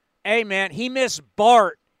 Hey, man, he missed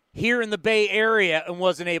Bart here in the Bay Area and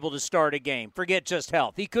wasn't able to start a game. Forget just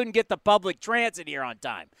health. He couldn't get the public transit here on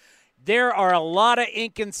time. There are a lot of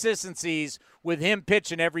inconsistencies with him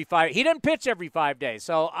pitching every 5. He doesn't pitch every 5 days,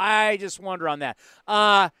 so I just wonder on that.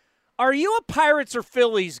 Are you a Pirates or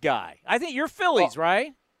Phillies guy? I think you're Phillies,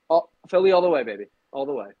 right? Philly all the way, baby. All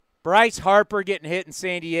the way. Bryce Harper getting hit in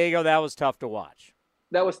San Diego, that was tough to watch.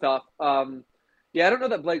 That was tough. Yeah, I don't know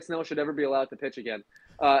that Blake Snell should ever be allowed to pitch again,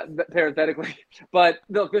 parenthetically. But,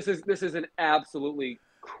 look, this is an absolutely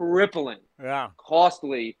crippling,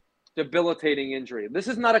 costly, debilitating injury. This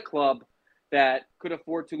is not a club that could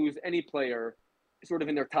afford to lose any player sort of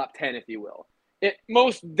in their top 10, if you will. It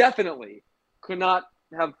most definitely could not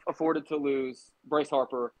have afforded to lose Bryce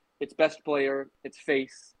Harper, its best player, its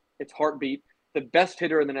face, its heartbeat, the best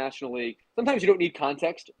hitter in the National League. Sometimes you don't need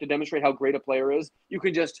context to demonstrate how great a player is. You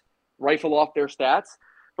can just rifle off their stats.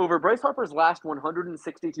 Over Bryce Harper's last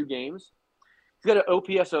 162 games, he's got an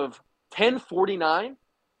OPS of 1049. He's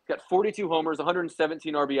got 42 homers,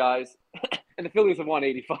 117 RBIs, and the Phillies have won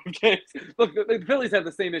 85 games. Look, the Phillies have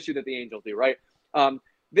the same issue that the Angels do, right?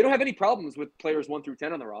 They don't have any problems with players 1 through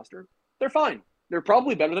 10 on the roster. They're fine. They're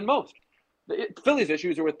probably better than most. The Phillies'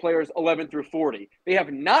 issues are with players 11 through 40. They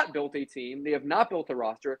have not built a team. They have not built a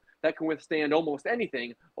roster that can withstand almost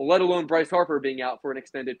anything, let alone Bryce Harper being out for an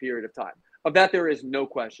extended period of time. Of that, there is no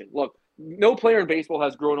question. Look, no player in baseball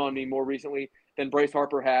has grown on me more recently than Bryce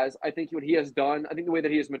Harper has. I think what he has done, I think the way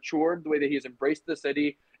that he has matured, the way that he has embraced the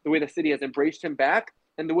city, the way the city has embraced him back,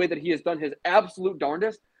 and the way that he has done his absolute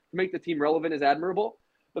darndest to make the team relevant is admirable.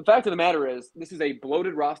 The fact of the matter is, this is a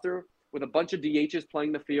bloated roster with a bunch of DHs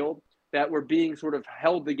playing the field that were being sort of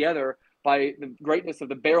held together by the greatness of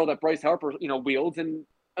the barrel that Bryce Harper, wields. And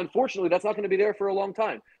unfortunately, that's not going to be there for a long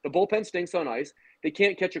time. The bullpen stinks on ice. They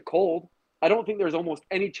can't catch a cold. I don't think there's almost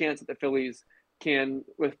any chance that the Phillies can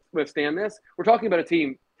withstand this. We're talking about a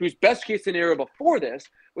team whose best case scenario before this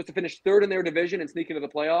was to finish third in their division and sneak into the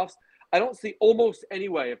playoffs. I don't see almost any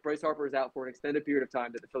way, if Bryce Harper is out for an extended period of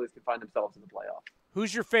time, that the Phillies can find themselves in the playoffs.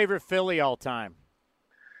 Who's your favorite Philly all time?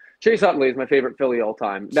 Chase Utley is my favorite Philly all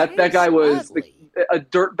time. That guy was a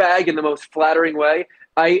dirtbag in the most flattering way.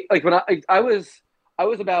 I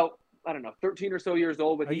was about, I don't know, 13 or so years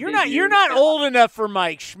old. When you're not old enough for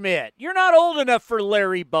Mike Schmidt. You're not old enough for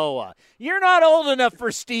Larry Boa. You're not old enough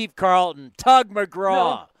for Steve Carlton, Tug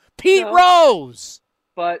McGraw, Pete Rose.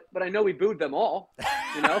 But I know we booed them all.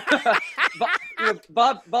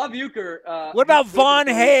 Bob Uecker. What about Von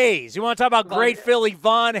Hayes? You want to talk about great Philly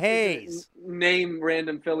Von Hayes? Name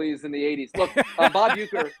random Phillies in the 80s. Look, Bob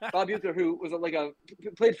Uecker, who was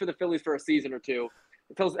played for the Phillies for a season or two,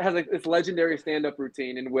 has this legendary stand-up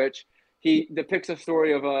routine in which he depicts a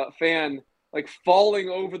story of a fan falling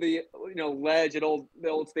over the ledge at the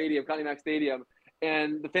old stadium, Connie Mack Stadium,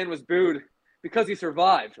 and the fan was booed because he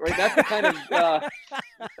survived. Right, that's the kind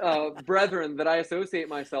of brethren that I associate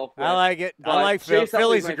myself with. I like it. I like Philly.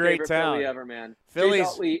 Philly's a great town. Philly ever, man. Chase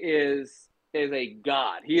Utley is a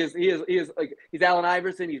god. He is he's Allen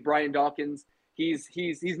Iverson. He's Brian Dawkins. He's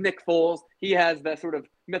Nick Foles. He has that sort of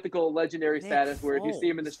mythical, legendary status where if you see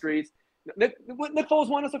him in the streets, Nick Foles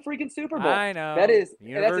won us a freaking Super Bowl. I know. That's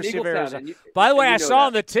University an Eagles town. By the way, I saw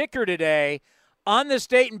on the ticker today, on this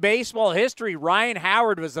date in baseball history, Ryan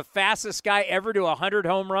Howard was the fastest guy ever to 100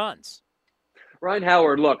 home runs. Ryan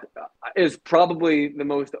Howard, look, is probably the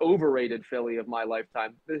most overrated Philly of my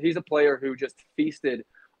lifetime. He's a player who just feasted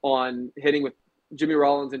on hitting with Jimmy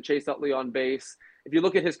Rollins and Chase Utley on base. If you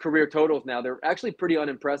look at his career totals now, they're actually pretty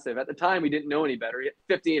unimpressive. At the time, we didn't know any better. He hit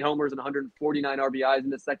 58 homers and 149 RBIs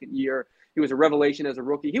in his second year. He was a revelation as a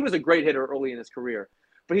rookie. He was a great hitter early in his career.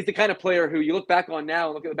 But he's the kind of player who you look back on now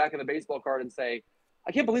and look at the back of the baseball card and say,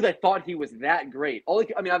 I can't believe I thought he was that great.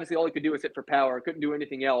 Obviously, all he could do was hit for power. Couldn't do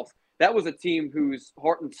anything else. That was a team whose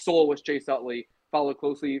heart and soul was Chase Utley, followed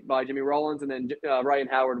closely by Jimmy Rollins, and then Ryan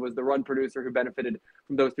Howard was the run producer who benefited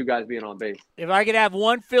from those two guys being on base. If I could have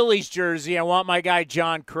one Phillies jersey, I want my guy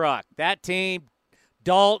John Kruk. That team,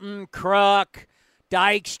 Dalton, Kruk,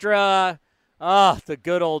 Dykstra, the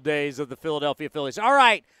good old days of the Philadelphia Phillies. All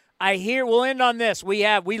right, we'll end on this. We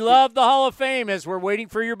love the Hall of Fame as we're waiting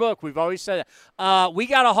for your book. We've always said that. We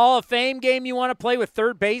got a Hall of Fame game you want to play with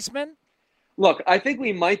third baseman? Look, I think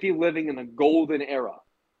we might be living in the golden era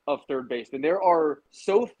of third baseman. There are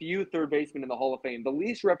so few third basemen in the Hall of Fame, the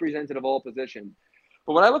least represented of all positions.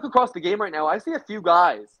 But when I look across the game right now, I see a few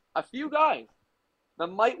guys that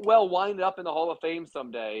might well wind up in the Hall of Fame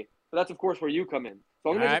someday. But that's, of course, where you come in. So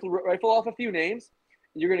I'm going to just rifle off a few names,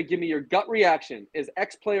 and you're going to give me your gut reaction. Is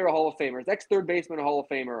X player a Hall of Famer? Is X third baseman a Hall of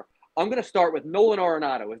Famer? I'm going to start with Nolan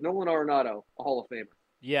Arenado. Is Nolan Arenado a Hall of Famer?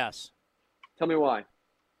 Yes. Tell me why.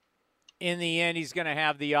 In the end, he's going to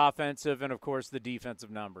have the offensive and, of course, the defensive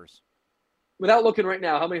numbers. Without looking right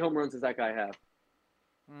now, how many home runs does that guy have?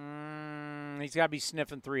 He's got to be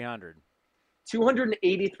sniffing 300.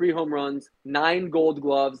 283 home runs, 9 Gold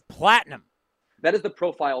Gloves. Platinum. That is the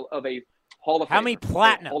profile of a Hall of Famer. How many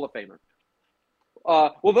platinum? Hall of Famer.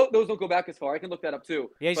 Well, those don't go back as far. I can look that up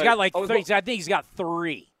too. Yeah, he's got like 3. I think he's got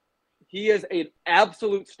 3. He is an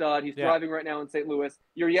absolute stud. He's thriving right now in St. Louis.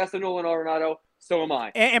 You're yes to Nolan Arenado. So am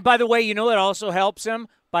I. And by the way, you know what also helps him?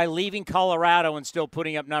 By leaving Colorado and still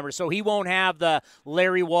putting up numbers. So he won't have the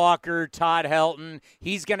Larry Walker, Todd Helton.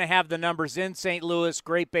 He's going to have the numbers in St. Louis,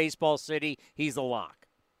 great baseball city. He's a lock.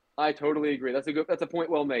 I totally agree. That's a point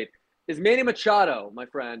well made. Is Manny Machado, my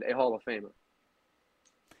friend, a Hall of Famer?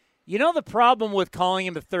 You know, the problem with calling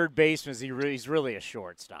him a third baseman is he's really a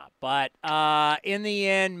shortstop. But in the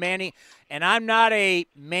end, Manny, and I'm not a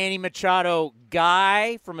Manny Machado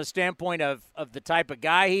guy from a standpoint of the type of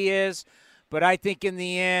guy he is, but I think in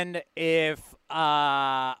the end, if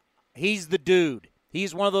he's the dude,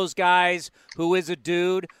 he's one of those guys who is a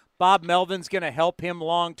dude. Bob Melvin's going to help him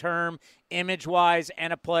long-term, image-wise,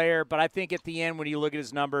 and a player. But I think at the end, when you look at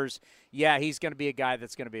his numbers, yeah, he's going to be a guy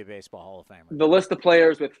that's going to be a Baseball Hall of Famer. The list of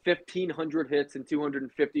players with 1,500 hits and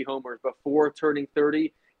 250 homers before turning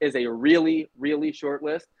 30 is a really, really short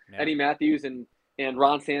list. Yeah. Eddie Matthews and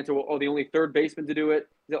Ron Santo are the only third baseman to do it.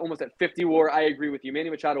 He's almost at 50 WAR. I agree with you.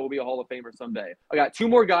 Manny Machado will be a Hall of Famer someday. I got 2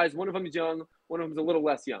 more guys. One of them is young. One of them is a little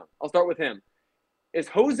less young. I'll start with him. Is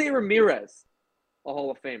Jose Ramirez a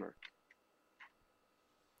Hall of Famer?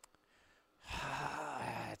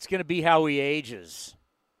 It's going to be how he ages.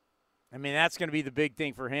 I mean, that's going to be the big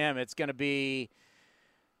thing for him. It's going to be,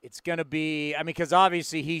 I mean, because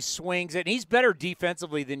obviously he swings it, and he's better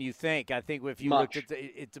defensively than you think. I think if you looked at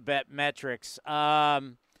the bet metrics.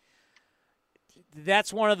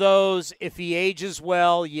 That's one of those, if he ages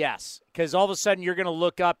well, yes. Because all of a sudden you're going to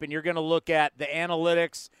look up and you're going to look at the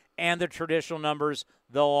analytics and the traditional numbers.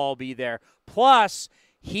 They'll all be there. Plus,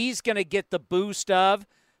 he's going to get the boost of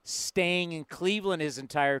staying in Cleveland his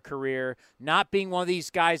entire career, not being one of these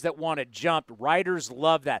guys that want to jump. Writers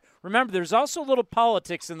love that. Remember, there's also a little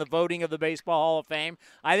politics in the voting of the Baseball Hall of Fame.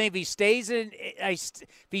 I think if he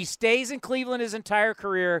stays in Cleveland his entire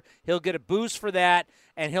career, he'll get a boost for that,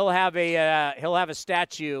 and he'll have a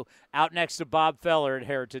statue out next to Bob Feller at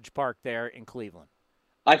Heritage Park there in Cleveland.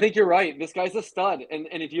 I think you're right. This guy's a stud, and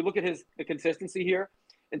if you look at the consistency here,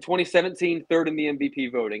 in 2017, third in the MVP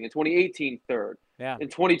voting. In 2018, third. Yeah. In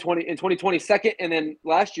 2020, second, and then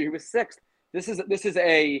last year he was sixth. This is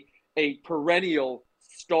a perennial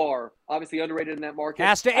star. Obviously underrated in that market.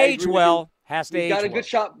 Has to age well. He's got a good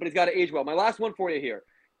shot, but he's got to age well. My last one for you here,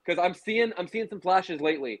 because I'm seeing some flashes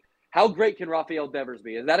lately. How great can Rafael Devers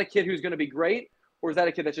be? Is that a kid who's going to be great, or is that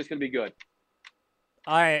a kid that's just going to be good?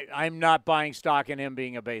 I'm not buying stock in him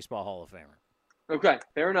being a Baseball Hall of Famer. Okay,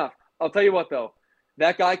 fair enough. I'll tell you what, though.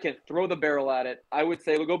 That guy can throw the barrel at it. I would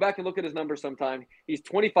say, we'll go back and look at his numbers sometime. He's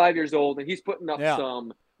 25 years old, and he's putting up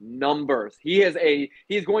some numbers. He's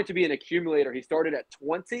going to be an accumulator. He started at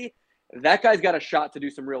 20. That guy's got a shot to do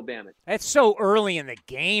some real damage. That's so early in the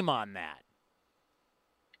game on that.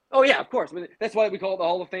 Oh, yeah, of course. I mean, that's why we call it the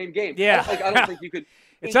Hall of Fame game. Yeah. I don't think you could.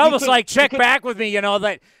 It's almost like check back with me,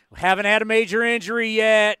 that haven't had a major injury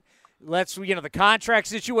yet. The contract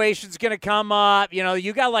situation's going to come up.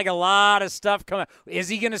 You got like a lot of stuff coming. Is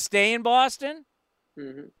he going to stay in Boston?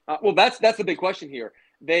 Mm-hmm. Well, that's the big question here.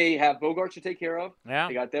 They have Bogarts to take care of. Yeah.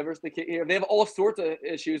 They got Devers to take care of. They have all sorts of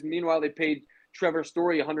issues. Meanwhile, they paid Trevor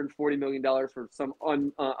Story $140 million for some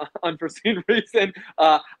unforeseen reason.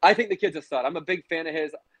 I think the kid's a stud. I'm a big fan of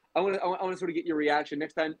his. I want to sort of get your reaction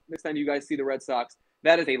next time you guys see the Red Sox.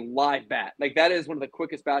 That is a live bat. Like, that is one of the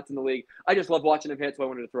quickest bats in the league. I just love watching him hit, so I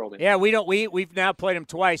wanted to throw him in. Yeah, we've now played him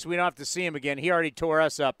twice. We don't have to see him again. He already tore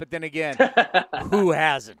us up. But then again, who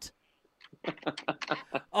hasn't?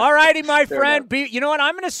 All righty, my friend. You know what?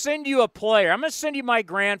 I'm going to send you a player. I'm going to send you my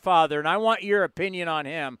grandfather, and I want your opinion on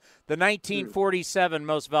him, the 1947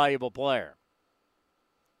 most valuable player.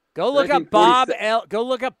 Go look up Bob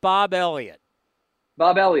Elliott.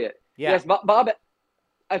 Bob Elliott. Yeah. Yes, Bob.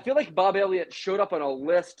 I feel like Bob Elliott showed up on a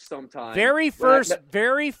list sometime. Very first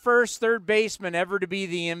third baseman ever to be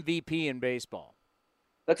the MVP in baseball.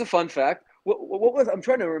 That's a fun fact. What was? I'm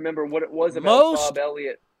trying to remember what it was about Bob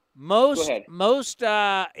Elliott. I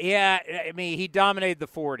mean, he dominated the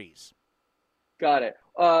 40s. Got it.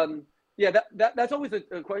 That's always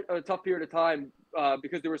a tough period of time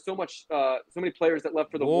because there was so many players that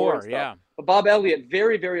left for the war and stuff. Yeah. But Bob Elliott,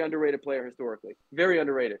 very, very underrated player historically. Very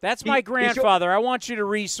underrated. That's my grandfather. I want you to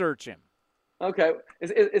research him. Okay.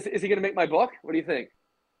 Is he going to make my book? What do you think?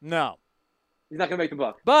 No. He's not going to make the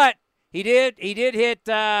book. But he did hit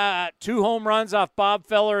 2 home runs off Bob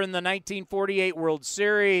Feller in the 1948 World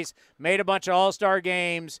Series, made a bunch of All-Star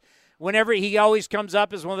games. Whenever he always comes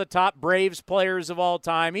up as one of the top Braves players of all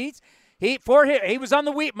time. He was on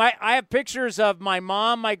the Wheat. I have pictures of my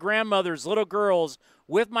mom, my grandmother's little girls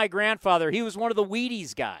with my grandfather. He was one of the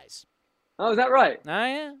Wheaties guys. Oh, is that right? Oh,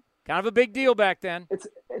 yeah. Kind of a big deal back then. It's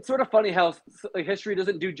sort of funny how history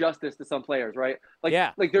doesn't do justice to some players, right?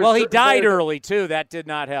 Well, he died early too. That did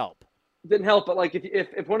not help. Didn't help, but like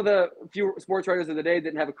if one of the few sports writers of the day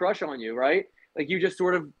didn't have a crush on you, right? Like you just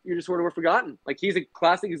sort of were forgotten. Like he's a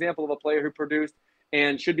classic example of a player who produced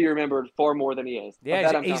and should be remembered far more than he is.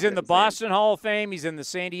 Yeah, he's in the Boston Hall of Fame. He's in the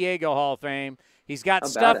San Diego Hall of Fame. He's got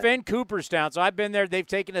stuff in Cooperstown. So I've been there. They've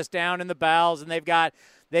taken us down in the bowels, and they've got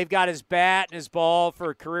his bat and his ball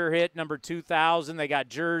for a career hit number 2,000. They got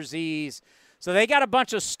jerseys. So they got a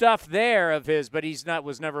bunch of stuff there of his, but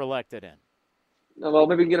was never elected in. Well,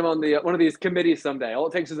 maybe we can get him on one of these committees someday. All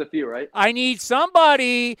it takes is a few, right? I need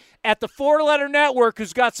somebody at the 4-letter network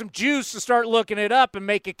who's got some juice to start looking it up and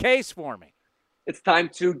make a case for me. It's time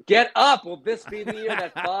to get up. Will this be the year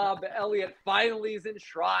that Bob Elliott finally is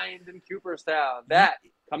enshrined in Cooperstown? That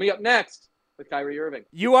coming up next with Kyrie Irving.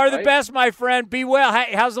 You are the best, my friend. Be well.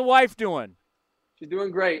 Hey, how's the wife doing? She's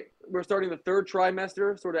doing great. We're starting the 3rd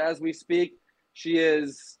trimester, sort of as we speak. She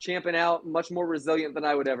is champing out, much more resilient than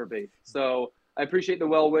I would ever be. So I appreciate the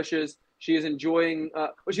well wishes. She is enjoying.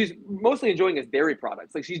 What she's mostly enjoying is dairy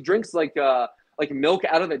products. Like she drinks like milk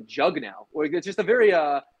out of a jug now. Like it's just a very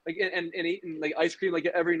and eating like ice cream like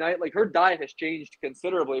every night. Like her diet has changed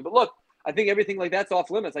considerably. But look, I think everything like that's off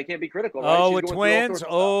limits. I can't be critical. Right? Oh, with twins.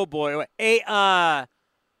 Oh boy. Hey,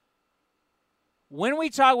 when we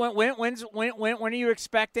talk, when are you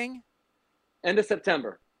expecting? End of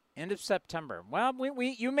September. End of September. Well,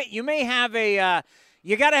 you may have a.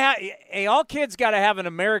 You got to have all kids got to have an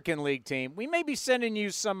American League team. We may be sending you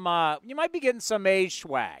some. You might be getting some age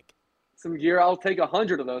swag. Some gear. I'll take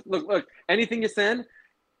 100 of those. Look. Anything you send,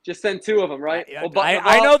 just send 2 of them, right?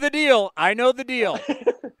 I know the deal.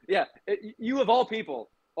 Yeah, you of all people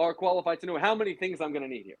are qualified to know how many things I'm going to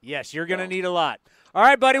need here. Yes, you're going to need a lot. All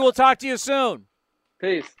right, buddy. We'll talk to you soon.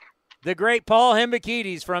 Peace. The great Paul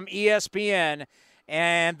Hembekides from ESPN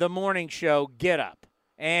and the morning show Get Up.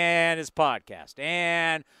 And his podcast,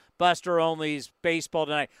 and Buster Olney's Baseball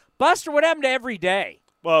Tonight. Buster, what happened to every day?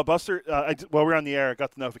 Well, Buster, while we were on the air, I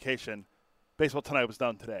got the notification. Baseball Tonight was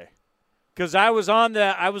done today. Because I was on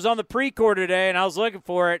the pre-core today, and I was looking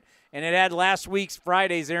for it, and it had last week's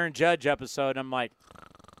Friday's Aaron Judge episode. And I'm like,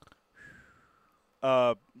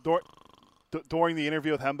 during the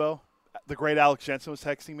interview with Hembo, the great Alex Jensen was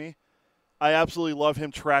texting me. I absolutely love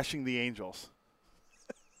him trashing the Angels.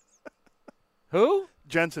 Who?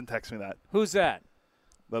 Jensen texted me that. Who's that?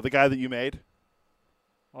 The guy that you made.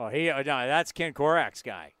 Oh, no, that's Ken Korak's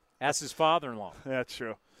guy. That's his father-in-law. That's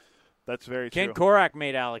true. That's very true. Ken Korak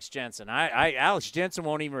made Alex Jensen. Alex Jensen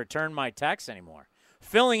won't even return my texts anymore.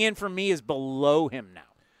 Filling in for me is below him now.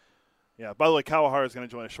 Yeah. By the way, Kawahara is going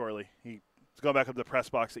to join us shortly. He's going back up to the press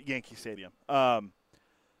box at Yankee Stadium. So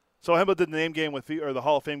Hembo did the name game with you, or the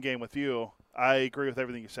Hall of Fame game with you. I agree with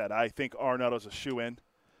everything you said. I think Arenado's a shoe-in.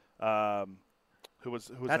 Who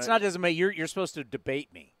That's not doesn't make you're supposed to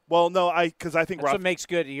debate me. Well, no, because I think that's what makes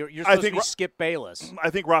good. You're supposed to be Skip Bayless.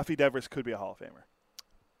 I think Rafi Devers could be a Hall of Famer.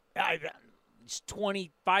 He's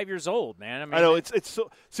 25 years old, man. I know it's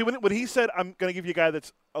so. See, when he said I'm going to give you a guy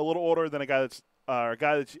that's a little older than a guy that's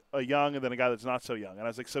young, and then a guy that's not so young, and I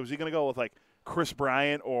was like, so is he going to go with like Chris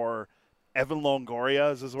Bryant or Evan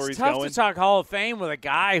Longoria? Is this where he's going? It's tough to talk Hall of Fame with a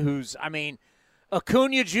guy who's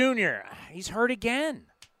Acuna Jr. He's hurt again.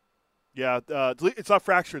 Yeah, it's not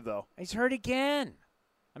fractured, though. He's hurt again.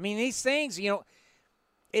 I mean, these things,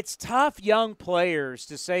 it's tough young players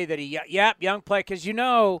to say that young player, because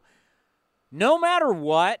no matter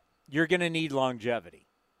what, you're going to need longevity,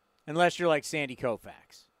 unless you're like Sandy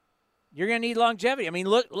Koufax. You're going to need longevity. I mean,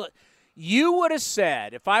 look, you would have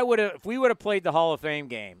said, if we would have played the Hall of Fame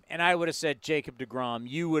game, and I would have said Jacob deGrom,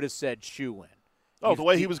 you would have said shoe-in. Oh, the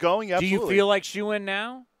way he was going, absolutely. Do you feel like shoe-in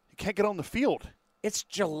now? He can't get on the field. It's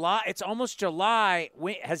July. It's almost July.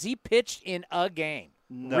 has he pitched in a game?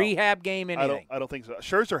 No. Rehab game, anything? I don't think so.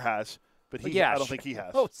 Scherzer has, but I don't think he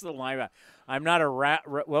has. Oh, it's the line. I'm not a rat.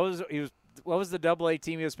 What was it? He was what was the Double-A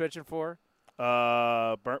team he was pitching for?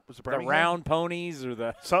 Was it Birmingham? The Round Ponies or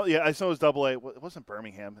the? Yeah, I know it was Double-A. It wasn't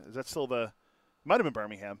Birmingham. Is that still the? It might have been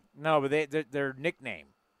Birmingham. No, but their nickname.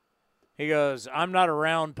 He goes, "I'm not a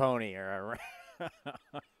round pony," or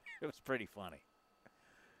it was pretty funny.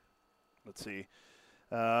 Let's see.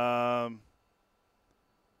 I'm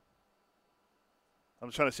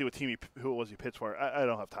just trying to see what team who it was he pitched for. I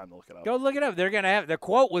don't have time to look it up. Go look it up. They're gonna have the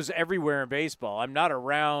quote was everywhere in baseball. I'm not a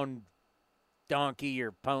round donkey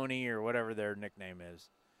or pony or whatever their nickname is.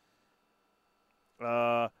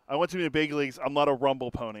 I went to the big leagues. I'm not a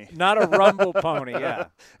rumble pony. Not a rumble pony, yeah.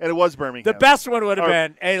 And it was Birmingham. The best one would have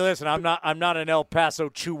been, "Hey, listen, I'm not an El Paso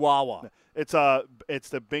Chihuahua." It's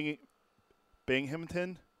the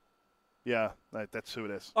Binghamton. Yeah, that's who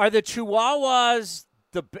it is. Are the Chihuahuas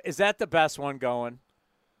is that the best one going?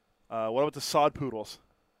 What about the Sod Poodles?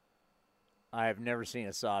 I have never seen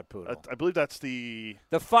a Sod Poodle. I believe that's the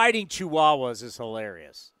Fighting Chihuahuas is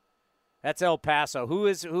hilarious. That's El Paso.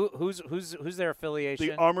 Who's their affiliation?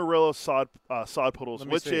 The Amarillo Sod Poodles,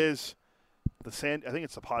 which see. is I think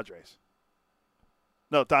it's the Padres.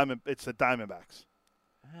 No, it's the Diamondbacks.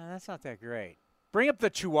 That's not that great. Bring up the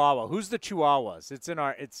Chihuahua. Who's the Chihuahuas?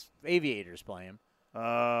 It's Aviators playing.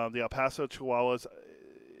 The El Paso Chihuahuas.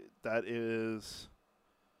 That is.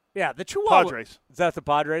 Yeah, the Chihuahua. Padres. Is that the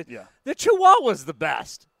Padres? Yeah. The Chihuahua's the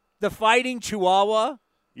best. The Fighting Chihuahua.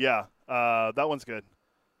 Yeah, that one's good.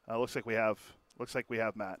 Looks like we have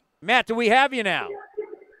Matt. Matt, do we have you now?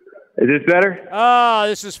 Is this better? Oh,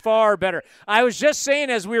 this is far better. I was just saying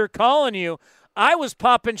as we were calling you, I was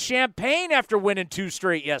popping champagne after winning 2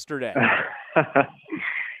 straight yesterday.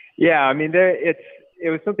 Yeah, I mean, it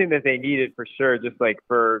was something that they needed for sure, just like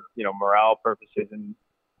for morale purposes, and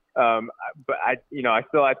but I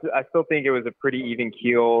still think it was a pretty even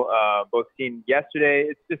keel. Both teams yesterday,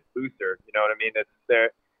 it's just looser. You know what I mean? It's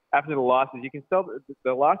there after the losses. You can still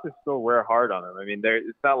the losses still wear hard on them. I mean,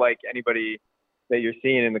 it's not like anybody that you're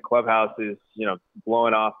seeing in the clubhouse is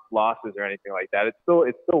blowing off losses or anything like that. It's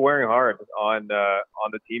still wearing hard on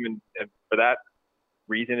the team, and for that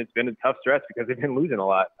reason, it's been a tough stretch because they've been losing a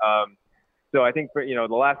lot. So I think for the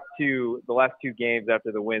last two games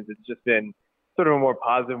after the wins, it's just been sort of a more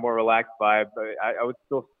positive, more relaxed vibe. But I would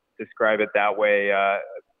still describe it that way.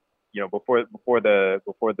 Before the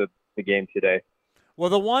game today. Well,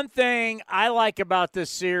 the one thing I like about this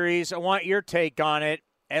series, I want your take on it.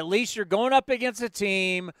 At least you're going up against a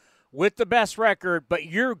team with the best record, but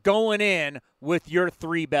you're going in with your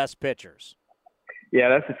 3 best pitchers. Yeah,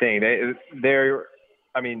 that's the thing.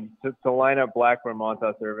 To line up Blackburn,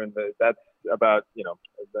 Montas, Irvin, that's about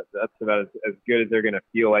as good as they're going to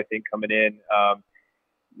feel, I think, coming in.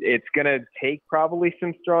 It's going to take probably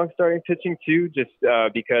some strong starting pitching too, just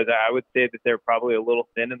because I would say that they're probably a little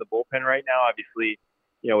thin in the bullpen right now. Obviously,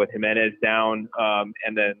 with Jimenez down,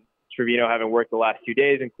 and then Trevino having worked the last 2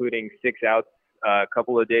 days, including 6 outs a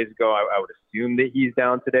couple of days ago. I would assume that he's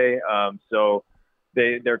down today. So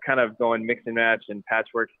they're kind of going mix and match and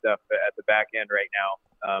patchwork stuff at the back end right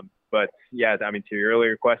now. But yeah, I mean, to your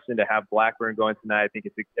earlier question, to have Blackburn going tonight, I think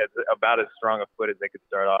it's about as strong a foot as they could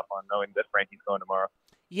start off on, knowing that Frankie's going tomorrow.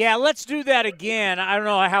 Yeah, let's do that again. I don't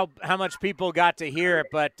know how much people got to hear it,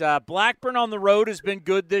 but Blackburn on the road has been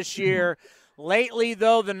good this year. Lately,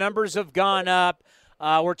 though, the numbers have gone up.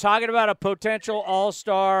 We're talking about a potential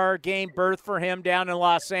all-star game berth for him down in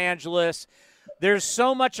Los Angeles. There's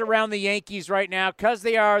so much around the Yankees right now because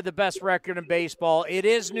they are the best record in baseball. It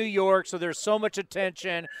is New York, so there's so much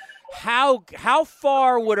attention. How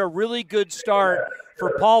far would a really good start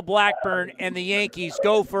for Paul Blackburn and the Yankees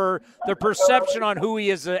go for the perception on who he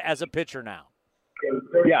is as a pitcher now?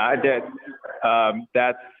 Yeah, I did. I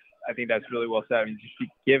think that's really well said. I mean,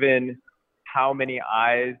 just given how many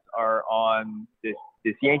eyes are on this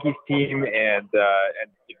Yankees team and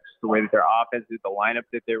the way that their offense is, the lineup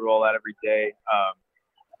that they roll out every day.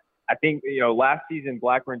 I think last season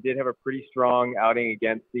Blackburn did have a pretty strong outing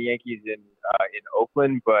against the Yankees in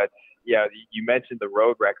Oakland, but yeah, you mentioned the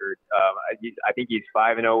road record. I think he's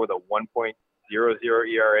 5-0 with a 1.00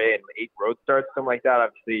 ERA and 8 road starts, something like that.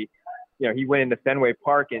 Obviously, he went into Fenway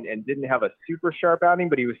Park and didn't have a super sharp outing,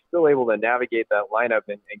 but he was still able to navigate that lineup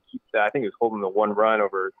and keep that. I think he was holding the 1 run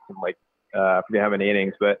over some I forget how many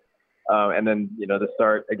innings, but and then the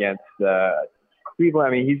start against Cleveland.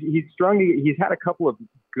 I mean, he's strung. He's had a couple of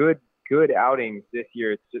good outings this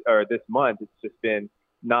year or this month. It's just been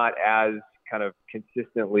not as kind of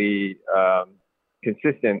consistently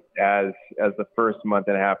consistent as the first month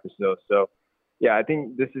and a half or so. So yeah, I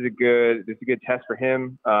think this is a good test for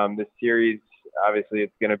him. This series, obviously,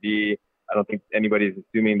 it's going to be don't think anybody's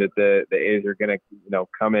assuming that the A's are going to,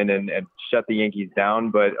 come in and shut the Yankees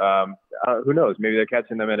down. But who knows? Maybe they're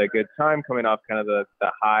catching them at a good time, coming off kind of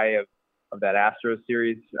the high of that Astros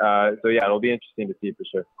series. So yeah, it'll be interesting to see for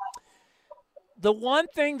sure. The one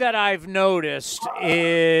thing that I've noticed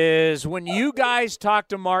is when you guys talk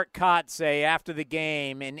to Mark Kotsay after the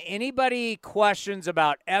game and anybody questions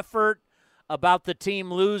about effort, about the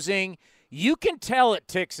team losing, you can tell it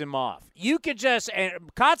ticks him off. You could just – and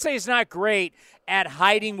Kotsay is not great at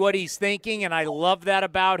hiding what he's thinking, and I love that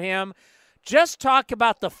about him. Just talk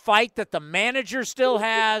about the fight that the manager still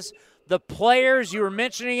has. The players, you were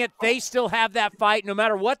mentioning it, they still have that fight. No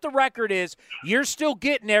matter what the record is, you're still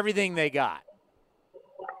getting everything they got.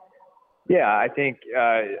 Yeah, I think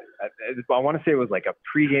I want to say it was like a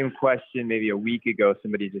pregame question maybe a week ago.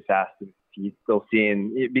 Somebody just asked him if he's still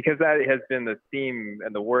seeing, because that has been the theme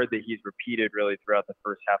and the word that he's repeated really throughout the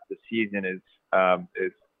first half of the season is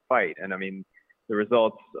fight. And I mean, the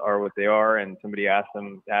results are what they are. And somebody asked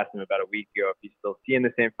him about a week ago if he's still seeing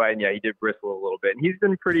the same fight. And yeah, he did bristle a little bit. And he's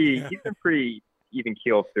been pretty even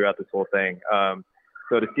keeled throughout this whole thing.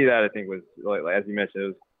 So to see that, I think was, like, as you mentioned, it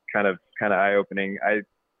was kind of eye opening.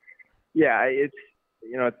 Yeah, it's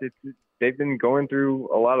they've been going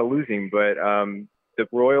through a lot of losing, but the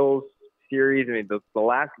Royals series, I mean, the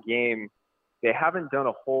last game, they haven't done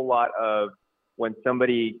a whole lot of when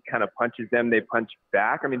somebody kind of punches them, they punch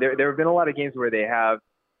back. I mean, there have been a lot of games where they have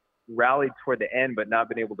rallied toward the end, but not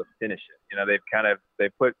been able to finish it. They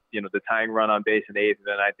put the tying run on base in the 8th and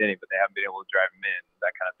the 9th inning, but they haven't been able to drive them in,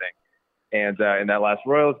 that kind of thing. And in that last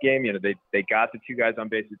Royals game, they got the 2 guys on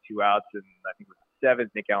base with 2 outs, and I think it was 7th,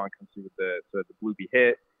 Nick Allen comes through with the bloopy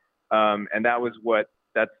hit. And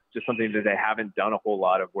that's just something that they haven't done a whole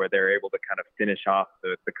lot of, where they're able to kind of finish off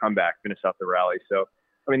the comeback, finish off the rally. So,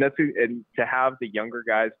 I mean, and to have the younger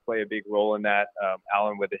guys play a big role in that,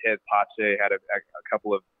 Allen with a hit, Pache had a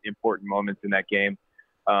couple of important moments in that game.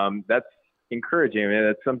 That's encouraging. I mean,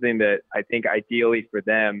 that's something that I think ideally for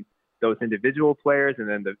them, those individual players and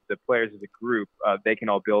then the players as a group, they can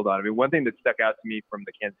all build on. I mean, one thing that stuck out to me from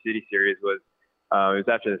the Kansas City series was, it was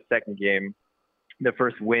after the second game, the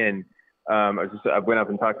first win. I went up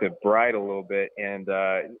and talked to Bright a little bit, and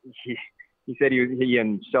he said he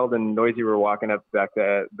and Sheldon Noisy were walking up back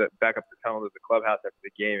up the tunnel to the clubhouse after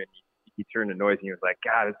the game, and he turned to Noisy and he was like,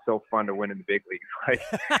 "God, it's so fun to win in the big leagues."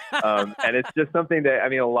 And it's just something that, I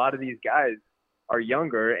mean, a lot of these guys are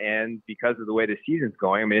younger, and because of the way the season's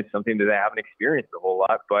going, I mean, it's something that they haven't experienced a whole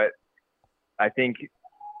lot. But I think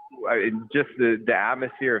just the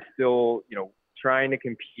atmosphere of still, trying to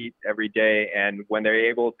compete every day, and when they're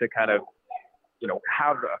able to kind of,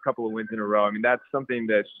 have a couple of wins in a row, I mean, that's something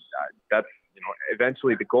that's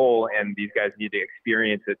eventually the goal, and these guys need to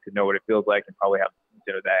experience it to know what it feels like, and probably have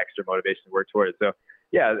that extra motivation to work towards it. So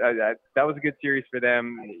yeah, that was a good series for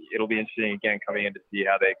them. It'll be interesting again coming in to see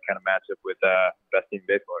how they kind of match up with best team in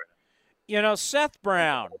baseball. Seth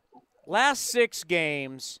Brown, last 6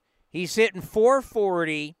 games, he's hitting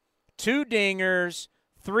 .440, 2 dingers,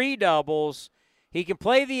 3 doubles. He can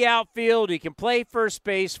play the outfield. He can play first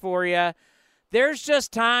base for you. There's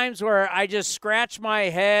just times where I just scratch my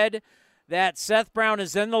head that Seth Brown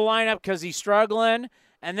is in the lineup because he's struggling.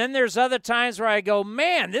 And then there's other times where I go,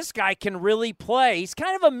 man, this guy can really play. He's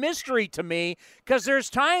kind of a mystery to me because there's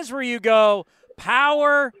times where you go,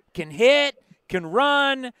 power, can hit, can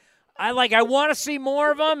run. I want to see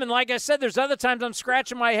more of him. And like I said, there's other times I'm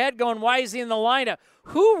scratching my head going, why is he in the lineup?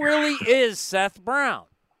 Who really is Seth Brown?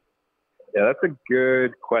 Yeah, that's a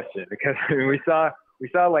good question, because I mean, we saw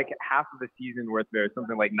like half of the season worth of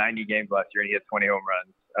something like 90 games last year, and he had 20 home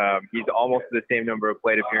runs. He's almost the same number of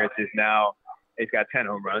plate appearances now. He's got 10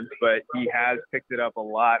 home runs, but he has picked it up a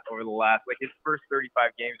lot over the last, like his first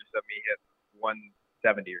 35 games or something, he hit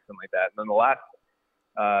 170 or something like that. And then the last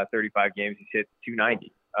 35 games, he's hit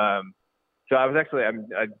 290. So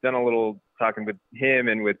I've done a little talking with him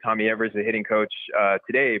and with Tommy Evers, the hitting coach,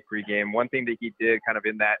 today pregame. One thing that he did kind of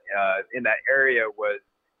in that area was,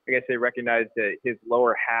 I guess they recognized that his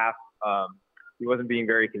lower half, he wasn't being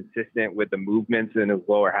very consistent with the movements in his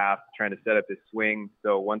lower half, trying to set up his swing.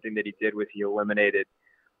 So one thing that he did was he eliminated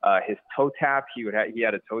his toe tap. He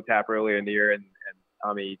had a toe tap earlier in the year, and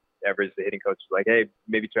Tommy Evers, the hitting coach, was like, hey,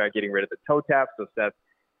 maybe try getting rid of the toe tap. So Seth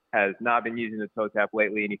has not been using the toe tap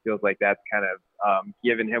lately, and he feels like that's kind of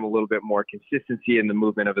given him a little bit more consistency in the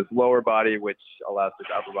movement of his lower body, which allows his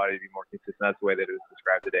upper body to be more consistent. That's the way that it was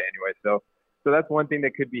described today anyway. So that's one thing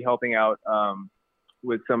that could be helping out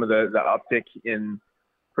with some of the uptick in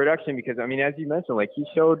production, because, I mean, as you mentioned, like, he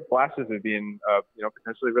showed flashes of being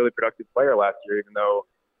potentially a really productive player last year, even though,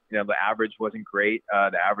 the average wasn't great.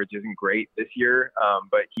 The average isn't great this year,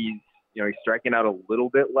 but he's he's striking out a little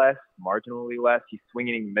bit less, marginally less. He's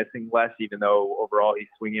swinging and missing less, even though overall he's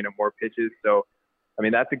swinging at more pitches. So, I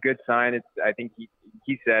mean, that's a good sign. I think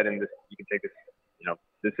he said, and this, you can take this,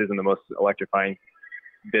 this isn't the most electrifying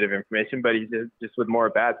bit of information, but he's just with more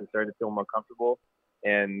at-bats and starting to feel more comfortable.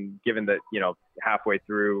 And given that, halfway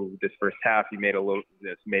through this first half, he made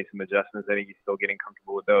some adjustments. I think he's still getting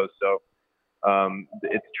comfortable with those. So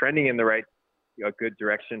it's trending in a good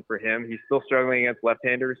direction for him. He's still struggling against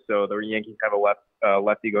left-handers. So the Yankees have a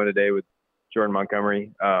lefty go today with Jordan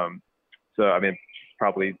Montgomery. So, I mean,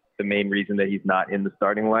 probably the main reason that he's not in the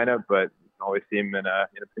starting lineup, but you can always see him in a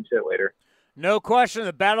pinch hit later. No question,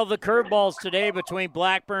 the battle of the curveballs today between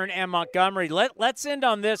Blackburn and Montgomery. Let's end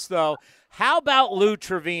on this, though. How about Lou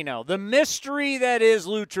Trevino? The mystery that is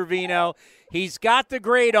Lou Trevino. He's got the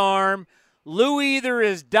great arm. Lou either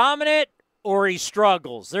is dominant or he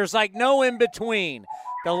struggles. There's like no in between.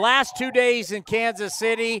 The last 2 days in Kansas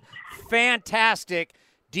City, fantastic.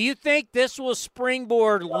 Do you think this will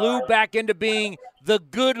springboard Lou back into being the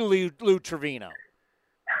good Lou Trevino?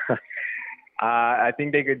 I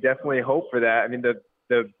think they could definitely hope for that. I mean,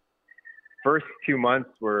 the first 2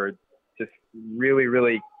 months were just really,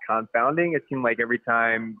 really confounding. It seemed like every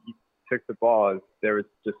time he took the ball, there was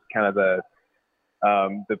just kind of the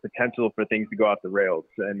potential for things to go off the rails.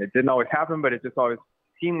 And it didn't always happen, but it just always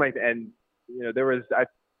seemed like, and I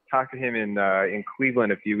talked to him in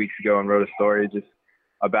Cleveland a few weeks ago and wrote a story just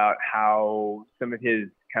about how some of his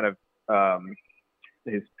kind of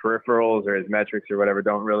his peripherals or his metrics or whatever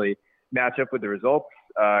don't really match up with the results.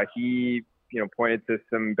 He, pointed to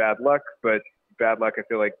some bad luck, but bad luck, I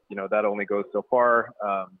feel like, that only goes so far.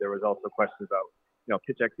 There was also questions about,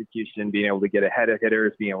 pitch execution, being able to get ahead of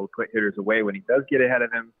hitters, being able to put hitters away when he does get ahead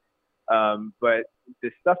of him. But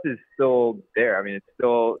this stuff is still there. I mean, it's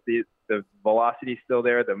still, the velocity is still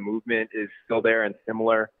there. The movement is still there and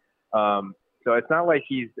similar. So it's not like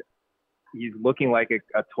he's looking like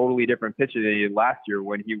a totally different pitcher than he did last year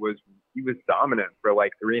when he was dominant for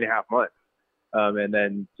like 3.5 months, and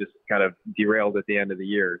then just kind of derailed at the end of the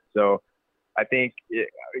year. So I think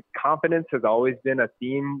confidence has always been a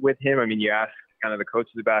theme with him. I mean, you ask kind of the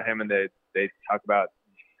coaches about him, and they talk about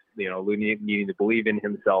Lou needing to believe in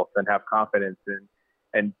himself and have confidence,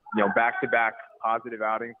 and back-to-back positive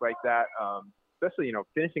outings like that, especially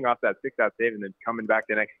finishing off that 6-out save and then coming back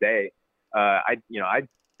the next day. I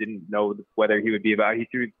didn't know whether he would be about. He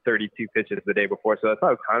threw 32 pitches the day before, so that's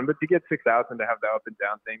not a ton. But to get 6 outs and to have the up and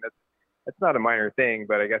down thing, that's not a minor thing.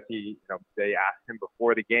 But I guess they asked him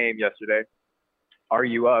before the game yesterday, "Are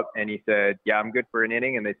you up?" And he said, "Yeah, I'm good for an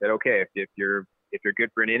inning." And they said, "Okay, if you're good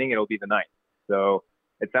for an inning, it'll be the ninth." So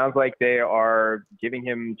it sounds like they are giving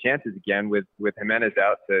him chances again with Jimenez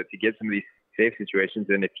out to get some of these save situations.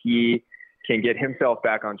 And if he can get himself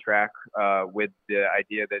back on track with the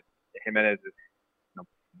idea that Jimenez is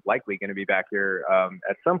likely going to be back here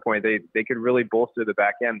at some point, they could really bolster the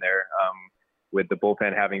back end there with the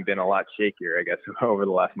bullpen having been a lot shakier, I guess, over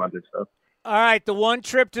the last month or so. All right, the one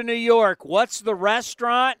trip to New York, what's the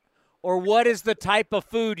restaurant or what is the type of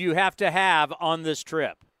food you have to have on this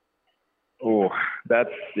trip? Oh, that's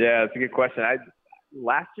a good question.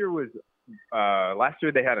 Last year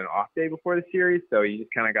they had an off day before the series, so you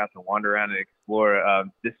just kind of got to wander around and explore.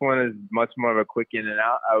 This one is much more of a quick in and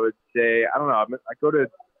out. I would say, I don't know,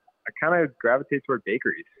 I kind of gravitate toward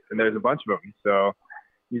bakeries, and there's a bunch of them. So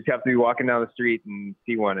you just have to be walking down the street and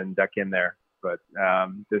see one and duck in there. But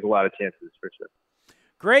there's a lot of chances for sure.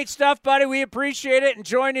 Great stuff, buddy. We appreciate it.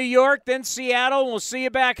 Enjoy New York, then Seattle, and we'll see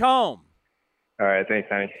you back home. All right, thanks,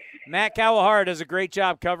 honey. Matt Kawahara does a great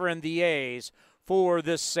job covering the A's for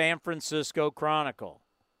this San Francisco Chronicle.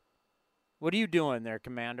 What are you doing there,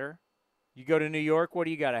 Commander? You go to New York, what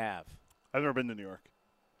do you got to have? I've never been to New York.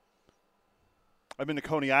 I've been to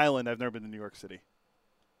Coney Island. I've never been to New York City.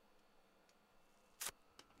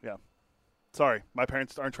 Yeah. Sorry, my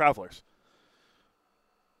parents aren't travelers.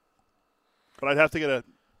 But I'd have to get a...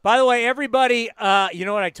 By the way, everybody, you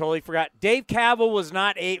know what? I totally forgot. Dave Kaval was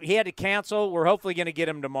not he had to cancel. We're hopefully going to get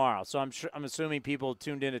him tomorrow. So I'm assuming people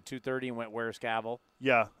tuned in at 2:30 and went, "Where's Kaval?"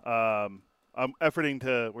 Yeah. I'm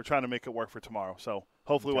efforting we're trying to make it work for tomorrow. So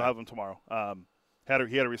hopefully we'll have him tomorrow. He had to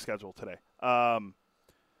reschedule today.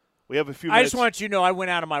 We have a few minutes. I just want you to know I went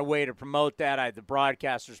out of my way to promote that. The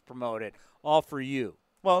broadcasters promote it. All for you.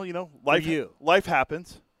 Well, life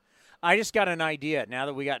happens. I just got an idea now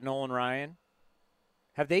that we got Nolan Ryan.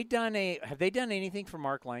 Have they done anything for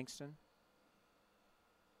Mark Langston?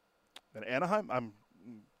 At Anaheim?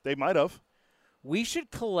 They might have. We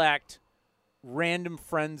should collect random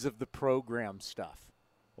friends of the program stuff.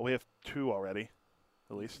 Well, we have 2 already,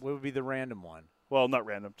 at least. What would be the random one? Well, not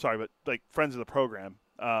random. Sorry, but like friends of the program.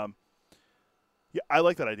 Yeah, I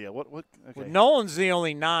like that idea. What? Okay. Well, Nolan's the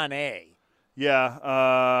only non-A.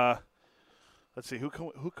 Yeah. Let's see. Who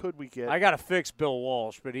could we get? I got to fix Bill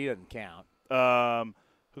Walsh, but he doesn't count. Who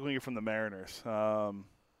can we get from the Mariners?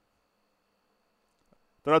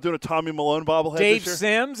 They're not doing a Tommy Malone bobblehead Dave this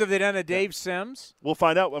year? Sims? Have they done a Dave Sims? We'll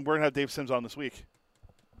find out. We're going to have Dave Sims on this week.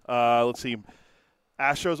 Let's see.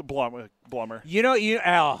 Astros, Blummer.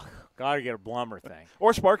 Got to get a Blummer thing.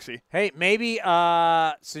 Or Sparksy. Hey, maybe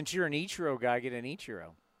since you're an Ichiro guy, get an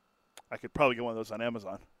Ichiro. I could probably get one of those on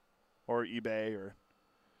Amazon or eBay or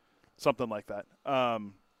something like that.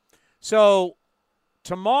 So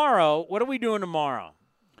tomorrow, what are we doing tomorrow?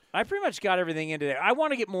 I pretty much got everything into there. I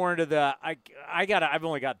want to get more into the I've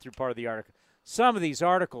only got through part of the article. Some of these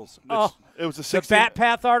articles. It was a 16 the Bat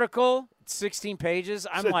Path article, 16 pages.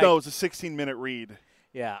 No, it was a 16-minute read.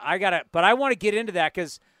 Yeah, but I want to get into that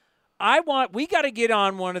because we got to get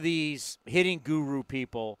on one of these hitting guru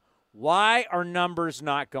people. Why are numbers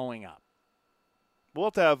not going up?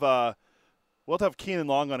 We'll have to have Keenan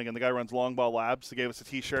Long on again. The guy who runs Long Ball Labs. He gave us a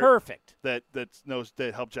T-shirt. Perfect. That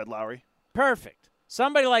helped Jed Lowry. Perfect.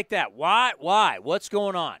 Somebody like that. Why? What's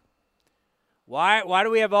going on? Why do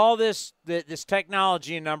we have all this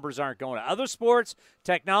technology and numbers aren't going up? Other sports,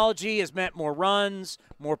 technology has meant more runs,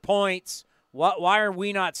 more points. Why are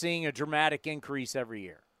we not seeing a dramatic increase every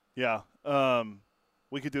year? Yeah.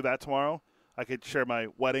 We could do that tomorrow. I could share my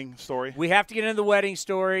wedding story. We have to get into the wedding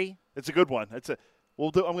story. It's a good one.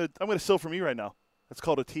 I'm gonna steal from you right now. It's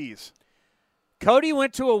called a tease. Cody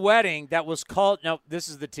went to a wedding that was called. No, this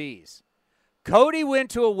is the tease. Cody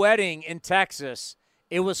went to a wedding in Texas.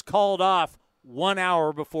 It was called off 1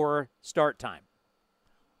 hour before start time.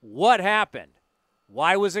 What happened?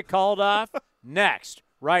 Why was it called off? Next,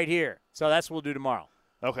 right here. So that's what we'll do tomorrow.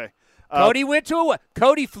 Okay. Cody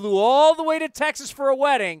flew all the way to Texas for a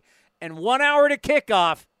wedding, and 1 hour to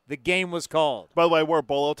kickoff, the game was called. By the way, I wore a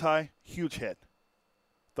bolo tie. Huge hit.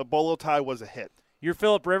 The bolo tie was a hit. You're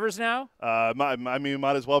Phillip Rivers now?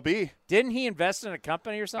 Might as well be. Didn't he invest in a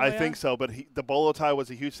company or something? I think so, but the bolo tie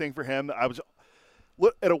was a huge thing for him. I was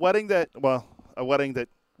at a wedding that was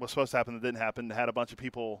supposed to happen that didn't happen. Had a bunch of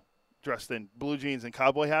people dressed in blue jeans and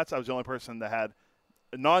cowboy hats. I was the only person that had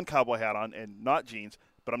a non-cowboy hat on and not jeans,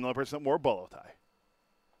 but I'm the only person that wore a bolo tie.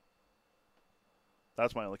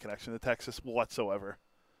 That's my only connection to Texas whatsoever.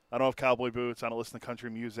 I don't have cowboy boots. I don't listen to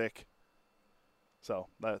country music. So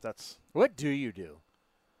that's. What do you do?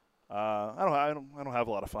 I don't have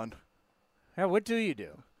a lot of fun. Yeah, what do you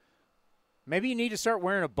do? Maybe you need to start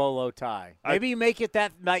wearing a bolo tie. Maybe you make it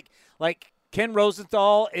that like Ken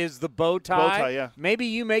Rosenthal is the bow tie. Bow tie, yeah. Maybe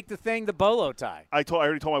you make the thing the bolo tie. I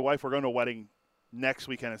already told my wife we're going to a wedding next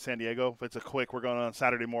weekend in San Diego. We're going on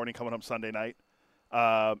Saturday morning, coming home Sunday night.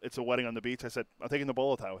 It's a wedding on the beach. I said I'm taking the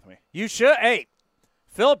bolo tie with me. You should. Hey,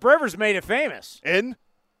 Phillip Rivers made it famous in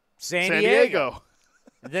San Diego.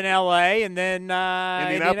 And then L.A., and then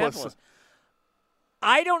Indianapolis.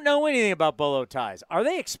 I don't know anything about bolo ties. Are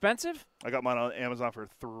they expensive? I got mine on Amazon for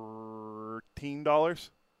 $13.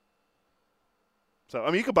 So, I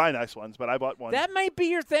mean, you could buy nice ones, but I bought one. That might be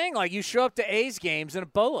your thing. Like, you show up to A's games in a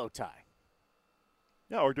bolo tie.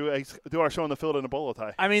 Yeah, or do our show in the field in a bolo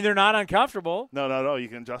tie. I mean, they're not uncomfortable. No. You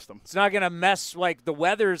can adjust them. It's not going to mess, like, the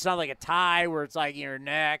weather. It's not like a tie where it's like in your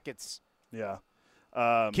neck. Yeah.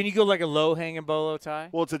 Can you go like a low-hanging bolo tie?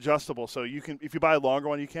 Well, it's adjustable, so you can. If you buy a longer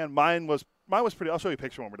one, you can. Mine was pretty. I'll show you a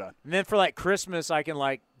picture when we're done. And then for like Christmas, I can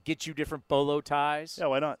like get you different bolo ties. Yeah,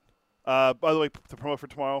 why not? By the way, to promote for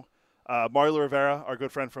tomorrow, Marla Rivera, our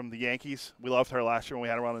good friend from the Yankees. We loved her last year when we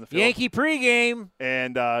had her on in the field. Yankee pregame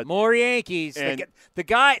and more Yankees. And the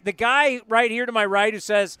guy right here to my right who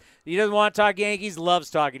says he doesn't want to talk Yankees loves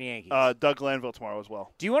talking Yankees. Doug Glanville tomorrow as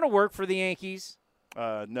well. Do you want to work for the Yankees?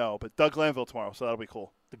 No, but Doug Glanville tomorrow, so that'll be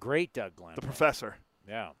cool. The great Doug Glanville. The professor.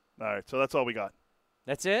 Yeah. All right, so that's all we got.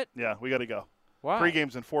 That's it? Yeah, we got to go. Wow.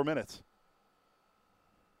 Pre-game's in 4 minutes.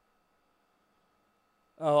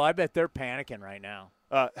 Oh, I bet they're panicking right now.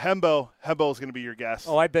 Hembo's going to be your guest.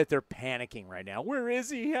 Oh, I bet they're panicking right now. Where is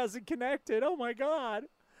he? He hasn't connected. Oh, my God.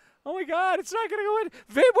 It's not going to go in.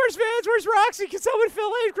 Where's Vance? Where's Roxy? Can someone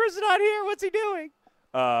fill in? Chris is not here. What's he doing?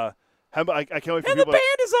 Hembo, I can't wait for and people. And the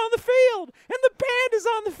band is on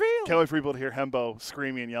the field. Can't wait for people to hear Hembo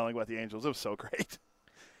screaming and yelling about the Angels. It was so great.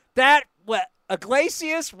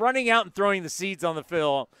 Iglesias running out and throwing the seeds on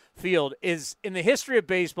the field is, in the history of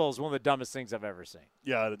baseball, is one of the dumbest things I've ever seen.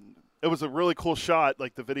 Yeah, it was a really cool shot,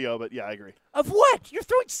 like the video, but yeah, I agree. Of what? You're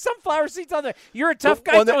throwing sunflower seeds on there. You're a tough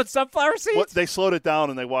guy throwing sunflower seeds? They slowed it down,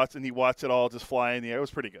 and he watched it all just fly in the air. It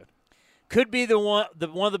was pretty good. Could be one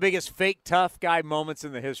of the biggest fake tough guy moments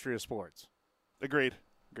in the history of sports. Agreed.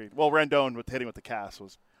 Well, Rendon with hitting with the cast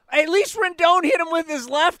was At least Rendon hit him with his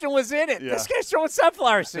left and was in it. Yeah. This guy's throwing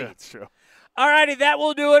sunflower seeds. That's true. All righty, that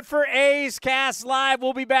will do it for A's Cast Live.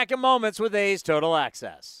 We'll be back in moments with A's Total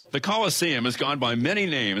Access. The Coliseum has gone by many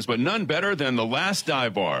names, but none better than the Last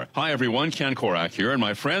Dive Bar. Hi, everyone. Ken Korak here, and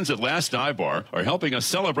my friends at Last Dive Bar are helping us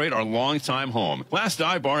celebrate our longtime home. Last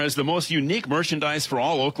Dive Bar has the most unique merchandise for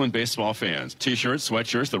all Oakland baseball fans. T-shirts,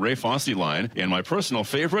 sweatshirts, the Ray Fosse line, and my personal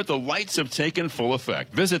favorite, the lights have taken full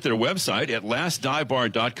effect. Visit their website at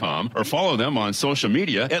lastdivebar.com or follow them on social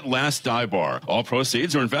media at Last Dive Bar. All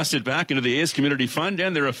proceeds are invested back into the A's Community Fund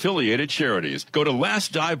and their affiliated charities. Go to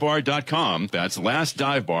lastdivebar.com. That's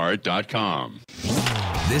lastdivebar.com.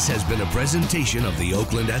 This has been a presentation of the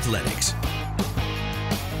Oakland Athletics.